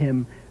sent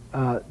him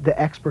the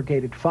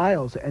expurgated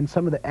files, and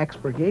some of the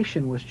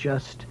expurgation was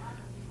just,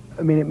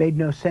 I mean, it made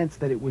no sense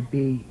that it would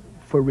be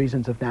for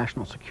reasons of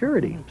national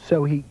security.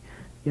 So he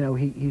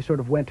sort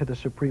of went to the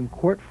Supreme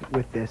Court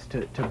with this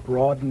to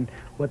broaden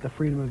what the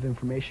Freedom of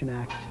Information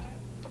Act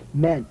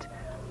meant,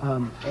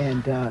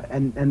 and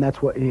that's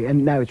what,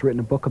 and now he's written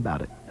a book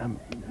about it,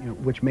 you know,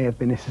 which may have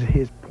been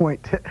his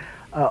point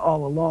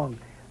all along,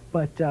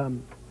 but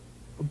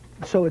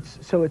so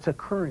it's a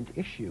current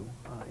issue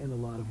in a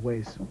lot of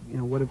ways. You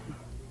know, what if,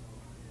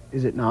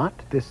 is it not,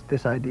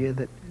 this idea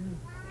that?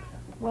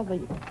 Well,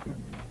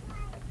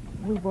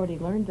 we've already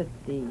learned that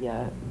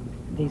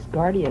these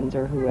guardians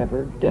or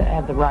whoever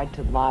have the right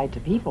to lie to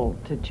people,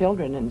 to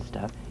children and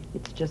stuff.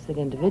 It's just that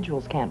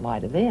individuals can't lie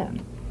to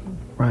them.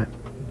 Right.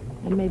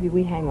 And maybe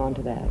we hang on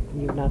to that.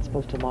 You're not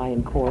supposed to lie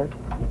in court.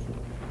 It's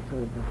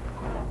sort of a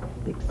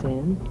big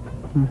sin.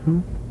 Mm-hmm.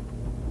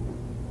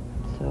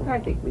 So I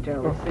think we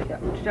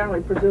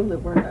generally presume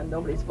that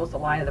nobody's supposed to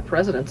lie to the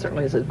president.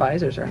 Certainly his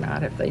advisors are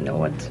not. If they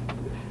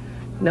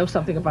know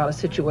something about a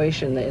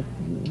situation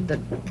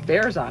that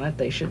bears on it,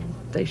 they should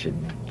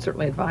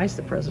certainly advise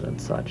the president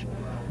such.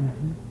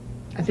 Mm-hmm.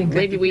 I think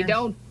maybe we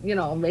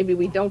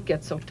don't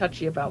get so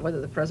touchy about whether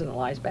the president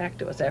lies back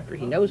to us after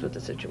he knows what the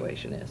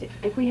situation is.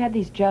 if we had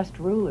these just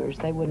rulers,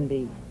 they wouldn't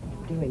be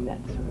doing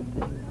that sort of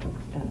thing.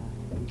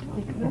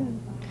 They could.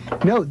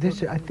 No,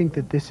 I think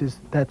that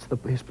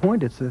his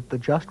point. It's that the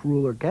just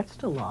ruler gets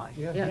to lie.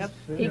 Yes.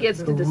 He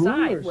gets to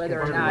decide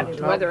whether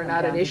or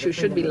not an issue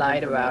should be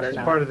lied about or not.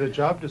 That's part of the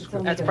job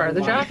description. That's part of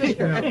the job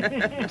description.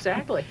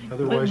 Exactly.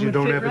 Otherwise, you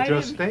don't have a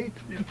just state.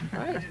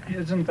 Right.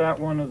 Isn't that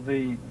one of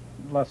the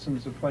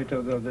lessons of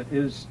Plato, though, that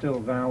is still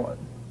valid?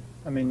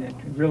 I mean, it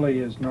really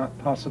is not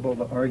possible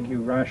to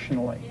argue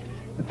rationally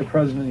that the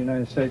President of the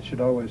United States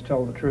should always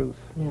tell the truth.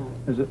 Yeah.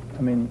 Is it?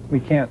 I mean,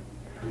 we can't.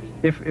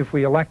 If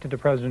we elected a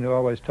president who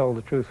always told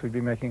the truth, we'd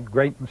be making a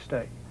great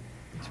mistake.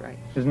 That's right.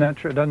 Isn't that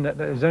true?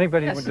 Does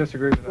anybody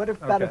disagree with that? What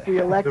about if we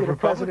elected a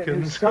president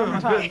who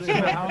sometimes...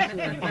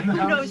 Who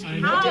knows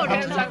how?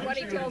 Depends on what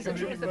he tells the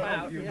truth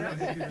about. You're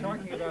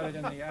talking about it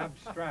in the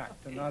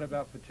abstract and not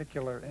about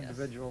particular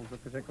individuals or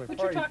particular But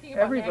you're parties. talking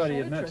about Everybody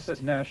national admits interest.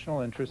 that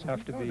national interests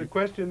have to be The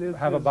question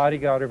have a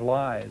bodyguard of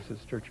lies,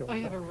 as Churchill I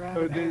said. have a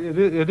rabbit.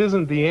 It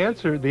isn't the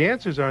answer. The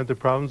answers aren't the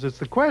problems. It's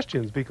the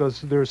questions,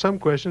 because there are some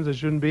questions that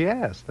shouldn't be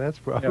asked. That's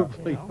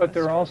probably. But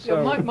they're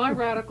also. My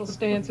radical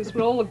stance is,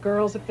 with all the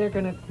girls, if they're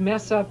going to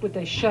mess up, would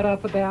they shut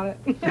up about it?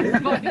 If you're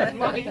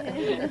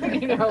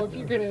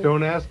going to...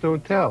 Don't ask,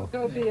 don't tell.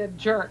 Go be a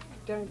jerk.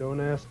 Don't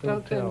ask,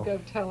 don't then tell. go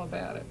tell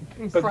about it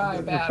and But cry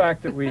the about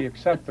fact that we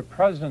accept the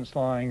president's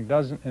lying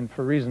doesn't, and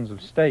for reasons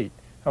of state,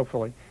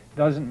 hopefully,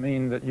 doesn't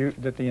mean that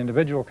the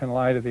individual can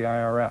lie to the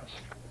IRS.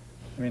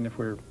 I mean, if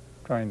we're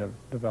trying to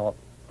develop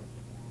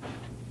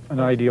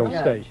an ideal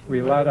state,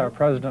 we let our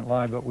president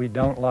lie, but we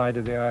don't lie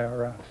to the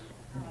IRS.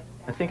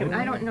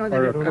 I don't know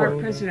that our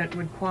president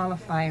would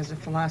qualify as a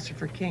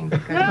philosopher king,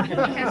 because he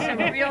has some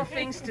real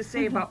things to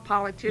say about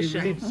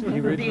politicians.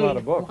 He reads a lot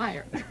of books.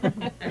 Liar.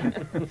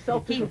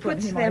 He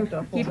puts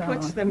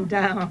them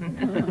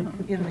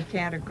down in the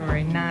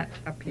category, not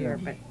up here,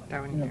 but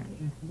down here.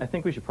 I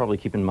think we should probably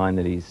keep in mind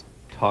that he's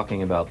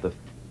talking about the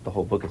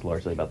whole book is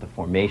largely about the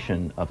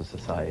formation of a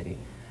society.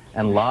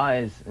 And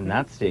lies in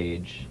that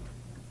stage,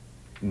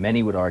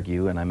 many would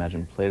argue, and I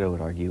imagine Plato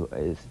would argue,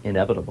 is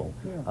inevitable.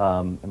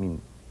 I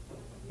mean,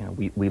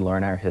 we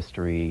learn our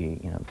history,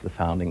 the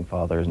founding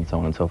fathers and so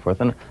on and so forth,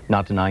 and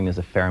not denying there's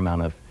a fair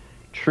amount of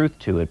truth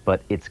to it,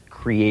 but it's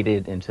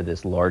created into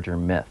this larger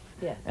myth.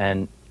 Yes.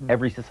 And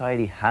every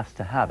society has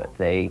to have it.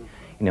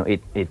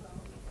 It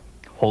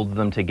holds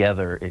them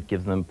together, it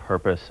gives them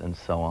purpose and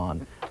so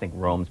on. I think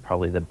Rome's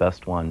probably the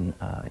best one,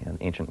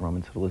 ancient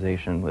Roman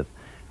civilization with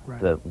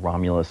the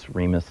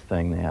Romulus-Remus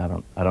thing. I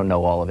don't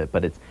know all of it,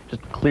 but it's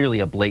just clearly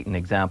a blatant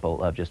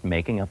example of just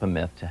making up a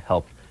myth to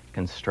help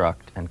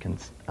construct and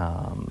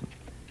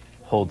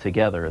hold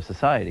together a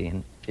society.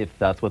 And if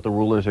that's what the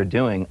rulers are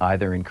doing,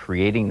 either in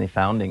creating the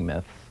founding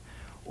myths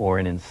or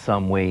in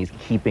some ways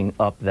keeping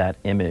up that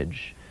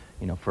image,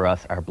 for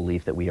us, our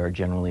belief that we are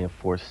generally a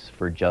force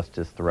for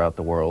justice throughout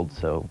the world,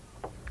 so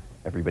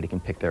everybody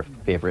can pick their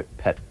favorite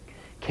pet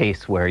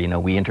case where,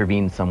 we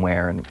intervened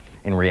somewhere, and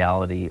in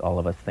reality, all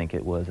of us think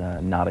it was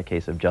not a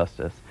case of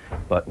justice,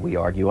 but we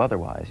argue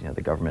otherwise.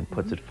 The government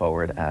puts it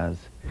forward as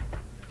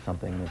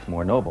something that's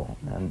more noble,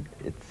 and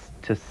it's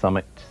to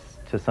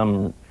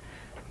some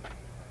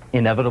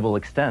inevitable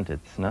extent,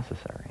 it's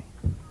necessary.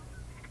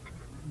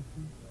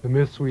 The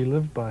myths we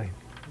live by.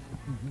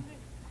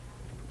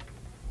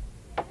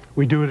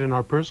 We do it in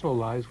our personal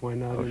lives, why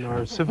not in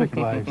our civic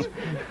lives?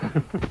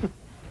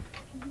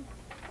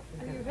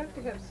 You have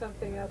to have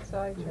something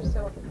outside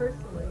yourself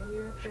personally.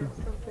 You have to have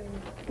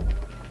something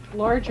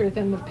larger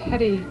than the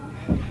petty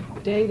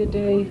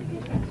day-to-day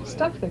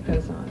stuff that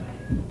goes on,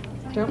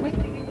 don't we?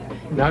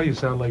 Now you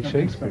sound like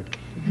Shakespeare.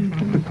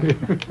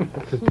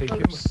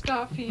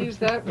 Stuff, you use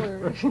that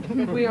word.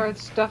 We are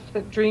stuff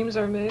that dreams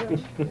are made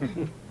of.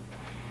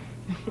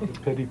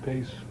 Petty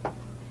pace.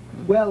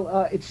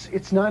 Well,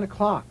 it's 9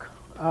 o'clock,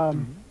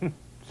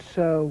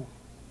 so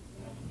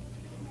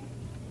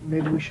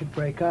maybe we should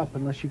break up,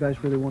 unless you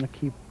guys really want to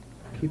keep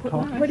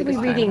talking. What are we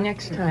reading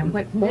next time?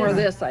 What More of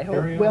this, I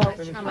hope. Well,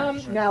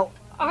 now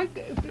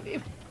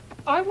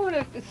I want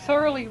to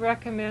thoroughly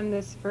recommend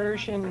this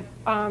version.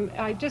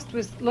 I just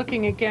was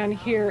looking again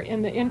here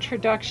in the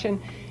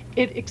introduction.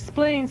 It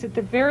explains at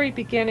the very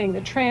beginning,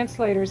 the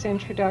translator's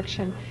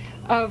introduction,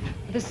 of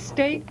the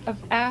state of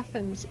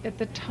Athens at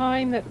the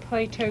time that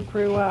Plato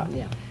grew up.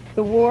 Yeah.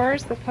 The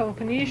wars, the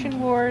Peloponnesian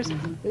Wars,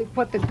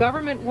 what the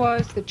government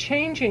was, the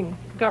changing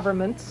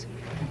governments,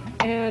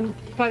 and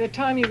by the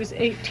time he was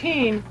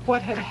 18,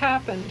 what had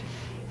happened.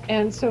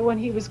 And so when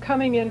he was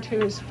coming into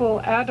his full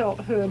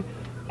adulthood,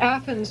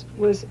 Athens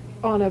was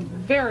on a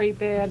very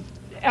bad,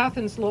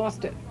 Athens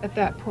lost it at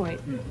that point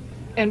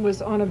and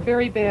was on a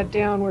very bad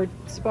downward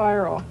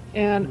spiral.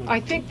 And I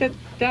think that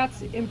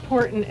that's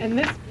important. And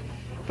this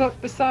book,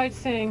 besides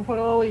saying what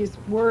all these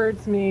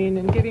words mean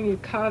and giving you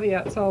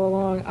caveats all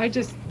along, I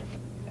just,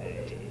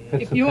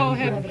 if you all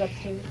have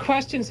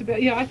questions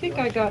about, yeah, I think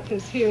I got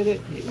this here, that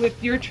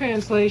with your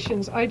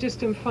translations, I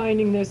just am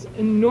finding this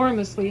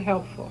enormously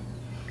helpful.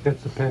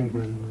 That's the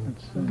Penguin.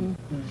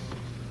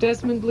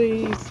 Desmond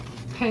Lee's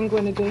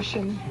Penguin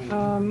edition.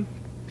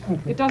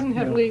 It doesn't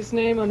have Lee's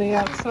name on the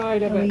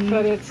outside of it,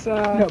 but it's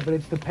no, but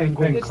it's the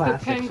Penguin it's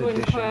Classics the Penguin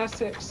edition.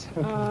 Classics.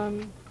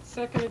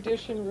 Second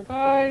edition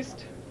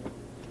revised.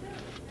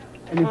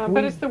 And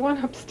but it's the one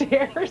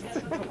upstairs.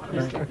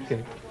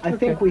 Okay. I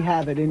think we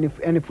have it,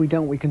 and if we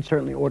don't, we can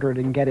certainly order it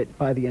and get it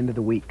by the end of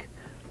the week,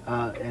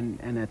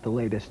 and at the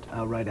latest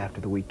right after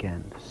the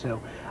weekend.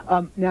 So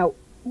now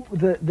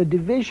the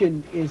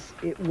division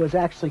was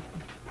actually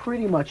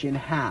pretty much in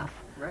half.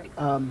 Right.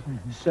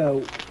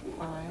 So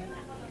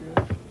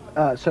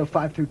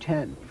 5 through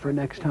 10 for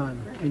next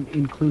time,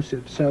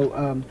 inclusive.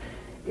 So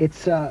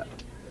it's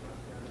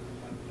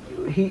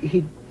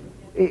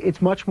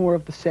it's much more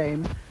of the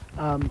same.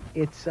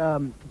 It's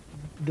the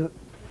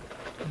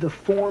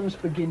forms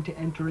begin to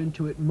enter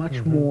into it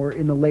much more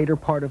in the later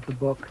part of the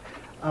book.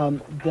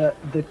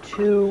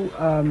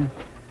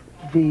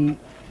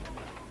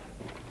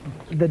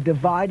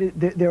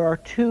 There are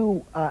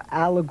two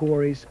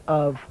allegories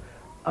of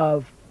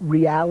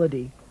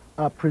reality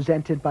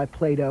presented by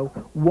Plato.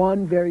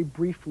 One, very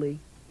briefly,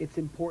 it's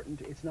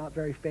important, it's not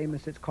very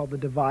famous, it's called the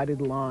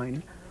divided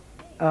line.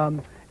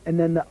 And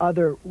then the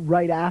other,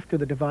 right after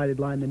the divided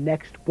line, the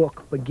next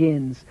book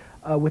begins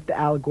with the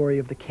allegory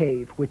of the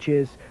cave, which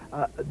is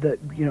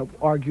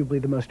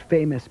arguably the most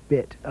famous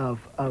bit of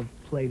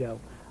Plato.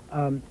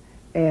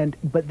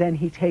 But then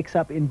he takes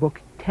up in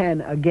book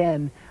 10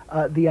 again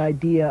the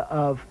idea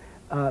of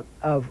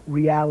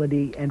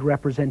reality and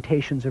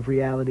representations of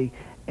reality.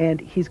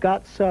 And he's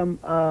got some,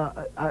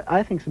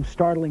 I think, some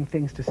startling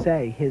things to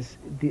say.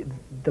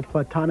 The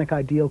Platonic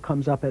ideal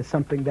comes up as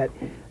something that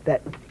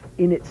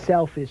in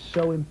itself is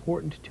so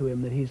important to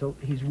him that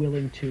he's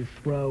willing to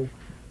throw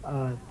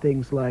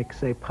things like,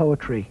 say,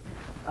 poetry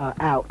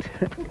out,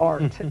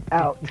 art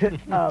out,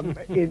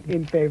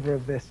 in favor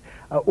of this,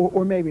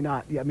 or maybe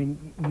not. I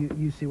mean,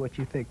 you see what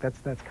you think.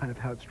 That's kind of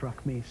how it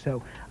struck me.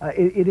 So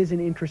it is an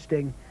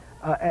interesting,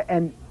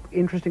 and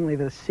interestingly,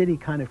 the city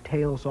kind of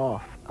tails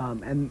off,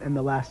 and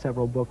the last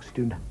several books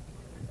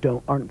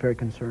aren't very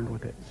concerned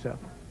with it. So,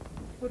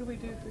 what do we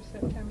do for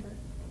September?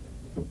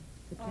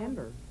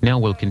 Now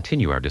we'll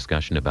continue our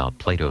discussion about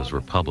Plato's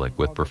Republic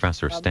with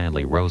Professor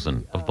Stanley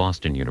Rosen of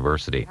Boston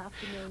University.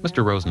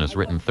 Mr. Rosen has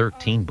written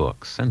 13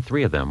 books, and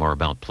 3 of them are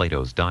about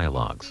Plato's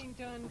dialogues.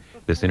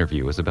 This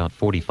interview is about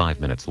 45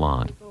 minutes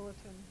long.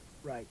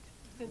 Right.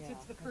 Since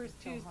it's the first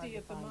Tuesday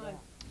of the month.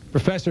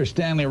 Professor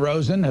Stanley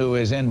Rosen, who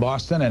is in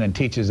Boston and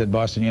teaches at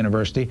Boston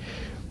University,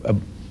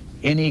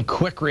 any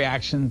quick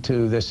reaction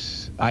to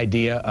this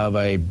idea of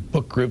a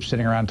book group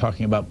sitting around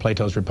talking about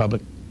Plato's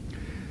Republic?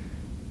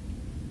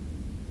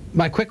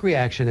 My quick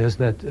reaction is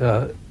that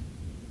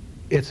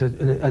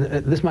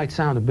this might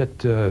sound a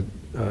bit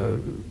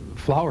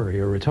flowery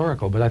or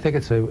rhetorical, but I think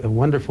it's a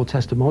wonderful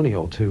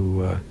testimonial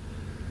to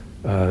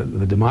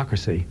the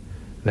democracy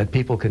that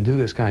people can do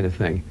this kind of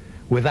thing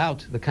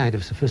without the kind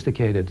of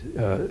sophisticated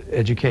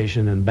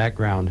education and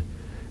background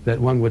that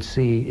one would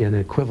see in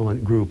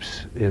equivalent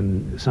groups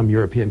in some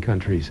European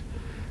countries.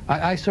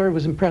 I sort of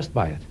was impressed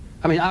by it.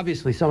 I mean,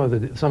 obviously some of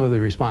the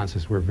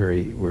responses were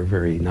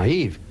very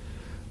naive.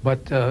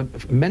 But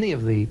many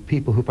of the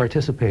people who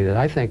participated,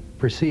 I think,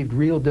 perceived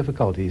real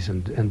difficulties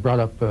and brought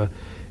up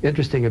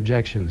interesting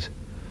objections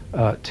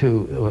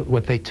to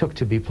what they took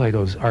to be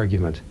Plato's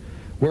argument.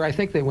 Where I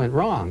think they went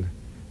wrong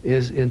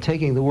is in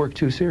taking the work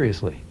too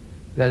seriously.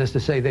 That is to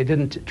say, they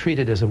didn't treat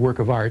it as a work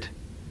of art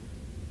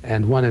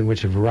and one in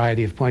which a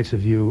variety of points of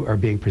view are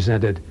being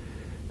presented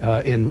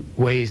in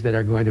ways that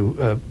are going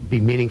to be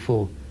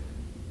meaningful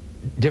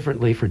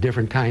differently for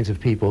different kinds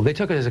of people. They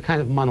took it as a kind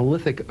of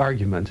monolithic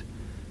argument,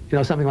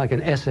 something like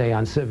an essay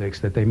on civics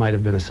that they might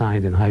have been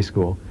assigned in high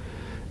school,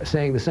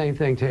 saying the same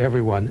thing to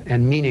everyone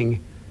and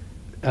meaning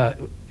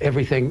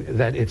everything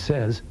that it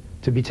says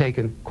to be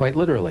taken quite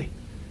literally.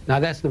 Now,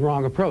 that's the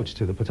wrong approach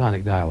to the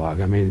Platonic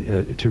dialogue. I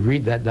mean, to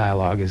read that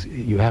dialogue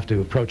you have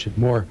to approach it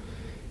more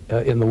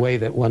in the way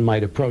that one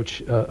might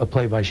approach a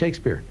play by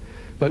Shakespeare.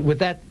 But with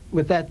that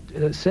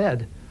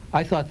said,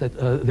 I thought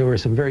that there were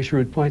some very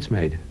shrewd points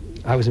made.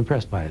 I was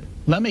impressed by it.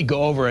 Let me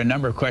go over a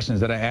number of questions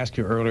that I asked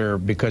you earlier,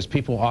 because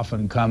people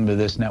often come to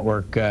this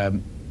network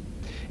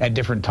at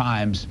different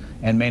times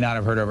and may not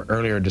have heard of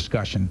earlier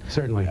discussion.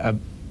 Certainly.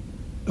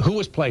 Who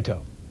was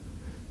Plato?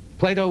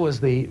 Plato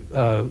was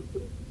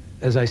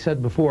as I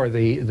said before,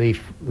 the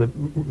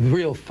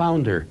real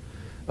founder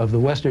of the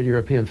Western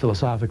European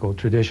philosophical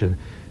tradition,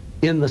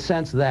 in the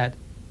sense that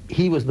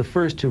he was the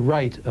first to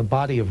write a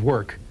body of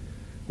work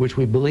which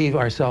we believe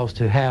ourselves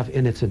to have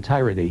in its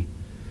entirety,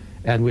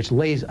 and which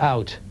lays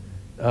out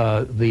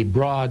the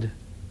broad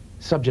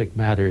subject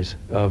matters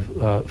of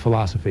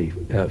philosophy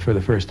for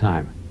the first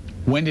time.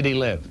 When did he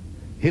live?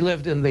 He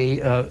lived in the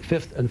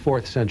 5th and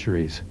 4th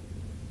centuries,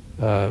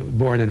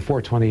 born in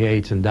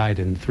 428 and died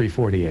in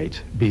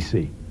 348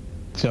 BC.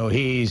 So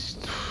he's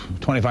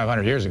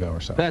 2,500 years ago or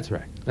so. That's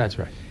right, that's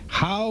right.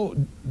 How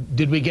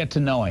did we get to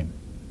know him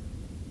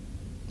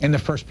in the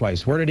first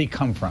place? Where did he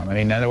come from? I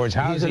mean, in other words,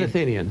 He's an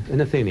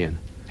Athenian.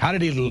 How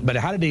did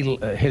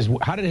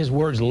his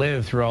words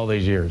live through all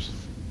these years?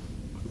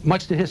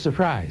 Much to his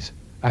surprise.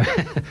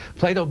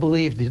 Plato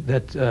believed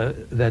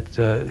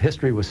that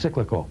history was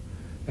cyclical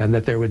and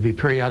that there would be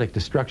periodic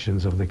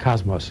destructions of the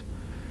cosmos.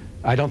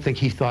 I don't think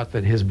he thought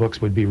that his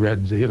books would be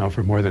read, you know,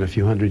 for more than a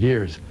few hundred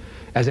years.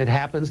 As it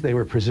happens, they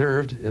were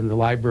preserved in the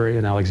library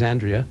in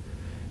Alexandria,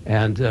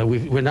 and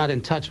we're not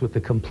in touch with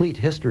the complete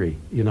history,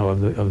 you know,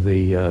 of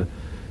the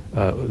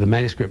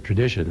manuscript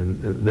tradition.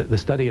 And the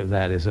study of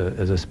that is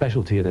a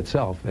specialty in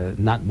itself,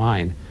 not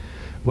mine.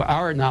 Well,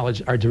 our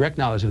knowledge, our direct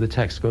knowledge of the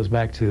text goes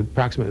back to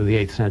approximately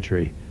the 8th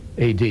century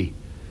A.D.,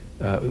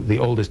 the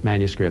oldest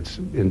manuscripts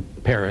in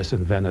Paris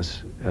and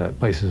Venice,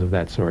 places of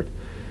that sort.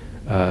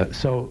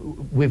 So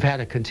we've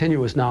had a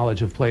continuous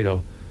knowledge of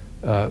Plato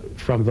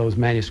from those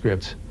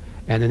manuscripts,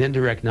 and an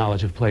indirect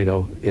knowledge of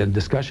Plato in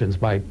discussions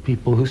by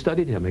people who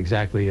studied him,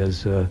 exactly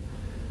as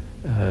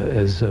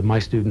my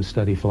students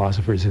study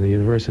philosophers in the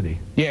university.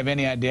 Do you have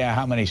any idea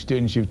how many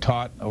students you've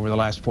taught over the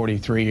last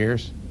 43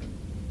 years?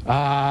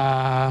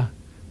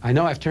 I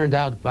know I've turned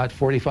out about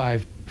 40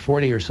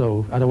 or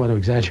so, I don't want to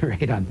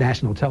exaggerate, on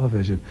national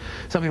television,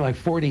 something like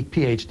 40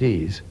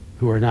 PhDs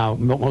who are now,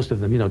 most of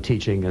them, you know,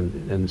 teaching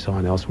and so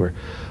on elsewhere.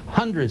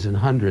 Hundreds and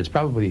hundreds,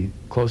 probably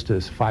close to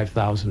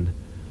 5,000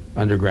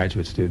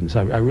 undergraduate students.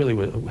 I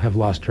really have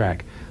lost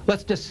track.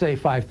 Let's just say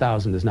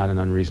 5,000 is not an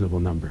unreasonable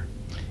number.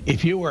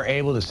 If you were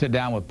able to sit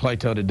down with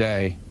Plato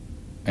today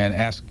and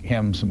ask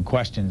him some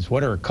questions,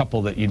 what are a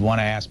couple that you'd want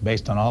to ask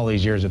based on all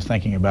these years of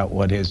thinking about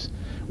what his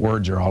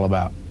words are all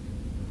about?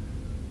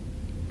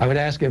 I would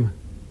ask him,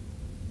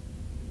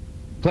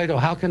 Plato,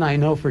 how can I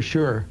know for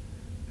sure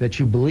that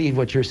you believe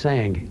what you're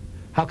saying?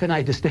 How can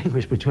I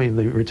distinguish between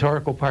the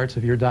rhetorical parts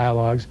of your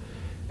dialogues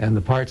and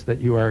the parts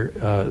that you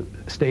are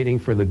stating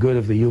for the good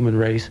of the human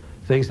race,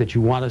 things that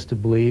you want us to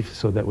believe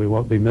so that we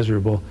won't be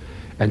miserable,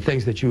 and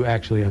things that you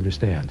actually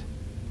understand?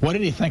 What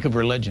did he think of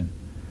religion?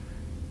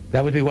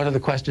 That would be one of the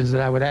questions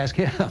that I would ask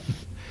him.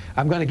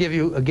 I'm going to give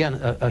you, again,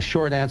 a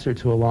short answer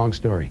to a long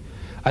story.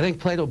 I think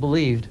Plato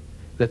believed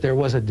that there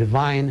was a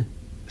divine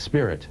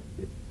spirit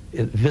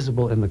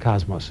visible in the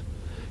cosmos.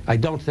 I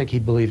don't think he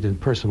believed in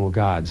personal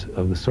gods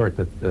of the sort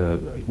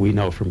that we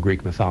know from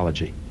Greek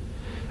mythology.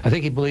 I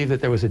think he believed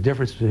that there was a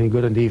difference between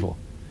good and evil,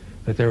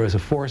 that there was a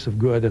force of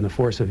good and a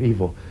force of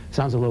evil.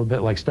 Sounds a little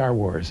bit like Star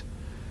Wars,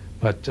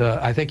 but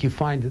I think you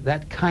find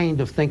that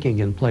kind of thinking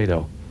in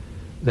Plato,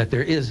 that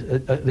there is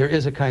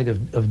a kind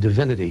of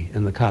divinity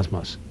in the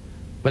cosmos.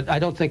 But I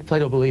don't think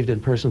Plato believed in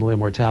personal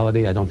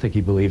immortality. I don't think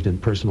he believed in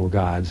personal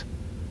gods.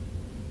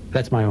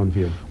 That's my own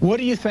view. What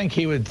do you think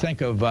he would think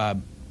of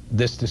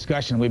this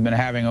discussion we've been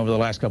having over the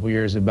last couple of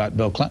years about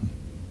Bill Clinton?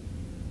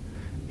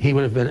 He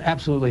would have been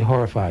absolutely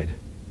horrified.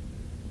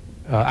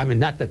 I mean,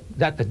 not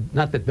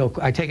that Bill.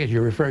 I take it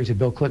you're referring to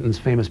Bill Clinton's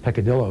famous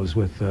peccadillos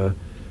with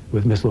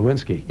Miss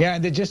Lewinsky. Yeah,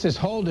 just this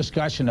whole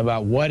discussion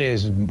about what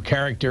is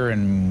character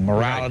and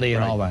morality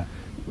and all that.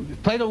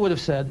 Plato would have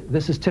said,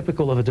 this is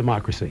typical of a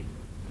democracy.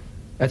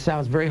 That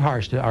sounds very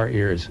harsh to our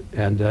ears,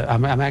 and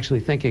I'm actually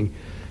thinking,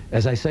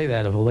 as I say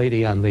that, of a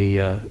lady on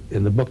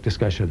in the book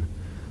discussion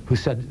who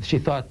said she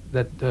thought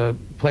that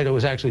Plato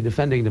was actually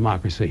defending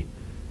democracy.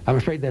 I'm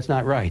afraid that's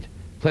not right.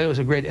 Plato is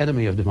a great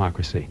enemy of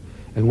democracy.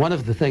 And one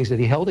of the things that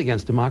he held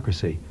against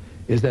democracy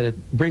is that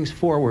it brings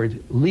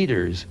forward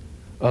leaders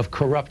of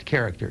corrupt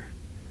character,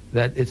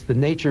 that it's the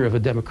nature of a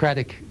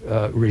democratic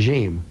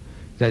regime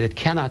that it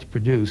cannot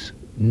produce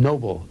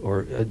noble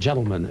or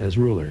gentlemen as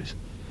rulers,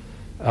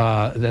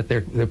 that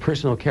their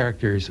personal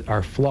characters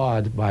are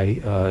flawed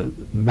by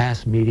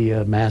mass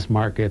media, mass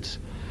markets,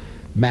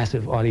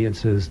 massive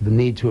audiences, the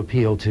need to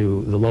appeal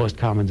to the lowest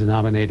common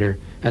denominator,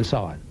 and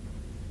so on.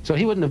 So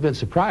he wouldn't have been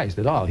surprised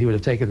at all. He would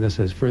have taken this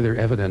as further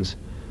evidence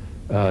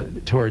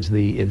towards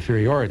the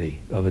inferiority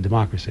of a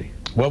democracy.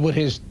 What would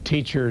his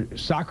teacher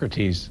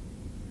Socrates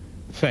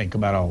think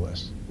about all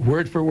this?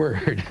 Word for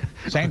word.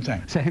 Same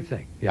thing? Same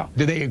thing, yeah.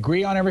 Did they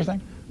agree on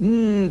everything?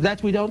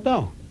 That we don't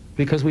know,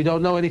 because we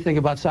don't know anything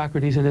about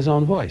Socrates in his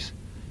own voice.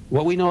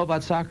 What we know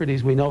about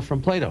Socrates, we know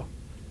from Plato.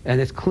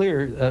 And it's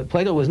clear,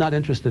 Plato was not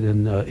interested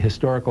in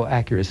historical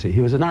accuracy.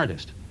 He was an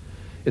artist.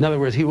 In other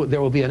words,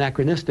 there will be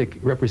anachronistic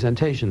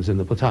representations in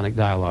the Platonic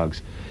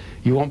dialogues.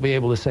 You won't be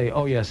able to say,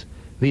 oh yes,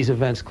 these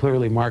events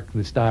clearly mark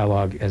this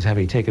dialogue as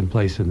having taken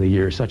place in the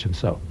year such and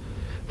so.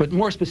 But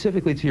more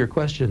specifically to your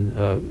question,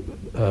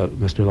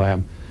 Mr.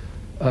 Lamb,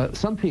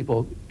 some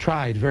people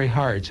tried very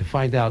hard to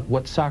find out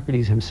what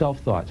Socrates himself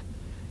thought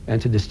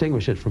and to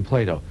distinguish it from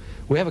Plato.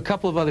 We have a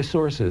couple of other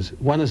sources.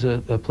 One is a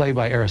play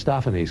by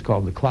Aristophanes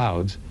called The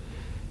Clouds,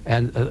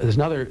 and there's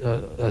another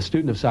a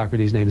student of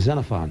Socrates named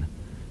Xenophon,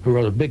 who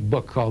wrote a big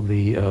book called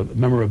the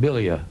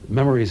Memorabilia,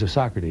 Memories of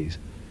Socrates.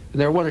 And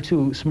there are one or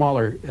two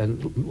smaller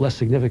and less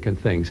significant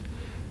things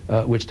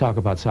which talk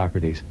about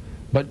Socrates.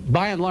 But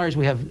by and large,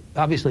 we have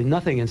obviously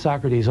nothing in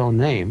Socrates' own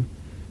name,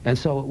 and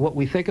so what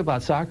we think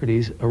about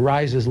Socrates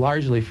arises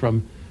largely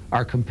from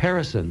our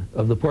comparison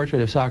of the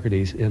portrait of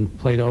Socrates in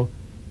Plato,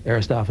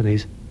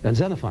 Aristophanes, and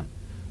Xenophon.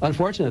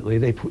 Unfortunately,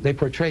 they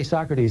portray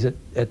Socrates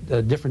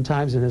at different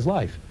times in his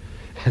life.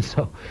 And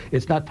so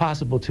it's not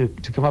possible to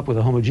come up with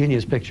a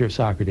homogeneous picture of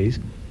Socrates,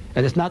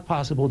 and it's not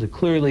possible to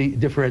clearly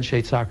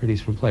differentiate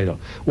Socrates from Plato.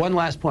 One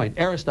last point,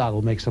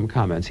 Aristotle makes some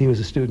comments. He was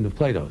a student of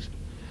Plato's.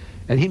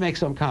 And he makes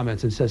some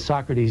comments and says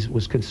Socrates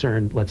was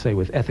concerned, let's say,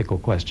 with ethical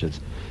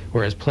questions,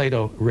 whereas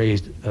Plato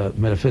raised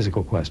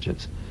metaphysical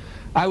questions.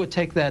 I would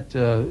take that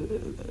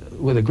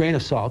with a grain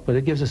of salt, but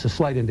it gives us a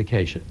slight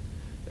indication,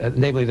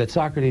 namely that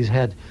Socrates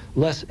had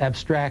less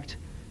abstract,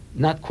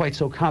 not quite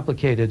so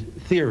complicated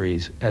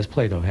theories as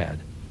Plato had.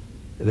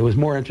 That was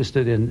more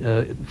interested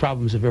in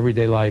problems of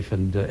everyday life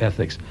and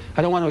ethics.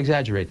 I don't want to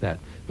exaggerate that,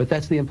 but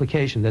that's the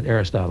implication that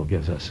Aristotle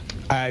gives us.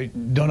 I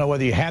don't know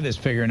whether you have this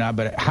figure or not,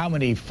 but how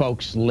many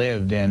folks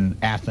lived in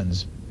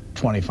Athens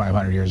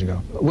 2,500 years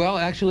ago? Well,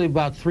 actually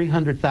about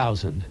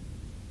 300,000,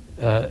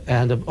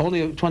 and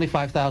only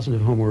 25,000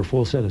 of whom were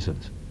full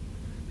citizens.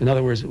 In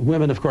other words,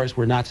 women, of course,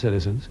 were not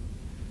citizens.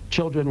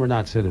 Children were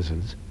not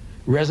citizens.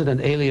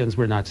 Resident aliens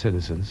were not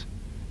citizens.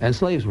 And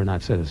slaves were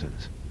not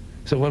citizens.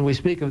 So when we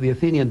speak of the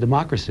Athenian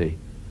democracy,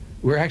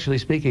 we're actually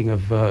speaking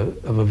of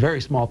a very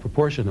small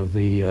proportion of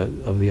the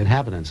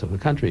inhabitants of the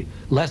country,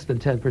 less than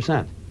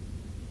 10%.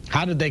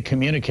 How did they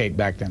communicate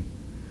back then?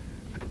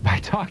 By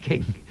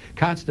talking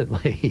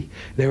constantly.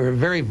 They were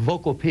very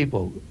vocal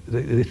people.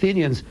 The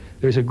Athenians,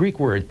 there's a Greek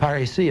word,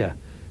 parousia,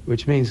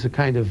 which means a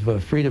kind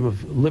of freedom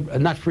of,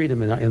 not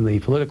freedom in the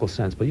political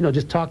sense, but, you know,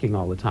 just talking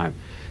all the time.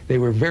 They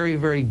were very,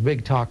 very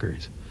big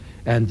talkers.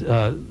 And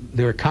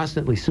they were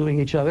constantly suing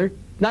each other,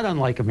 not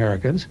unlike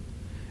Americans.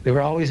 They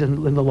were always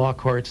in the law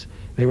courts.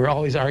 They were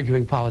always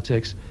arguing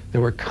politics. There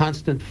were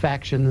constant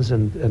factions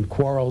and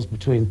quarrels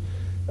between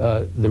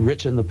the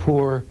rich and the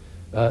poor,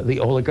 the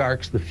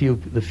oligarchs, the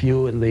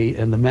few and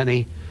the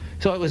many.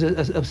 So it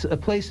was a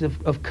place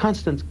of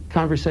constant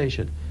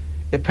conversation.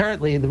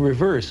 Apparently the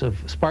reverse of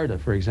Sparta,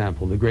 for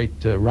example, the great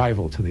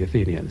rival to the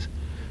Athenians,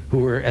 who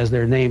were, as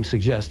their name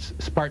suggests,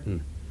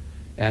 Spartan,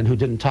 and who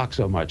didn't talk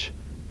so much,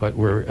 but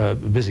were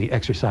busy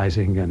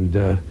exercising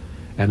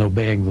and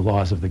obeying the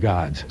laws of the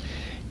gods.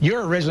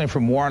 You're originally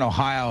from Warren,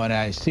 Ohio, and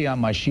I see on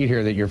my sheet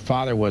here that your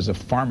father was a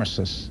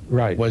pharmacist.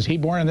 Right. Was he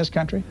born in this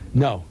country?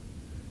 No.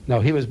 No,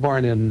 he was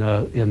born in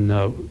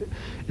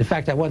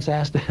fact, I once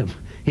asked him,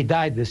 he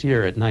died this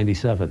year at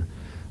 97.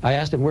 I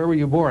asked him, where were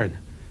you born?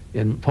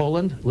 In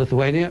Poland,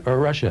 Lithuania, or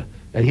Russia?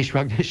 And he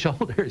shrugged his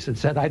shoulders and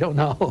said, I don't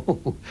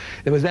know.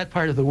 It was that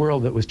part of the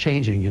world that was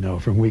changing, you know,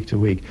 from week to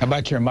week. How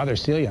about your mother,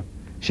 Celia?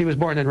 She was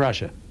born in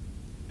Russia,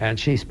 and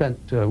she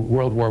spent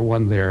World War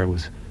I there,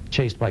 was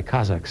chased by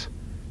Cossacks,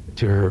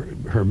 to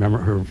her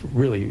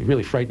really,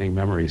 really frightening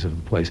memories of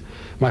the place.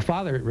 My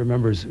father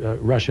remembers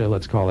Russia,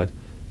 let's call it,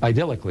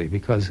 idyllically,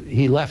 because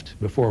he left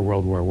before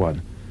World War I,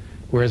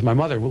 whereas my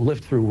mother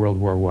lived through World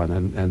War I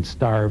and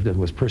starved and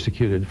was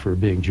persecuted for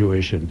being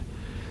Jewish, and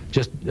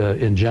just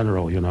in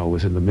general, you know,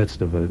 was in the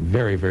midst of a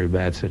very, very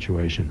bad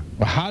situation.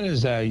 Well, how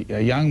does a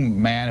young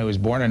man who was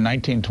born in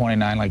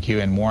 1929 like you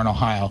in Warren,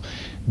 Ohio,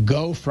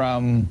 go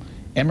from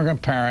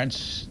immigrant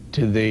parents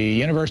to the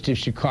University of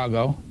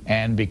Chicago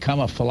and become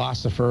a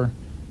philosopher,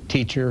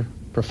 teacher,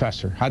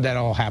 professor? How'd that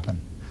all happen?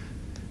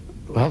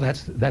 Well,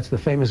 that's the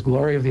famous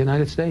glory of the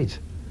United States.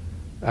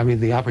 I mean,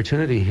 the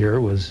opportunity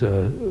here was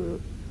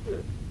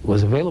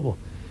available.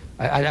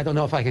 I don't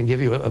know if I can give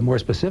you a more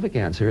specific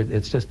answer.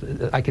 It's just,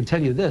 I can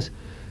tell you this.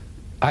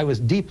 I was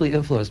deeply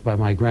influenced by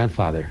my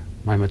grandfather,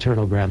 my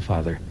maternal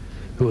grandfather,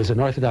 who was an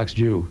Orthodox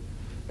Jew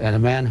and a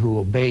man who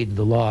obeyed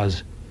the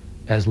laws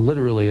as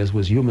literally as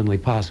was humanly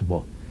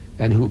possible,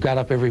 and who got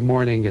up every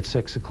morning at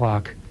 6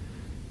 o'clock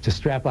to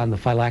strap on the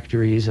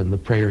phylacteries and the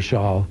prayer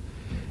shawl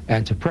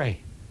and to pray.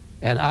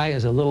 And I,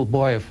 as a little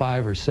boy of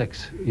 5 or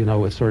 6, you know,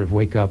 would sort of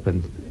wake up,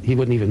 and he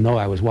wouldn't even know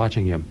I was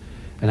watching him.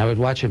 And I would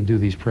watch him do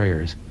these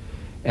prayers.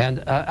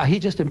 And he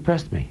just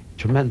impressed me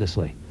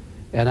tremendously.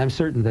 And I'm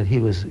certain that he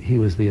was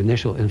the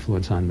initial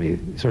influence on me.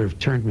 He sort of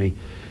turned me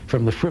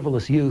from the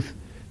frivolous youth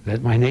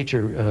that my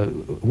nature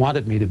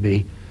wanted me to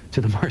be to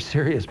the more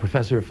serious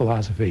professor of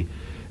philosophy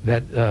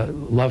that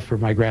love for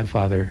my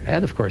grandfather,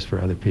 and of course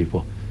for other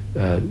people,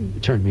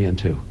 turned me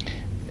into.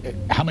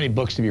 How many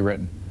books have you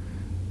written?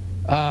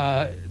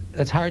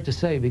 It's hard to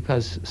say,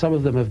 because some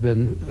of them have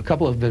been, a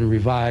couple have been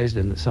revised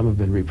and some have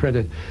been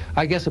reprinted.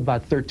 I guess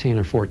about 13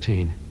 or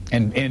 14.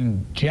 And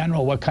in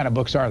general, what kind of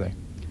books are they?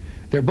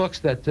 They're books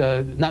that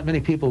not many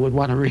people would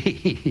want to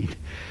read.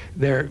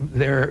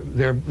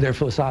 They're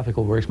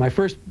philosophical works. My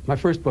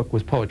first book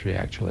was poetry,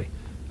 actually.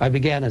 I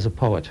began as a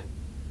poet,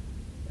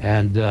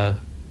 and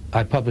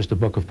I published a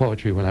book of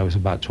poetry when I was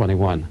about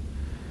 21.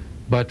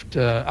 But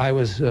I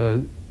was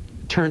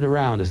turned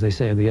around, as they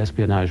say in the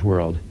espionage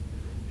world.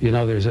 You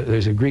know,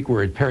 there's a Greek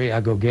word,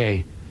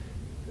 periagoge,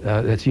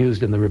 that's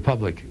used in the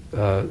Republic,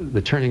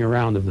 the turning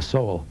around of the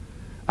soul.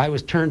 I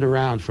was turned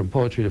around from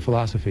poetry to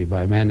philosophy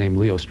by a man named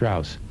Leo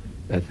Strauss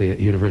at the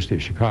University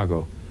of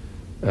Chicago,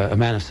 a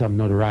man of some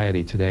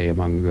notoriety today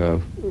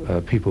among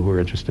people who are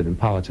interested in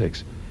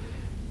politics.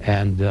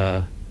 And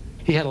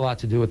he had a lot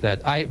to do with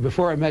that.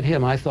 Before I met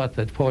him, I thought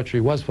that poetry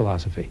was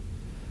philosophy.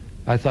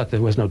 I thought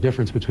there was no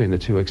difference between the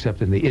two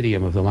except in the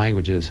idiom of the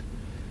languages.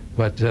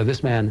 But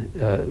this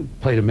man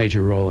played a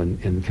major role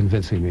in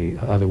convincing me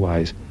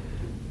otherwise.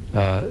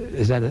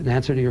 Is that an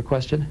answer to your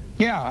question?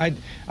 Yeah,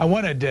 I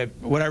wanted to,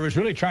 what I was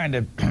really trying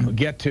to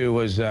get to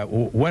was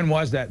when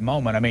was that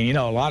moment? I mean, you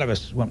know, a lot of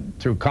us went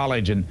through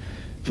college and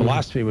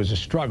philosophy was a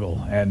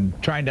struggle, and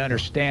trying to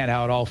understand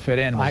how it all fit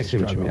in was I see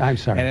a what you struggle. mean. I'm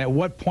sorry. And at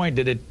what point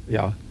did it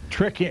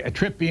trip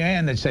you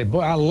in and say,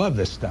 boy, I love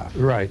this stuff?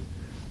 Right.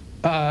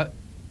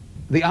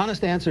 The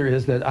honest answer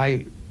is that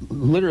I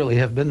literally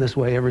have been this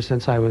way ever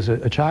since I was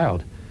a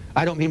child.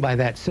 I don't mean by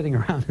that sitting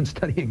around and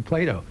studying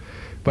Plato,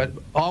 but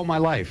all my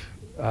life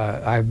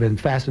I've been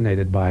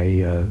fascinated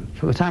by,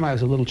 from the time I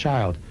was a little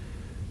child,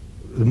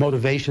 the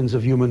motivations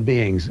of human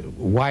beings,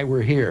 why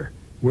we're here,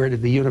 where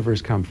did the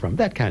universe come from,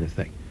 that kind of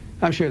thing.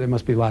 I'm sure there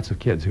must be lots of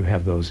kids who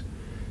have those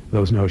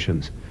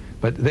notions,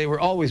 but they were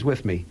always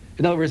with me.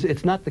 In other words,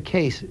 it's not the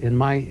case in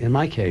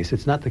my case.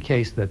 It's not the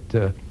case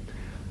that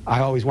I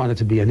always wanted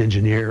to be an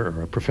engineer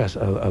or a professor,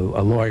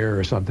 a lawyer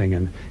or something,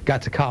 and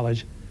got to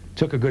college,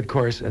 took a good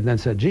course, and then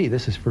said, "Gee,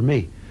 this is for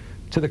me."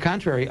 To the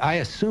contrary, I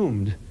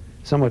assumed,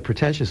 somewhat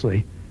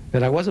pretentiously,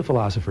 that I was a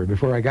philosopher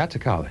before I got to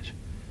college,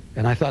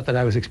 and I thought that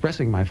I was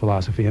expressing my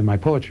philosophy in my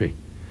poetry.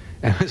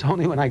 And it was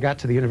only when I got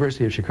to the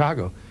University of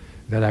Chicago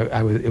that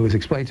it was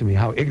explained to me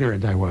how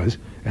ignorant I was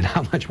and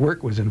how much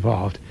work was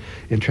involved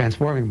in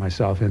transforming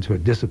myself into a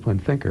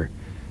disciplined thinker.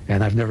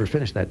 And I've never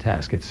finished that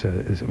task. It's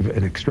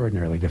an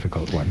extraordinarily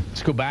difficult one.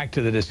 Let's go back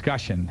to the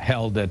discussion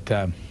held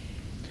at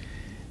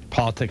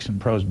Politics and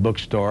Prose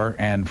bookstore,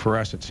 and for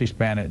us at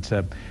C-SPAN, it's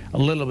a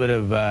little bit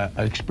of an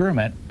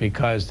experiment,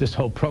 because this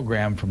whole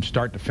program from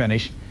start to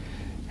finish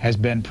has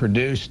been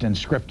produced and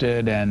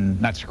scripted, and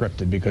not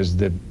scripted because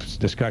the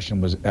discussion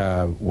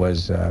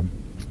was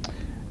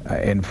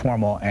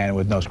informal and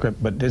with no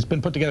script, but it's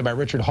been put together by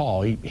Richard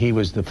Hall. He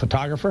was the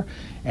photographer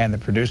and the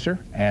producer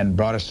and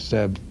brought us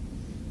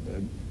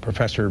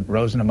Professor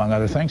Rosen, among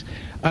other things.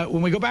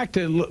 When we go back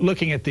to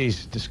looking at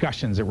these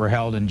discussions that were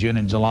held in June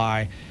and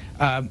July,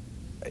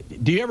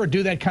 do you ever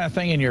do that kind of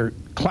thing in your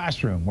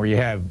classroom where you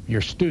have your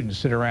students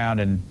sit around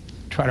and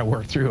try to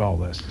work through all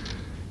this?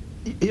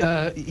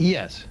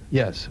 Yes,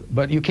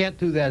 but you can't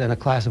do that in a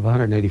class of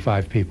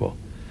 185 people.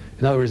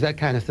 In other words, that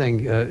kind of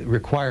thing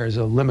requires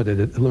a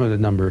limited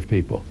number of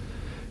people.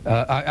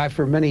 I,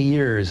 for many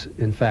years,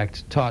 in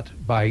fact, taught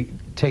by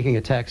taking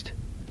a text,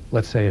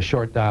 let's say a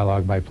short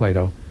dialogue by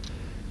Plato,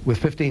 with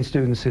 15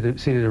 students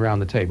seated around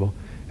the table,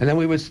 and then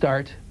we would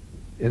start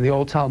in the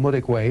old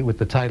Talmudic way with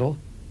the title,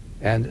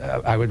 and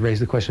I would raise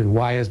the question,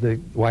 why,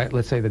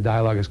 let's say the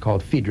dialogue is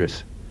called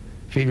Phaedrus.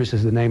 Phaedrus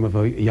is the name of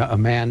a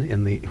man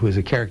who is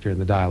a character in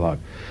the dialogue.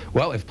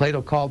 Well, if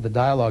Plato called the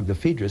dialogue the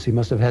Phaedrus, he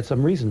must have had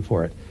some reason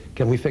for it.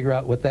 Can we figure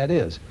out what that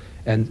is?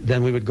 And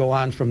then we would go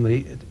on from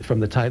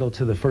the title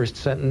to the first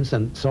sentence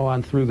and so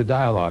on through the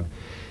dialogue.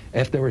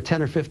 If there were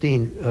 10 or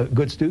 15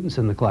 good students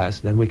in the class,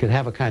 then we could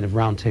have a kind of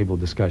round table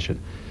discussion.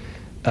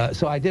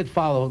 So I did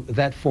follow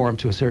that form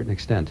to a certain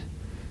extent.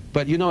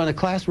 But you know, in a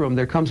classroom,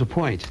 there comes a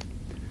point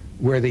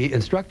where the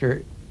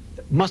instructor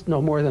must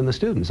know more than the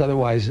students,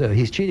 otherwise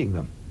he's cheating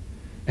them.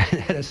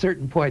 And at a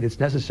certain point, it's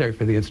necessary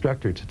for the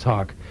instructor to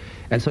talk.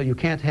 And so you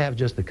can't have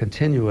just a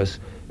continuous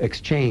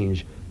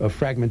exchange of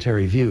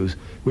fragmentary views,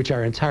 which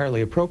are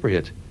entirely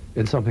appropriate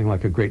in something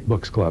like a great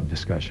books club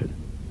discussion.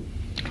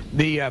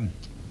 The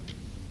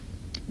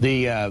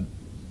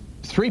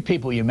three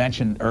people you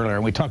mentioned earlier,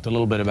 and we talked a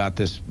little bit about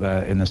this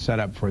in the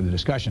setup for the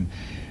discussion,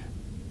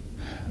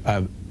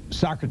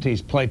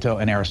 Socrates, Plato,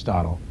 and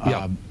Aristotle.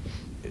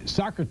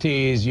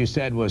 Socrates, you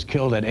said, was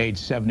killed at age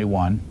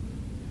 71,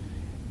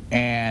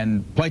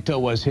 and Plato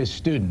was his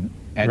student.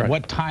 At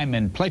what time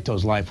in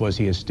Plato's life was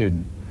he a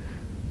student?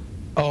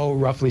 Oh,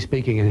 roughly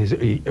speaking, in his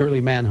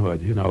early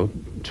manhood, you know,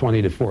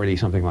 20 to 40,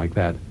 something like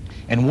that.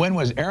 And when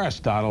was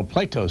Aristotle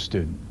Plato's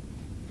student?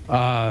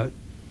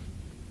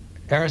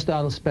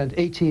 Aristotle spent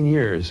 18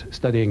 years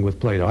studying with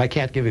Plato. I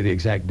can't give you the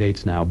exact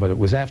dates now, but it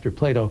was after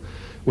Plato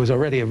was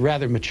already a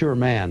rather mature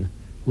man,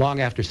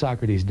 long after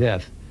Socrates'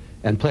 death,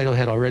 and Plato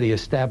had already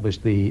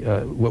established the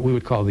what we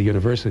would call the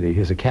university,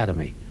 his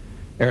academy.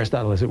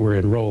 Aristotle, as it were,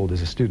 enrolled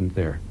as a student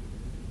there.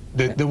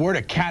 The word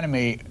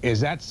academy,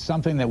 is that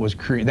something that was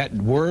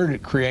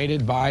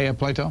created by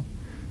Plato?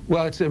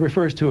 Well, it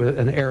refers to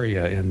an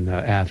area in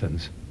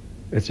Athens.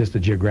 It's just a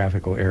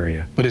geographical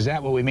area. But is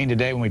that what we mean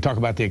today when we talk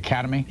about the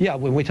academy? Yeah,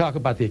 when we talk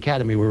about the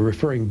academy, we're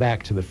referring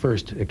back to the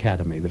first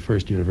academy, the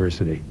first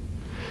university.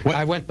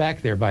 I went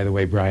back there, by the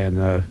way,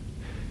 Brian,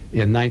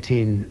 in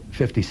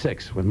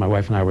 1956 when my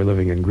wife and I were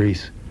living in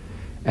Greece,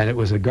 and it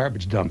was a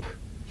garbage dump,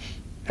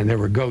 and there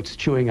were goats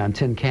chewing on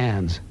tin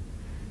cans,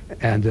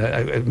 and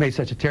it made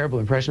such a terrible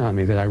impression on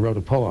me that I wrote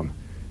a poem,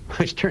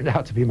 which turned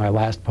out to be my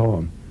last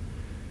poem.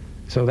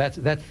 So that's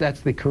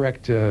the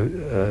correct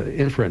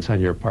inference on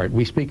your part.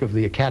 We speak of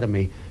the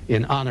academy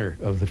in honor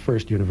of the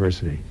first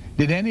university.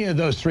 Did any of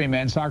those three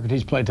men,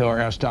 Socrates, Plato, or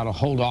Aristotle,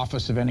 hold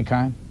office of any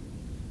kind?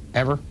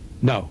 Ever?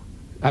 No.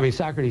 I mean,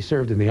 Socrates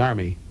served in the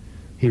army.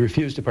 He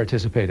refused to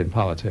participate in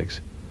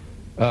politics.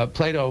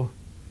 Plato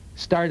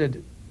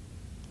started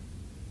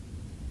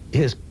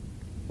his,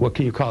 what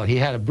can you call it? He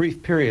had a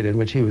brief period in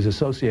which he was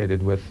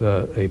associated with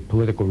a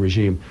political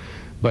regime,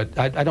 but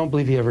I don't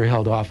believe he ever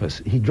held office.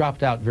 He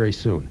dropped out very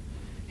soon.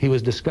 He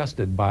was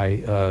disgusted by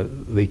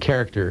the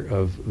character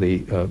of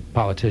the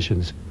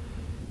politicians,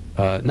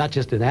 not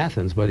just in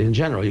Athens, but in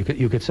general.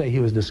 You could say he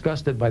was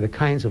disgusted by the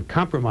kinds of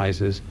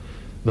compromises,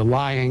 the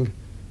lying,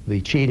 the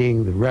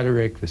cheating, the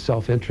rhetoric, the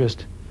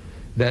self-interest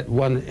that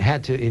one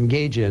had to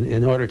engage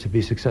in order to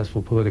be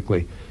successful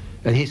politically.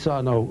 And he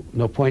saw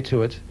no point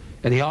to it.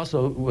 And he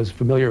also was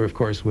familiar, of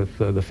course, with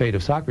the fate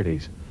of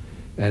Socrates,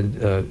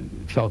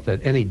 and felt that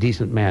any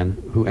decent man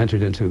who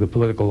entered into the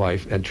political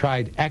life and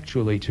tried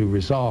actually to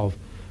resolve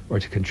or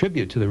to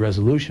contribute to the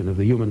resolution of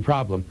the human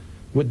problem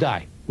would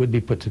die, would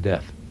be put to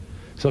death.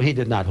 So he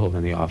did not hold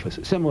any office.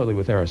 Similarly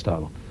with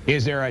Aristotle.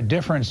 Is there a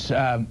difference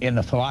in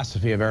the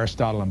philosophy of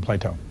Aristotle and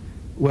Plato?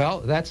 Well,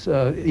 that's,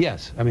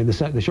 yes. I mean,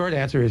 the short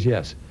answer is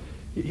yes.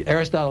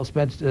 Aristotle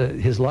spent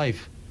his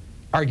life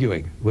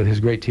arguing with his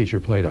great teacher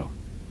Plato.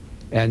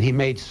 And he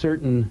made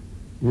certain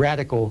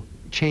radical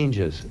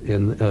changes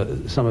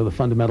in some of the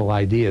fundamental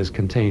ideas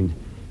contained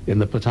in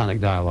the Platonic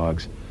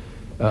dialogues.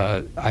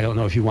 I don't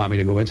know if you want me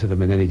to go into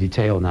them in any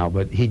detail now,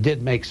 but he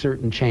did make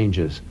certain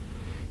changes.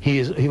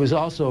 He was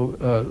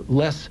also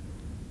less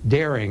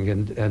daring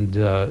and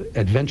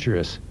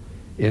adventurous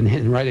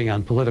in writing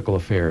on political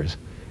affairs.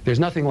 There's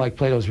nothing like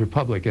Plato's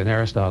Republic in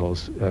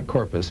Aristotle's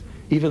corpus,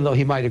 even though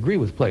he might agree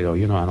with Plato,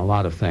 you know, on a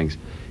lot of things.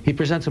 He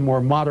presents a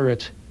more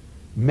moderate,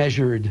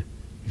 measured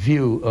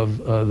view of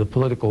the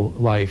political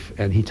life,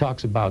 and he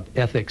talks about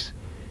ethics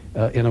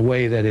in a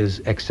way that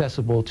is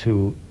accessible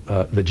to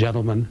the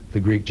gentleman, the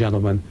Greek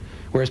gentleman,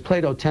 whereas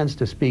Plato tends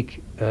to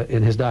speak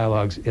in his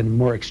dialogues in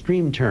more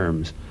extreme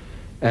terms.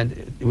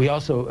 And we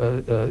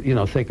also, you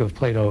know, think of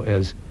Plato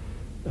as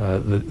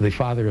the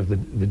father of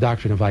the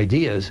doctrine of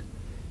ideas.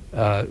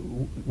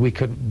 We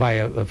could, by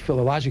a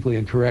philologically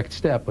incorrect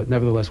step, but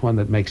nevertheless one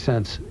that makes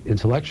sense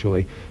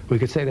intellectually, we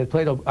could say that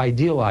Plato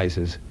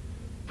idealizes,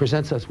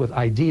 presents us with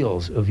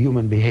ideals of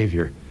human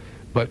behavior,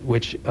 but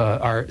which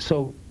are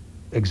so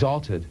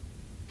exalted,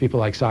 people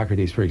like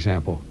Socrates, for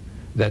example,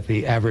 that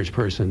the average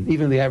person,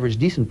 even the average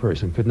decent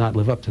person, could not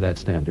live up to that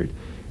standard.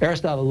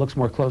 Aristotle looks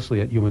more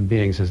closely at human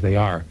beings as they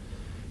are,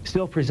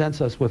 still presents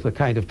us with a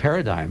kind of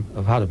paradigm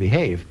of how to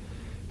behave,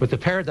 but the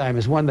paradigm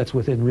is one that's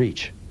within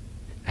reach.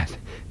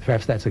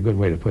 Perhaps that's a good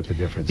way to put the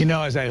difference. You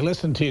know, as I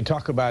listened to you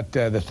talk about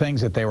the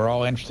things that they were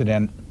all interested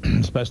in,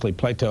 especially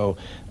Plato,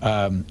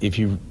 if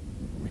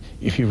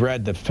you've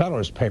read the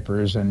Federalist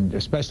Papers, and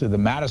especially the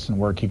Madison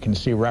work, you can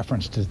see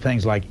reference to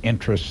things like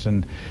interests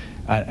and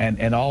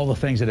all the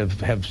things that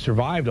have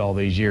survived all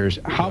these years.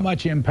 How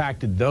much impact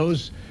did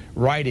those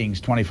writings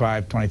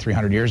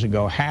 2,300 years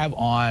ago have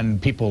on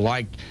people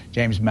like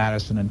James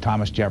Madison and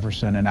Thomas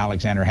Jefferson and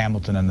Alexander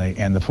Hamilton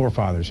and the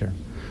forefathers here?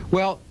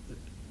 Well,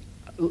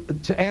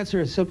 to answer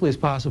as simply as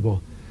possible,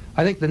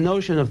 I think the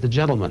notion of the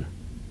gentleman,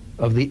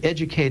 of the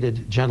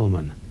educated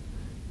gentleman,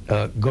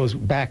 goes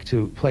back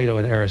to Plato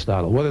and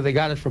Aristotle. Whether they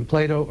got it from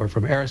Plato or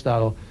from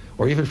Aristotle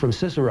or even from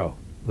Cicero,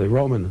 the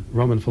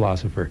Roman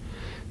philosopher,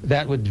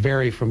 that would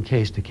vary from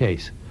case to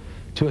case.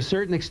 To a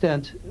certain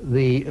extent,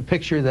 the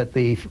picture that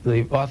the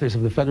authors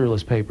of the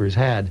Federalist Papers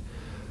had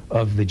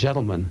of the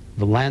gentleman,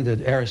 the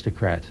landed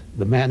aristocrat,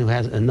 the man who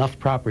has enough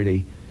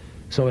property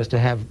so as to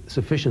have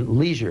sufficient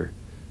leisure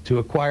to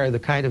acquire the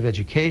kind of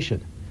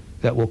education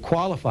that will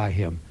qualify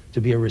him to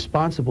be a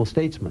responsible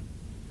statesman.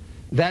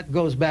 That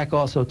goes back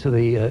also to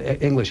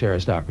the English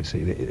aristocracy.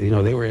 You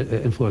know, they were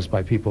influenced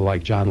by people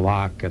like John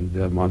Locke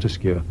and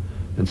Montesquieu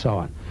and so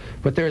on.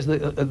 But there's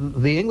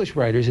the English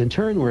writers in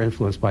turn were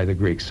influenced by the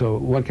Greeks. So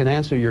one can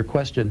answer your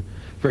question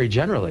very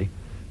generally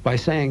by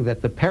saying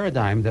that the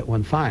paradigm that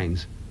one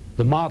finds,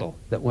 the model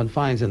that one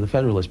finds in the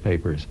Federalist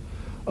Papers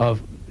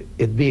of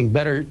it being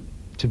better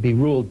to be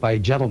ruled by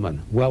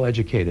gentlemen,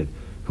 well-educated,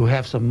 who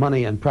have some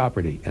money and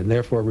property and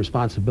therefore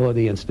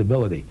responsibility and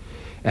stability,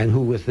 and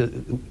who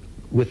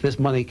with this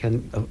money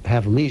can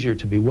have leisure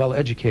to be well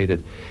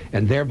educated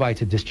and thereby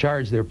to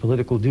discharge their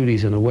political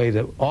duties in a way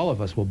that all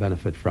of us will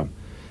benefit from.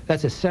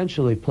 That's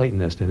essentially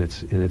Platonist in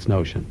its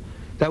notion.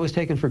 That was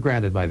taken for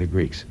granted by the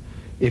Greeks.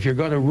 If you're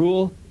going to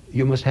rule,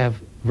 you must have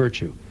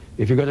virtue.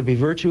 If you're going to be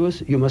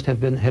virtuous, you must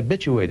have been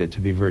habituated to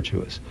be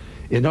virtuous.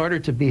 In order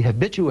to be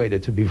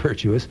habituated to be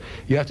virtuous,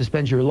 you have to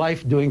spend your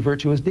life doing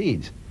virtuous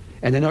deeds.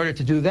 And in order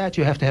to do that,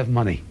 you have to have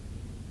money.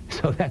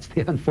 So that's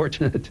the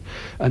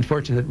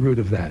unfortunate root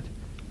of that.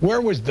 Where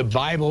was the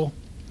Bible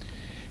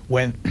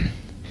when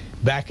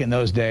back in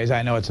those days,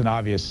 I know it's an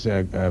obvious,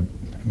 I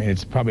mean,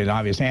 it's probably an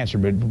obvious answer,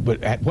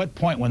 but at what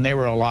point when they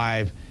were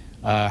alive,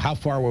 how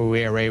far were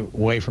we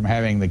away from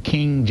having the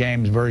King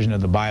James Version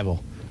of the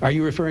Bible? Are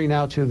you referring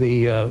now to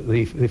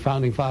the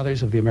founding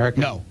fathers of the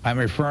American? No, I'm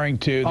referring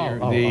to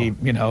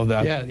you know,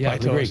 the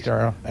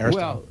Plato,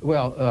 Aristotle.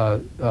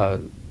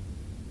 Well,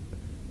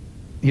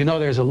 you know,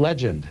 there's a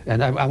legend,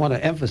 and I want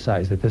to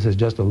emphasize that this is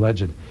just a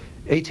legend.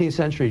 18th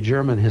century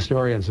German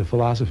historians of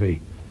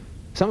philosophy,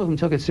 some of them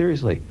took it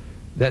seriously,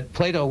 that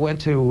Plato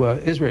went to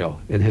Israel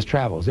in his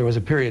travels. There was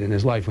a period in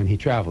his life when he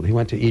traveled. He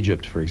went to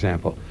Egypt, for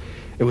example.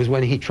 It was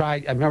when he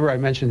tried, I remember I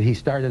mentioned he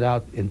started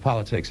out in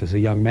politics as a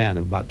young man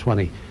of about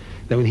 20.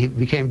 Then when he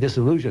became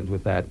disillusioned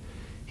with that,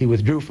 he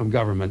withdrew from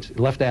government,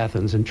 left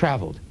Athens, and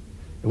traveled.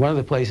 And one of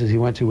the places he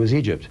went to was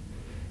Egypt.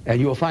 And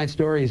you will find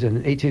stories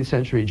in 18th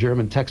century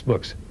German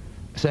textbooks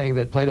saying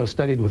that Plato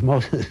studied with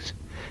Moses,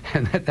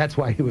 and that's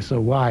why he was so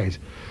wise.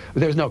 But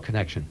there's no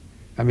connection.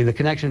 I mean, the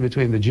connection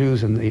between the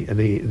Jews and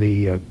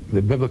the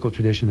biblical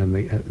tradition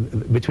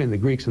and between the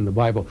Greeks and the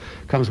Bible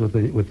comes with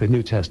the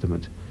New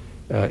Testament.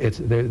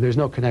 There's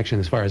no connection,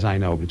 as far as I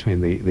know,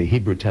 between the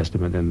Hebrew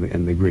Testament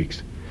and the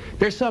Greeks.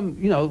 There's some,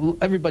 you know,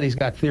 everybody's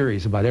got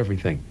theories about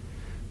everything,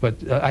 but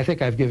I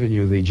think I've given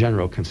you the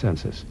general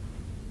consensus.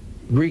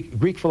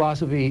 Greek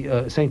philosophy,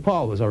 St.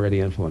 Paul was already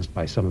influenced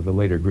by some of the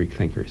later Greek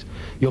thinkers.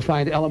 You'll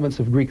find elements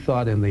of Greek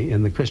thought in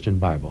the Christian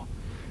Bible,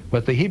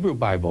 but the Hebrew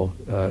Bible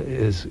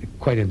is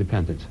quite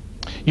independent.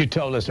 You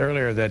told us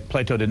earlier that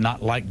Plato did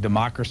not like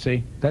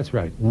democracy. That's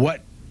right.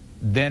 What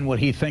then would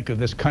he think of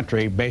this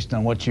country based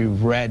on what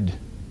you've read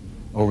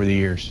over the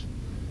years?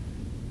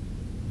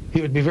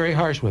 He would be very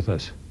harsh with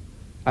us.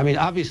 I mean,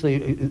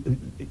 obviously,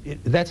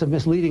 that's a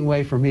misleading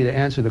way for me to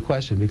answer the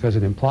question, because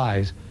it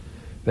implies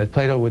that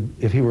Plato would,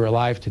 if he were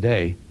alive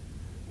today,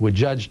 would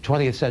judge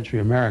 20th century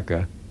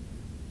America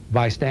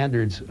by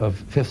standards of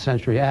 5th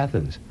century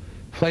Athens.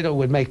 Plato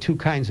would make two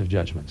kinds of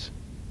judgments,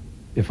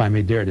 if I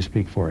may dare to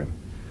speak for him.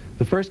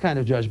 The first kind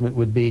of judgment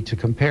would be to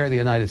compare the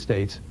United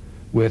States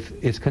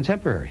with its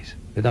contemporaries.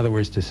 In other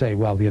words, to say,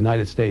 well, the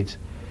United States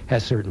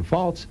has certain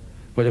faults,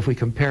 but if we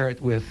compare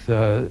it with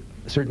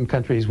certain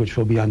countries which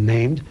will be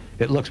unnamed,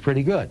 it looks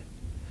pretty good.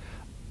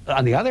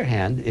 On the other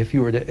hand, if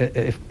you were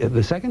to, if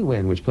the second way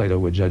in which Plato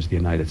would judge the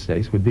United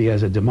States would be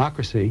as a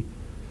democracy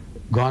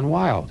gone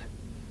wild,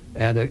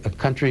 and a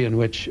country in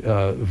which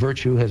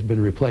virtue has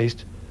been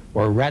replaced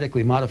or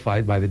radically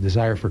modified by the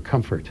desire for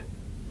comfort.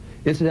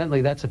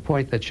 Incidentally, that's a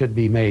point that should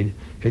be made.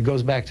 It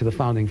goes back to the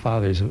founding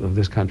fathers of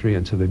this country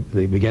and to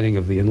the beginning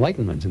of the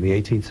Enlightenment in the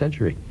 18th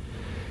century.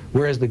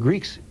 Whereas the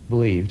Greeks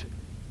believed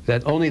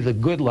that only the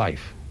good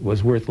life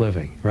was worth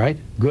living, right?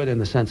 Good in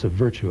the sense of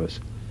virtuous.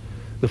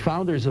 The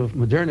founders of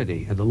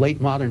modernity, and the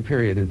late modern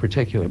period in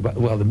particular, but,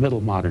 well, the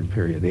middle modern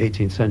period, the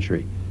 18th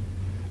century,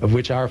 of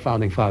which our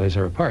founding fathers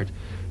are a part,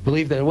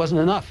 believed that it wasn't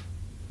enough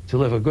to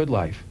live a good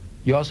life.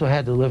 You also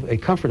had to live a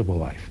comfortable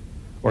life.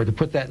 Or to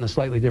put that in a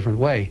slightly different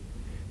way,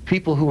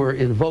 people who were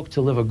invoked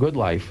to live a good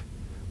life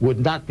would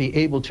not be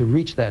able to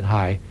reach that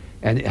high,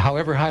 and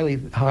however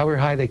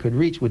high they could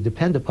reach would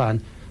depend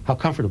upon how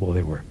comfortable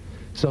they were.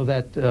 So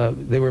that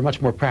they were much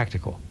more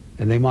practical,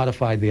 and they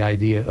modified the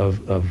idea of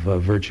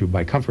virtue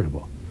by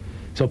comfortable.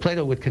 So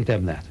Plato would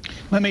condemn that.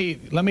 Let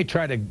me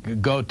try to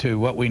go to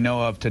what we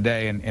know of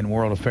today in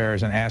world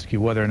affairs and ask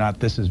you whether or not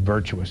this is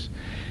virtuous.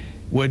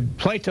 Would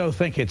Plato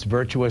think it's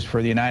virtuous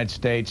for the United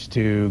States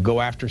to go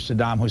after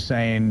Saddam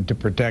Hussein to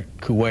protect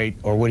Kuwait,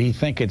 or would he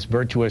think it's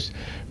virtuous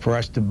for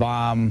us to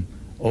bomb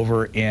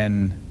over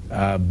in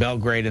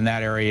Belgrade in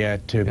that area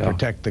to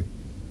protect the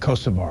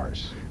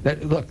Kosovars?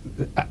 Look,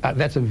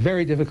 that's a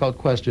very difficult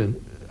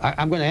question.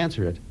 I'm going to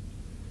answer it.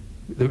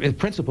 The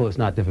principle is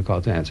not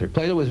difficult to answer.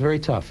 Plato was very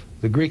tough.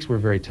 The Greeks were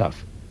very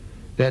tough.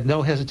 They had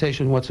no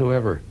hesitation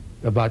whatsoever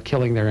about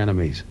killing their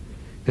enemies.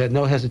 They had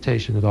no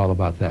hesitation at all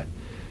about that.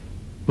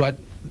 But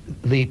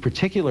the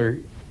particular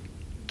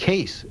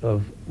case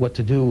of what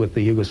to do with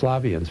the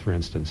Yugoslavians, for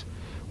instance,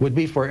 would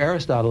be for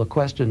Aristotle a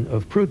question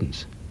of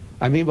prudence.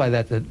 I mean by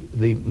that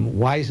the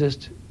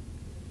wisest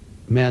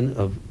men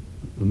of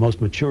the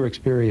most mature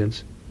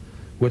experience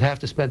would have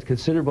to spend a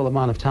considerable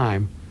amount of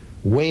time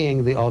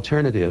weighing the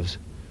alternatives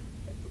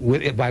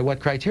by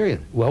what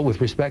criterion? Well, with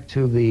respect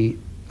to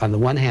on the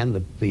one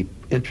hand, the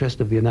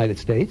interest of the United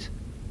States,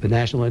 the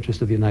national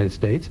interest of the United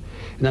States,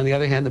 and on the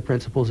other hand, the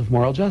principles of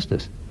moral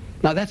justice.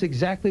 Now, that's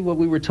exactly what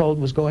we were told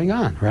was going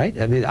on, right?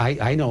 I mean,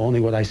 I know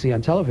only what I see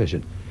on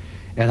television.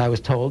 And I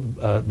was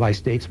told by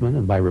statesmen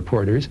and by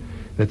reporters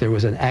that there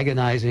was an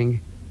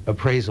agonizing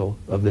appraisal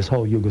of this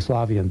whole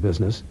Yugoslavian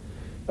business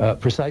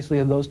precisely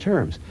in those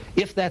terms.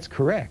 If that's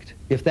correct,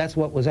 if that's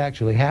what was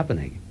actually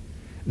happening,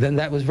 then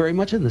that was very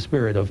much in the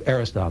spirit of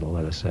Aristotle,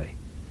 let us say,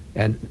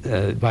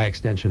 and by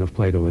extension of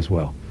Plato as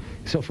well.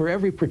 So for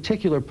every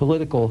particular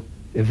political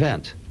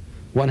event,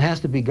 one has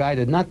to be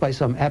guided not by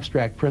some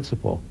abstract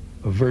principle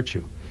of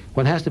virtue.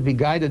 One has to be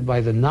guided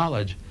by the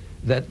knowledge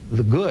that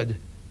the good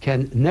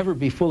can never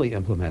be fully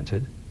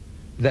implemented,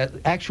 that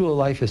actual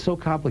life is so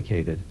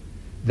complicated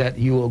that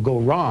you will go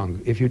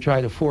wrong if you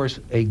try to force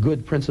a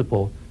good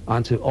principle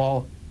onto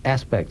all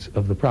aspects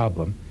of the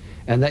problem,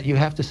 and that you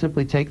have to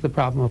simply take the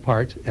problem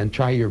apart and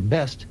try your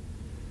best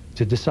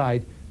to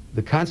decide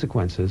the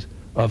consequences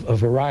of a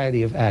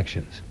variety of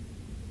actions.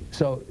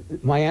 So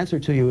my answer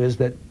to you is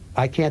that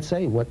I can't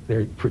say what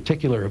their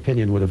particular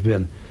opinion would have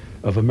been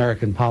of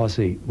American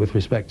policy with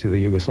respect to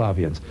the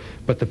Yugoslavians,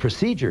 but the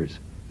procedures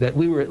that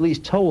we were at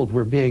least told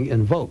were being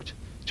invoked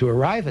to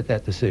arrive at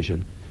that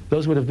decision,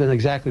 those would have been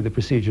exactly the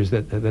procedures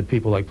that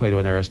people like Plato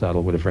and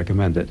Aristotle would have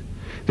recommended.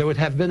 There would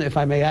have been, if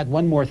I may add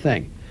one more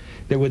thing,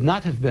 there would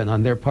not have been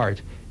on their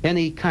part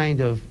any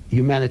kind of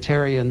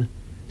humanitarian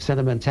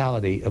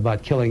sentimentality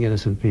about killing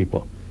innocent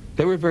people.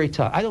 They were very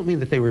tough. I don't mean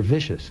that they were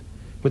vicious,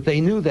 but they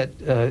knew that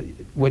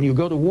when you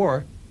go to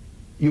war,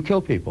 you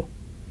kill people.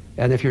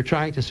 And if you're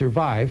trying to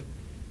survive,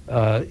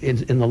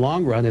 in the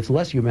long run, it's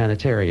less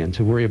humanitarian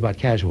to worry about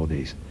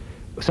casualties.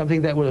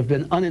 Something that would have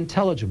been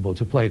unintelligible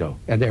to Plato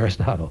and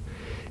Aristotle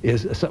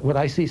is what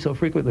I see so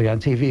frequently on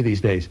TV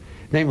these days,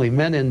 namely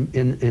men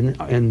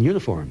in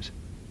uniforms,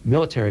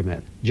 military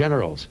men,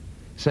 generals,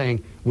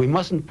 saying, we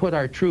mustn't put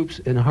our troops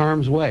in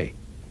harm's way.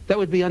 That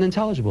would be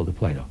unintelligible to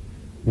Plato.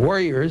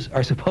 Warriors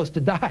are supposed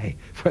to die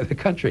for the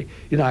country.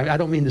 You know, I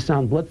don't mean to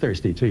sound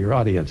bloodthirsty to your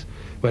audience,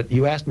 but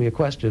you asked me a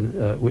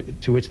question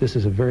to which this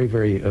is a very,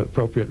 very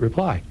appropriate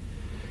reply.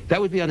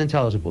 That would be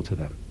unintelligible to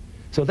them.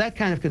 So that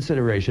kind of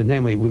consideration,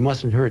 namely, we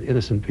mustn't hurt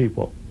innocent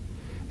people,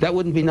 that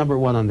wouldn't be number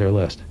one on their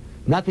list.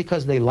 Not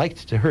because they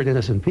liked to hurt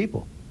innocent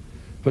people,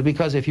 but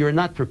because if you're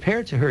not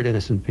prepared to hurt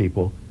innocent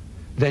people,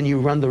 then you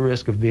run the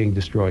risk of being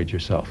destroyed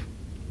yourself.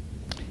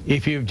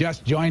 If you've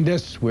just joined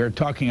us, we're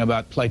talking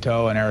about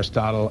Plato and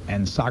Aristotle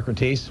and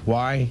Socrates.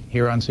 Why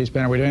here on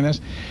C-SPAN are we doing this?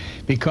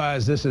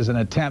 Because this is an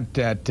attempt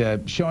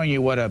at showing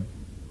you what a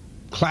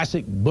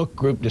classic book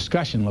group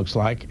discussion looks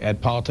like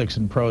at Politics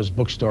and Prose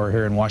bookstore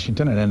here in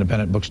Washington, an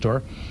independent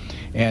bookstore.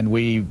 And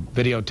we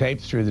videotaped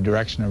through the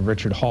direction of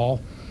Richard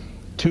Hall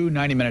 2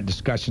 90-minute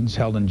discussions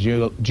held in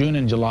June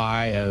and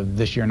July of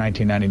this year,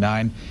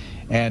 1999.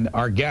 And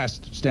our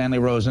guest, Stanley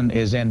Rosen,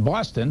 is in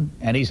Boston,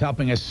 and he's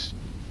helping us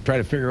try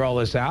to figure all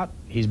this out.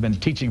 He's been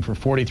teaching for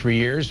 43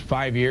 years,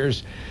 5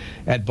 years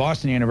at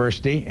Boston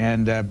University,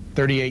 and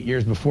 38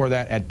 years before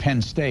that at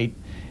Penn State.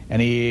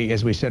 And he,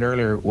 as we said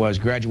earlier, was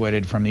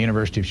graduated from the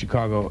University of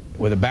Chicago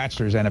with a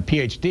bachelor's and a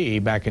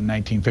PhD back in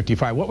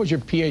 1955. What was your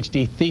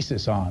PhD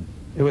thesis on?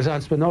 It was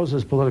on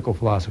Spinoza's political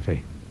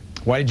philosophy.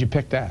 Why did you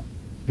pick that?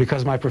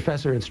 Because my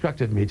professor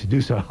instructed me to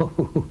do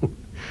so.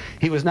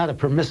 He was not a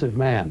permissive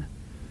man.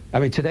 I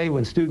mean, today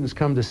when students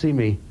come to see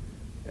me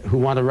who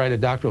want to write a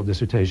doctoral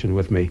dissertation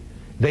with me,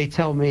 they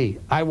tell me,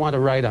 I want to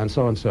write on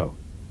so-and-so.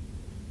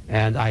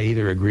 And I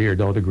either agree or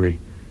don't agree.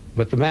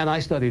 But the man I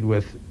studied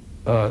with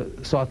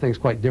saw things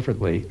quite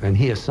differently, and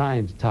he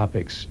assigned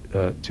topics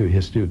to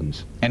his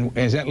students. And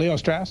is that Leo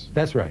Strauss?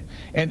 That's right.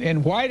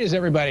 And why does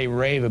everybody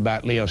rave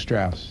about Leo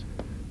Strauss?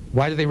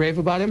 Why do they rave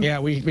about him? Yeah,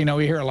 we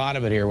hear a lot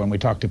of it here when we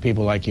talk to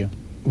people like you.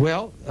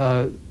 Well,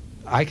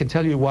 I can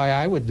tell you why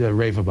I would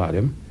rave about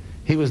him.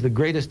 He was the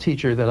greatest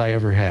teacher that I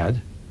ever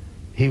had.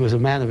 He was a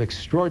man of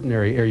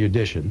extraordinary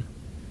erudition,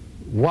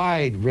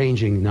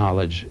 wide-ranging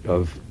knowledge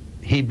of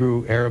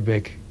Hebrew,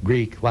 Arabic,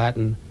 Greek,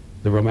 Latin,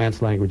 the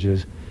Romance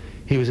languages.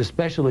 He was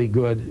especially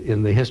good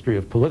in the history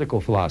of political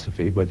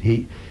philosophy, but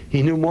he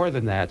knew more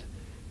than that.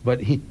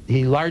 But he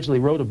largely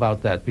wrote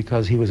about that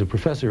because he was a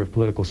professor of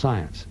political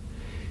science.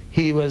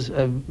 He was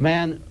a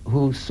man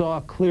who saw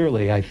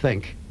clearly, I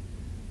think,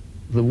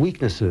 the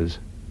weaknesses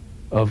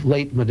of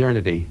late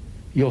modernity.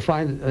 You'll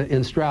find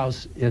in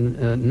Strauss,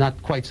 in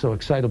not quite so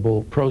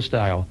excitable prose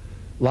style,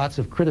 lots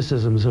of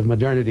criticisms of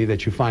modernity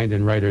that you find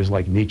in writers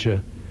like Nietzsche,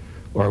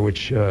 or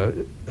which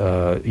you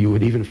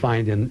would even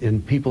find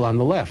in people on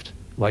the left,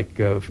 like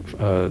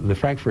the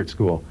Frankfurt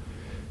School.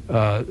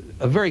 A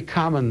very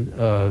common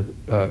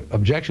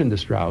objection to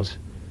Strauss.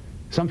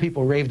 Some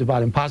people raved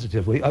about him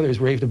positively, others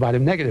raved about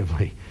him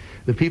negatively.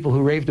 The people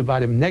who raved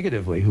about him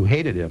negatively, who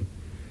hated him,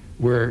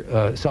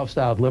 were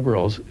self-styled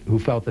liberals who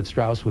felt that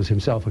Strauss was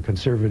himself a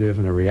conservative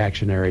and a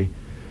reactionary.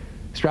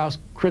 Strauss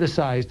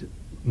criticized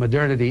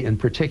modernity in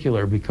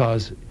particular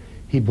because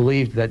he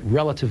believed that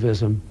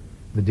relativism,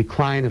 the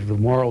decline of the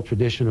moral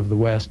tradition of the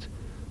West,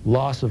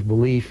 loss of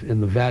belief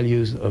in the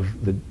values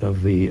of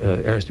the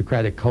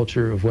aristocratic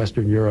culture of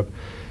Western Europe,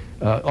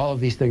 all of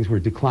these things were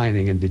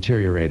declining and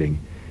deteriorating.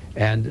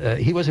 And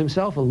he was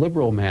himself a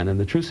liberal man in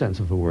the true sense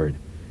of the word.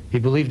 He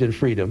believed in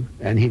freedom,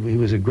 and he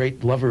was a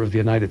great lover of the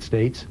United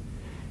States,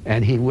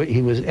 and he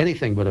was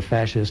anything but a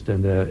fascist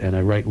and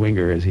a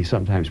right-winger, as he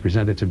sometimes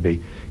presented to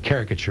be,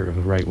 caricature of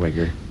a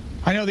right-winger.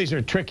 I know these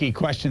are tricky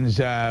questions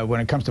when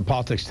it comes to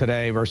politics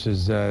today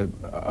versus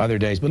other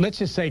days, but let's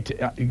just say,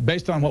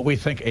 based on what we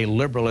think a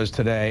liberal is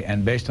today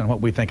and based on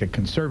what we think a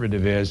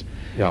conservative is,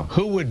 yeah,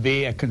 who would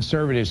be a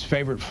conservative's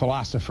favorite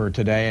philosopher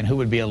today and who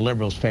would be a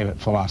liberal's favorite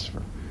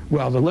philosopher?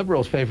 Well, the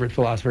liberal's favorite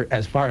philosopher,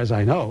 as far as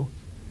I know,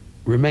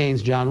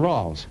 remains John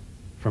Rawls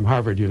from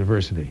Harvard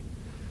University.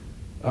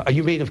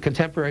 You mean of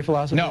contemporary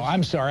philosophy? No,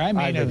 I'm sorry. I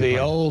mean of the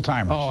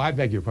old-timers. Oh, I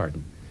beg your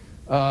pardon.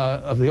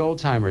 of the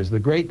old-timers, the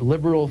great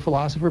liberal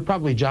philosopher,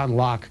 probably John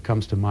Locke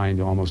comes to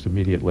mind almost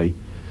immediately.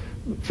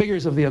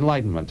 Figures of the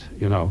Enlightenment,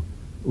 you know,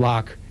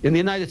 Locke. In the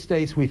United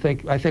States,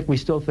 I think we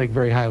still think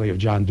very highly of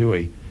John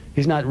Dewey.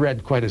 He's not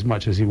read quite as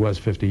much as he was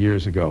 50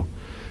 years ago.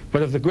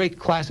 But of the great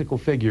classical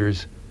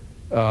figures,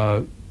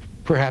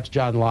 perhaps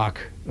John Locke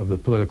of the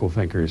political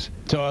thinkers.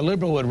 So a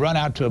liberal would run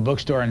out to a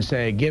bookstore and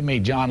say, give me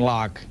John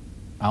Locke.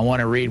 I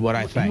want to read what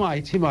I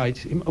think. He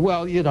might.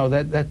 Well, you know,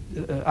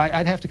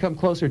 I'd have to come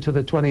closer to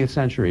the 20th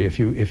century if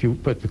you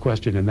put the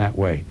question in that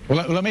way.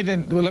 Well, let me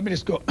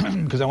just go,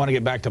 because I want to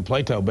get back to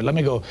Plato, but let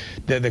me go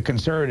the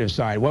conservative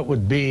side. What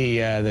would be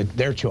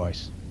their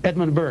choice?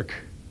 Edmund Burke,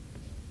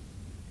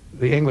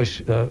 the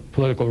English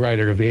political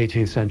writer of the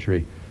 18th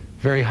century,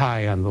 very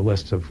high on the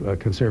list of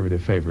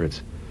conservative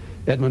favorites.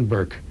 Edmund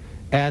Burke.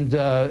 And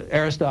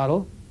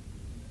Aristotle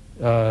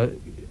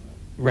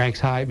ranks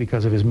high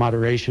because of his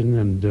moderation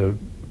and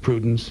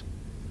prudence.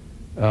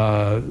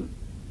 There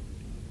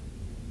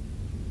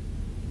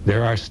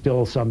are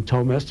still some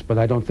Thomists, but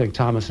I don't think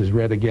Thomas is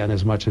read again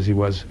as much as he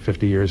was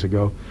 50 years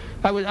ago.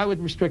 I would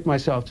restrict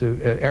myself to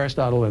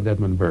Aristotle and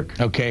Edmund Burke.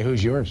 Okay,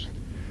 who's yours?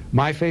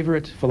 My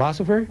favorite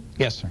philosopher?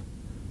 Yes, sir.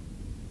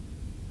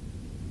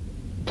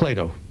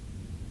 Plato.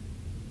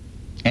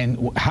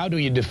 And how do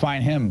you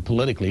define him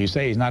politically? You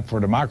say he's not for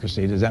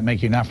democracy. Does that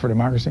make you not for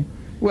democracy?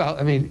 Well,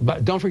 I mean,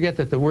 but don't forget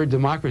that the word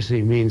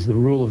democracy means the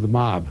rule of the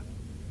mob.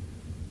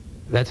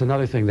 That's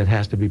another thing that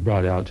has to be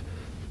brought out.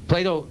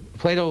 Plato,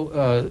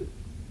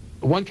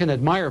 one can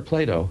admire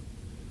Plato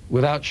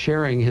without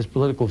sharing his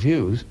political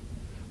views.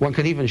 One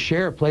can even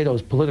share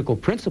Plato's political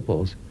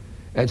principles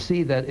and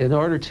see that in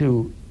order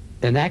to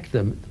enact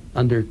them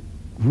under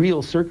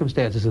real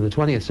circumstances in the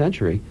 20th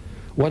century,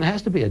 one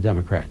has to be a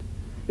Democrat.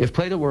 If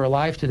Plato were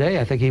alive today,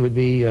 I think he would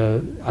be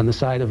on the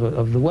side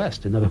of the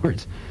West. In other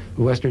words,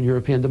 Western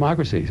European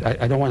democracies.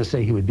 I don't want to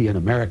say he would be an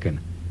American.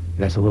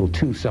 That's a little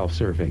too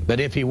self-serving. But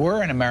if he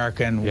were an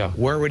American,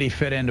 where would he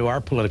fit into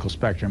our political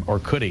spectrum, or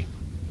could he?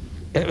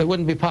 It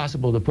wouldn't be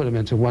possible to put him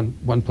into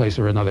one place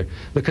or another.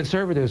 The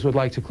conservatives would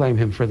like to claim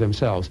him for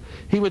themselves.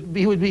 He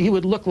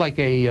would look like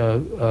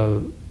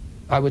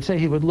I would say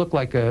he would look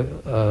like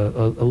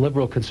a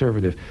liberal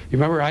conservative. You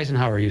remember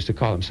Eisenhower used to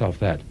call himself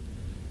that,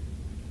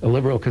 a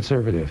liberal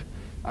conservative.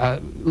 A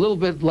little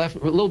bit left, a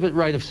little bit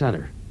right of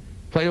center.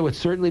 Plato would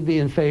certainly be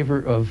in favor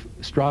of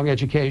strong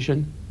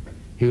education.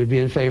 He would be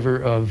in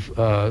favor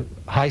of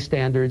high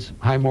standards,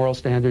 high moral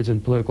standards in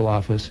political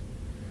office.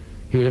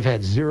 He would have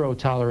had zero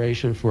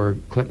toleration for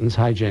Clinton's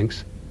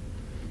hijinks.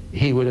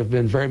 He would have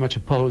been very much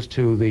opposed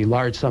to the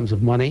large sums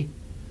of money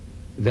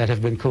that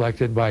have been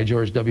collected by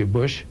George W.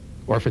 Bush,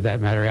 or for that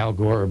matter, Al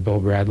Gore or Bill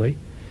Bradley.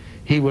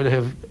 He would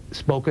have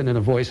spoken in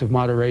a voice of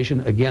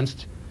moderation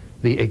against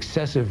the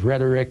excessive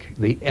rhetoric,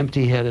 the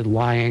empty-headed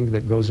lying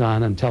that goes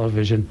on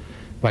television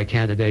by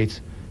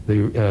candidates,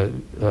 the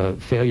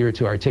failure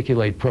to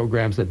articulate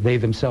programs that they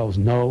themselves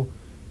know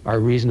are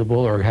reasonable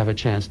or have a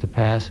chance to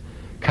pass,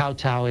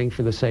 kowtowing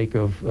for the sake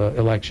of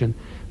election.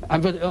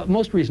 But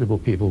most reasonable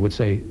people would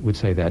say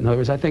that. In other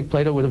words, I think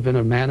Plato would have been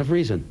a man of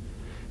reason,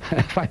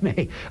 if I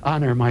may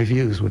honor my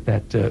views with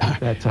that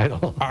that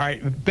title. All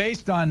right,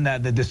 based on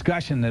the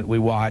discussion that we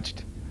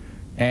watched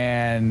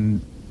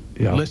and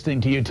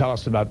listening to you tell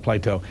us about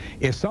Plato,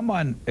 if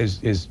someone has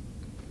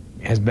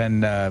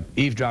been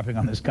eavesdropping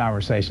on this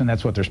conversation,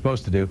 that's what they're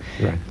supposed to do,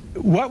 right,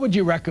 what would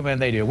you recommend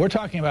they do? We're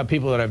talking about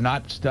people that have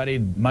not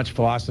studied much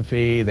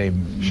philosophy. They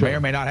may or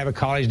may not have a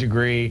college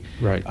degree.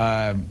 Right.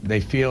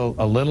 They feel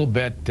a little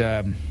bit,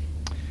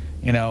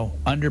 you know,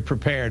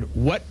 underprepared.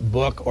 What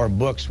book or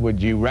books would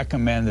you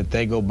recommend that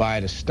they go by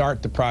to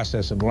start the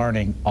process of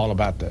learning all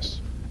about this?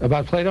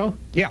 About Plato?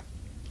 Yeah.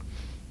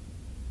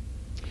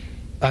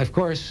 Of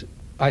course,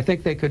 I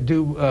think they could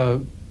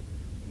do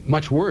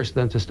much worse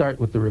than to start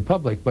with the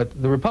Republic. But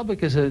the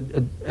Republic is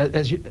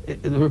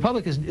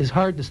is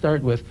hard to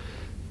start with,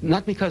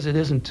 not because it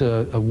isn't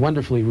a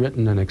wonderfully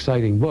written and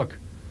exciting book,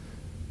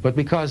 but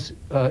because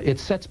it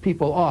sets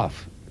people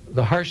off.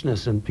 The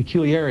harshness and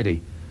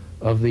peculiarity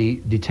of the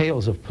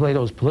details of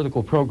Plato's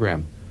political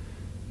program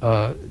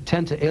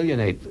tend to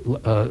alienate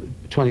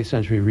 20th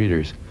century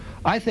readers.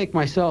 I think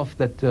myself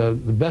that the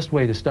best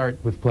way to start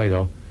with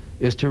Plato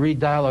is to read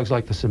dialogues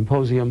like the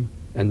Symposium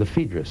and the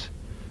Phaedrus,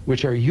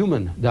 which are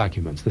human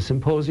documents. The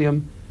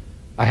Symposium,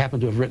 I happen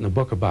to have written a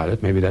book about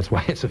it. Maybe that's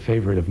why it's a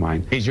favorite of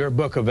mine. Is your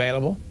book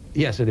available?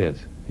 Yes, it is.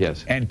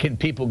 Yes. And can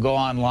people go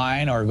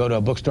online or go to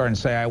a bookstore and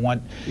say, I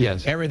want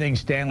everything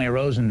Stanley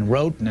Rosen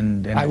wrote?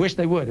 And I wish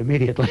they would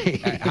immediately.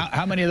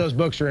 How many of those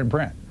books are in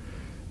print?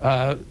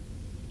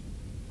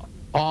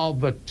 All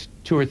but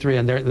two or three,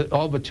 and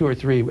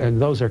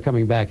those are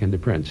coming back into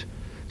print.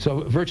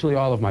 So virtually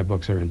all of my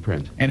books are in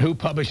print. And who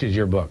publishes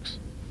your books?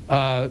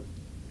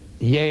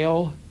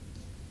 Yale,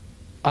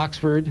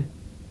 Oxford,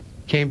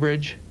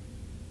 Cambridge,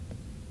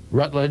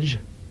 Rutledge,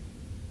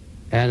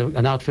 and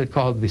an outfit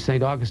called the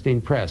St.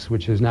 Augustine Press,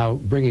 which is now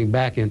bringing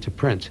back into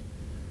print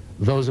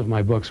those of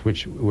my books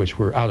which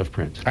were out of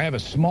print. I have a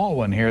small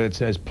one here that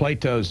says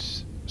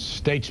Plato's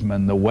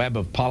Statesman, The Web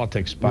of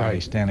Politics by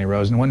Stanley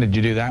Rosen. When did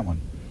you do that one?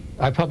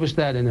 I published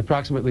that in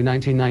approximately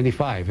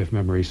 1995, if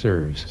memory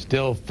serves.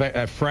 Still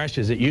fresh?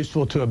 Is it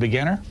useful to a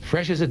beginner?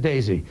 Fresh as a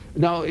daisy.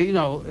 No, you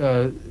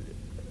know,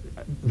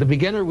 the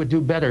beginner would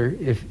do better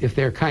if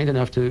they're kind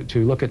enough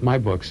to look at my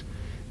books.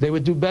 They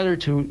would do better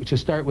to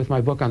start with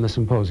my book on the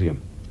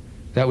Symposium.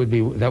 That would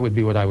be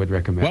what I would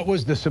recommend. What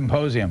was the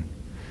Symposium?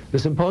 The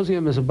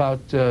Symposium is about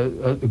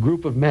a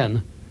group of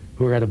men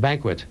who are at a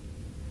banquet,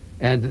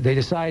 and they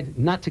decide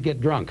not to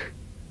get drunk,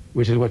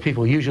 which is what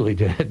people usually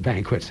do at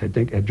banquets,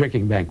 at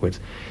drinking banquets.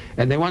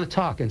 And they want to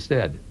talk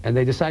instead, and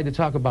they decide to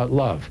talk about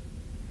love.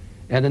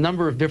 And a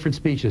number of different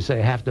speeches, say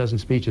a half-dozen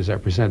speeches, are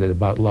presented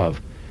about love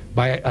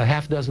by a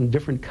half-dozen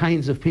different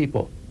kinds of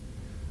people,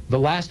 the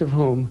last of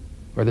whom,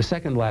 or the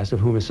second last of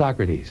whom, is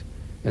Socrates.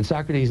 And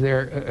Socrates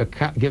there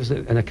gives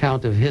an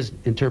account of his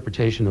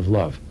interpretation of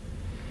love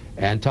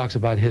and talks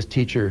about his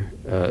teacher,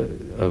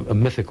 a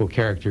mythical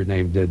character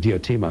named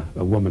Diotima,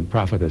 a woman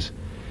prophetess.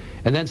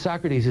 And then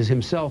Socrates is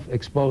himself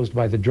exposed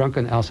by the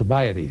drunken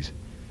Alcibiades,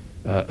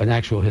 an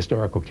actual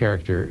historical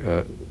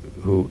character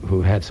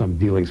who had some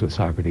dealings with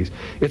Socrates.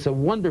 It's a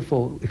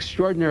wonderful,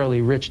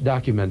 extraordinarily rich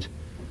document,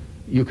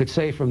 you could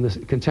say, from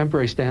the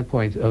contemporary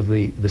standpoint of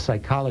the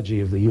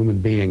psychology of the human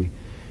being,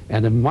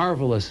 and a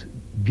marvelous,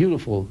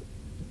 beautiful,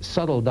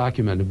 subtle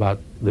document about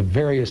the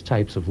various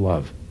types of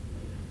love.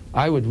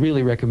 I would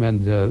really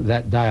recommend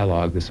that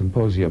dialogue, the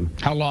Symposium.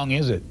 How long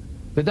is it?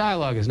 The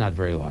dialogue is not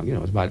very long. You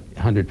know, it's about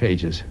 100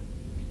 pages,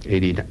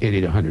 80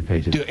 to 100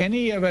 pages. Do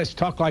any of us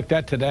talk like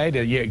that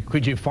today?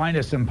 Could you find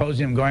a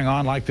symposium going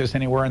on like this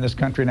anywhere in this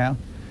country now?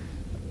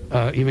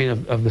 You mean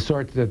of the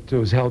sort that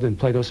was held in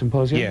Plato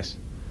Symposium? Yes.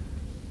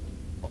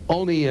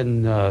 Only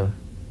in,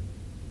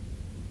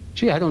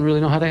 gee, I don't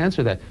really know how to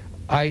answer that.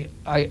 I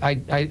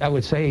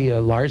would say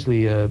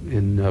largely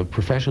in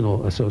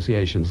professional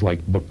associations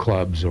like book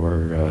clubs,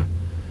 or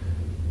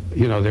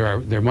you know,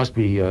 there must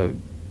be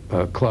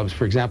clubs.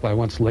 For example, I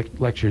once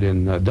lectured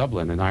in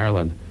Dublin in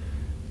Ireland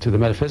to the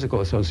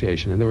Metaphysical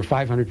Association, and there were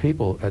 500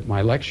 people at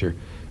my lecture.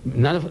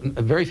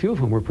 Very few of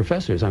whom were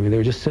professors. I mean, they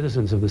were just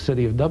citizens of the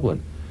city of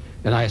Dublin,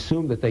 and I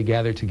assumed that they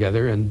gathered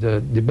together and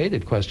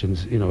debated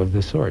questions, you know, of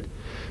this sort.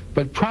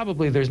 But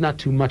probably there's not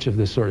too much of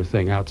this sort of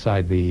thing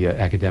outside the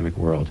academic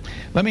world.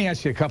 Let me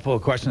ask you a couple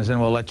of questions,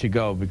 and we'll let you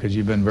go, because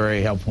you've been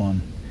very helpful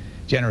and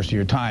generous of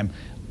your time.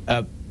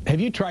 Have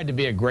you tried to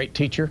be a great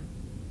teacher?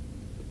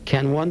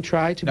 Can one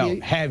try to be?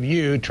 No, have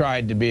you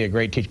tried to be a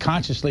great teacher?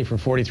 Consciously for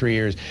 43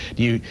 years,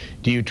 do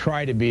you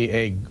try to be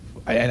a,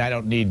 and I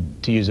don't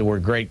need to use the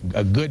word great,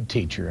 a good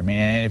teacher? I mean,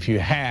 and if you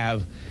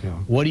have,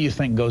 what do you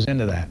think goes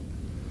into that?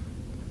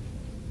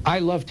 I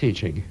love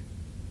teaching.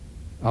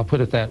 I'll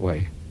put it that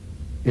way.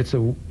 It's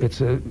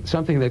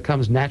something that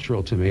comes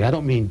natural to me. I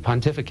don't mean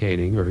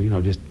pontificating or, you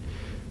know, just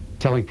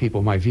telling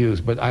people my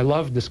views, but I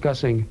love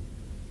discussing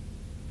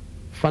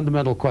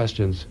fundamental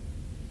questions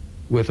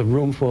with a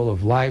room full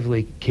of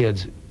lively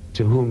kids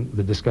to whom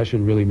the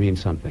discussion really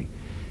means something.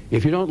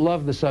 If you don't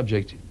love the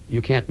subject,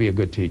 you can't be a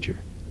good teacher.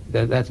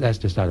 That's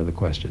just out of the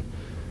question.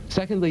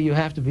 Secondly, you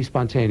have to be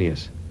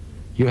spontaneous.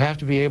 You have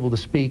to be able to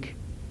speak.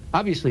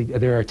 Obviously,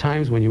 there are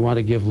times when you want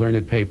to give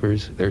learned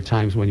papers. There are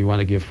times when you want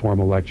to give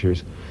formal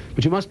lectures.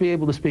 But you must be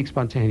able to speak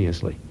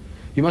spontaneously.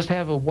 You must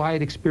have a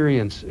wide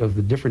experience of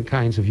the different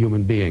kinds of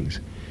human beings.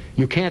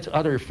 You can't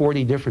utter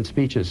 40 different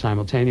speeches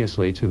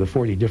simultaneously to the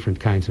 40 different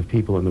kinds of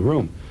people in the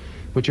room.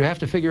 But you have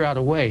to figure out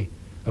a way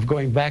of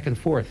going back and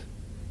forth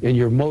in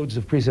your modes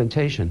of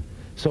presentation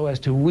so as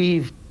to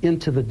weave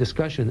into the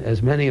discussion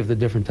as many of the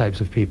different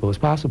types of people as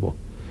possible.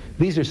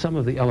 These are some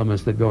of the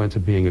elements that go into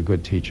being a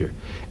good teacher.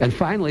 And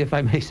finally, if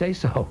I may say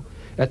so,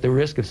 at the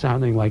risk of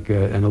sounding like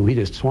an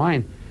elitist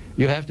swine,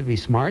 you have to be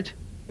smart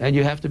and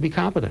you have to be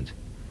competent.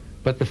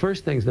 But the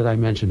first things that I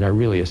mentioned are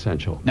really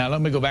essential. Now, let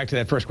me go back to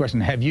that first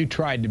question. Have you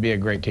tried to be a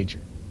great teacher?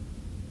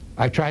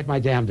 I've tried my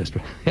damnedest.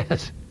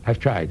 Yes, I've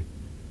tried.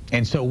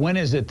 And so when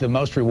is it the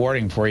most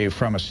rewarding for you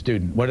from a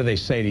student? What do they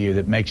say to you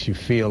that makes you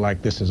feel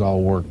like this has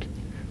all worked?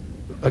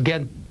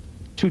 Again,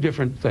 two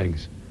different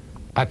things.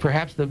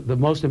 Perhaps the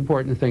most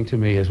important thing to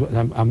me is when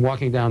I'm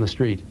walking down the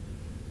street,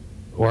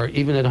 or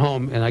even at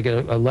home, and I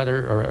get a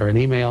letter or an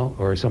email,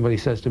 or somebody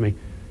says to me,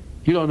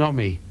 "You don't know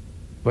me,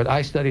 but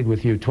I studied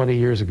with you 20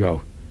 years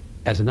ago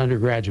as an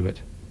undergraduate.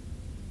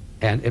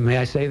 And may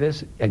I say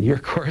this? And your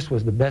course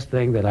was the best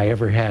thing that I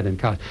ever had in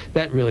college."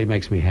 That really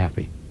makes me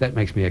happy. That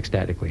makes me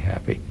ecstatically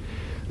happy.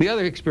 The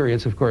other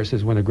experience, of course,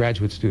 is when a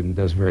graduate student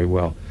does very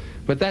well.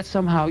 But that's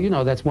somehow, you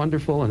know, that's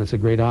wonderful and it's a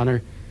great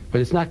honor,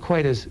 but it's not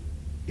quite as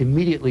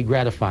immediately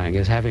gratifying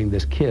as having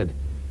this kid,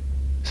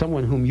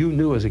 someone whom you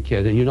knew as a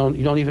kid, and you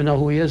don't even know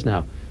who he is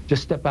now,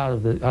 just step out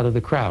of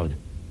the crowd,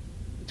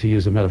 to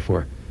use a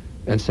metaphor,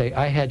 and say,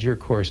 "I had your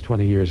course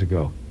 20 years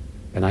ago,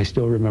 and I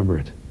still remember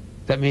it."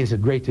 That means a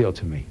great deal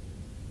to me.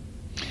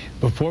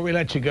 Before we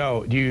let you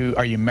go,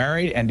 are you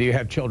married and do you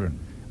have children?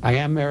 I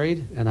am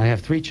married and I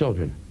have 3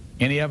 children.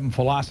 Any of them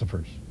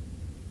philosophers?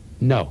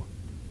 No.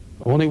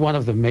 Only one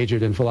of them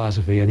majored in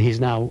philosophy, and he's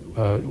now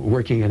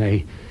working in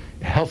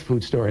health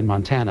food store in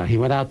Montana. He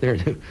went out there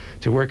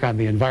to work on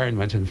the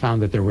environment and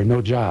found that there were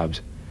no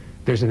jobs.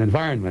 There's an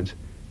environment,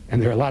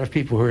 and there are a lot of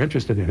people who are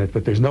interested in it,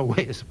 but there's no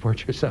way to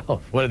support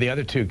yourself. What do the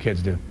other two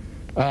kids do?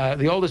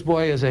 The oldest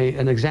boy is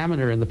an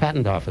examiner in the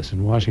patent office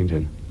in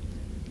Washington.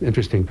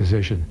 Interesting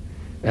position.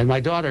 And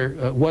my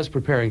daughter was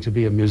preparing to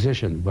be a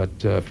musician, but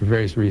for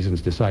various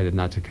reasons decided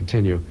not to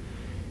continue,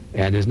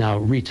 and is now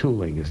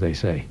retooling, as they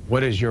say.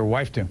 What does your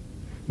wife do?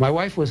 My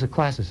wife was a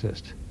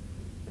classicist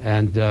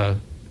and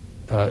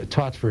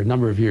taught for a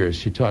number of years.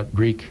 She taught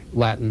Greek,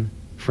 Latin,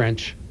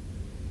 French,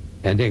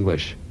 and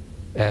English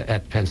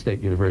at Penn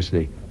State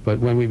University. But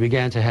when we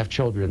began to have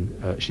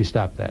children, she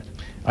stopped that.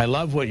 I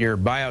love what your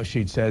bio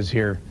sheet says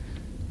here.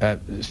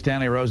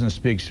 Stanley Rosen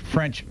speaks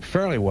French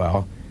fairly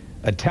well,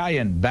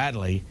 Italian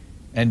badly,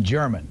 and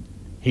German.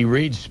 He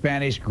reads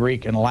Spanish,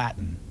 Greek, and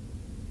Latin.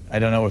 I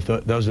don't know if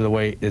those are the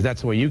way,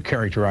 that's the way you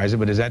characterize it,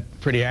 but is that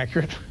pretty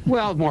accurate?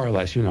 Well, more or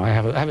less, you know, I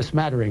have a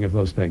smattering of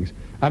those things.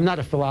 I'm not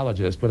a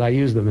philologist, but I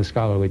use them as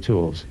scholarly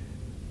tools.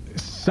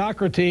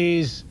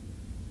 Socrates,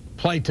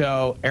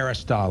 Plato,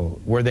 Aristotle,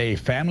 were they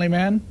family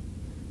men?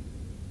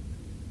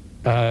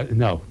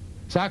 No.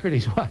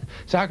 Socrates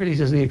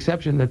is the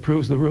exception that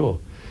proves the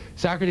rule.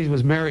 Socrates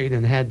was married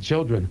and had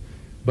children,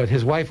 but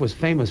his wife was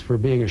famous for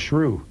being a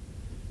shrew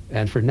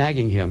and for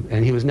nagging him,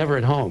 and he was never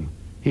at home.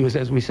 He was,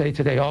 as we say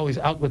today, always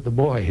out with the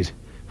boys.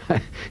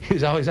 He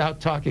was always out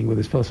talking with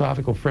his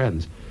philosophical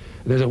friends.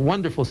 There's a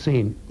wonderful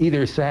scene,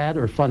 either sad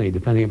or funny,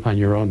 depending upon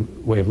your own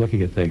way of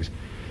looking at things,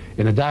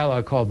 in a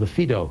dialogue called The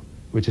Phaedo,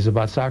 which is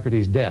about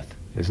Socrates' death,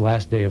 his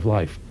last day of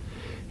life.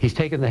 He's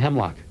taken the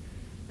hemlock,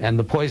 and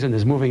the poison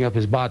is moving up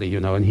his body, you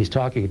know, and he's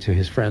talking to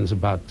his friends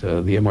about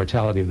the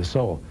immortality of the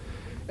soul.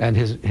 And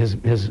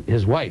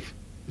his wife,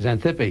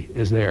 Xanthippe,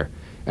 is there,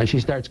 and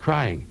she starts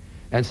crying.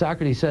 And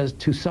Socrates says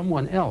to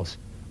someone else,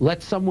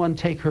 "Let someone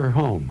take her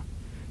home."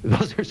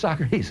 Those are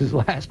Socrates'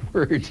 last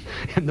words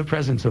in the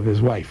presence of his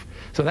wife.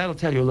 So that'll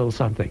tell you a little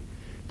something.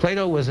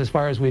 Plato was, as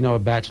far as we know, a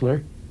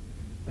bachelor.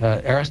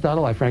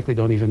 Aristotle, I frankly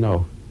don't even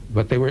know.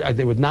 But they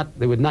would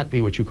not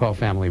be what you call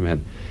family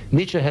men.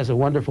 Nietzsche has a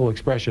wonderful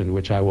expression,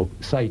 which I will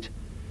cite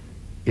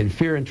in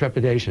Fear and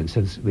Trepidation,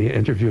 since the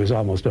interview is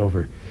almost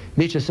over.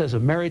 Nietzsche says a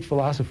married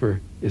philosopher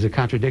is a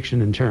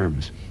contradiction in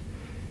terms.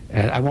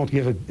 And I won't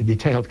give a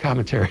detailed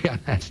commentary on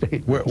that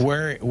statement.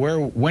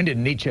 When did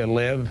Nietzsche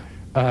live?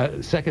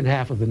 Second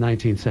half of the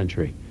 19th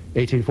century,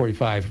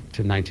 1845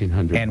 to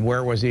 1900. And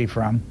where was he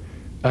from?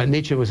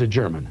 Nietzsche was a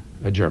German,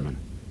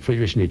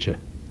 Friedrich Nietzsche.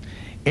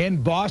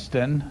 In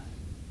Boston,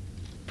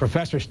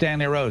 Professor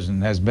Stanley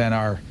Rosen has been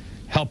our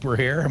helper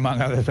here,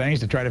 among other things,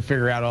 to try to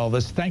figure out all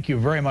this. Thank you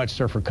very much,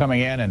 sir, for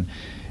coming in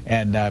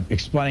and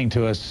explaining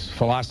to us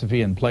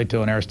philosophy and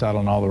Plato and Aristotle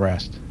and all the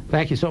rest.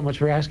 Thank you so much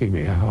for asking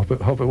me. I hope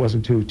it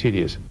wasn't too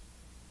tedious.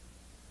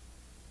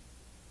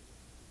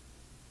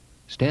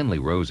 Stanley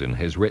Rosen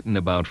has written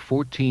about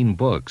 14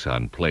 books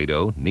on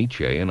Plato,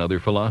 Nietzsche, and other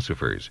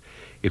philosophers.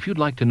 If you'd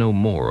like to know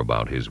more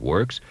about his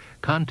works,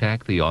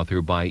 contact the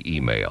author by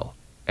email,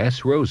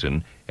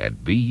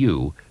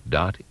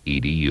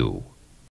 srosen@bu.edu.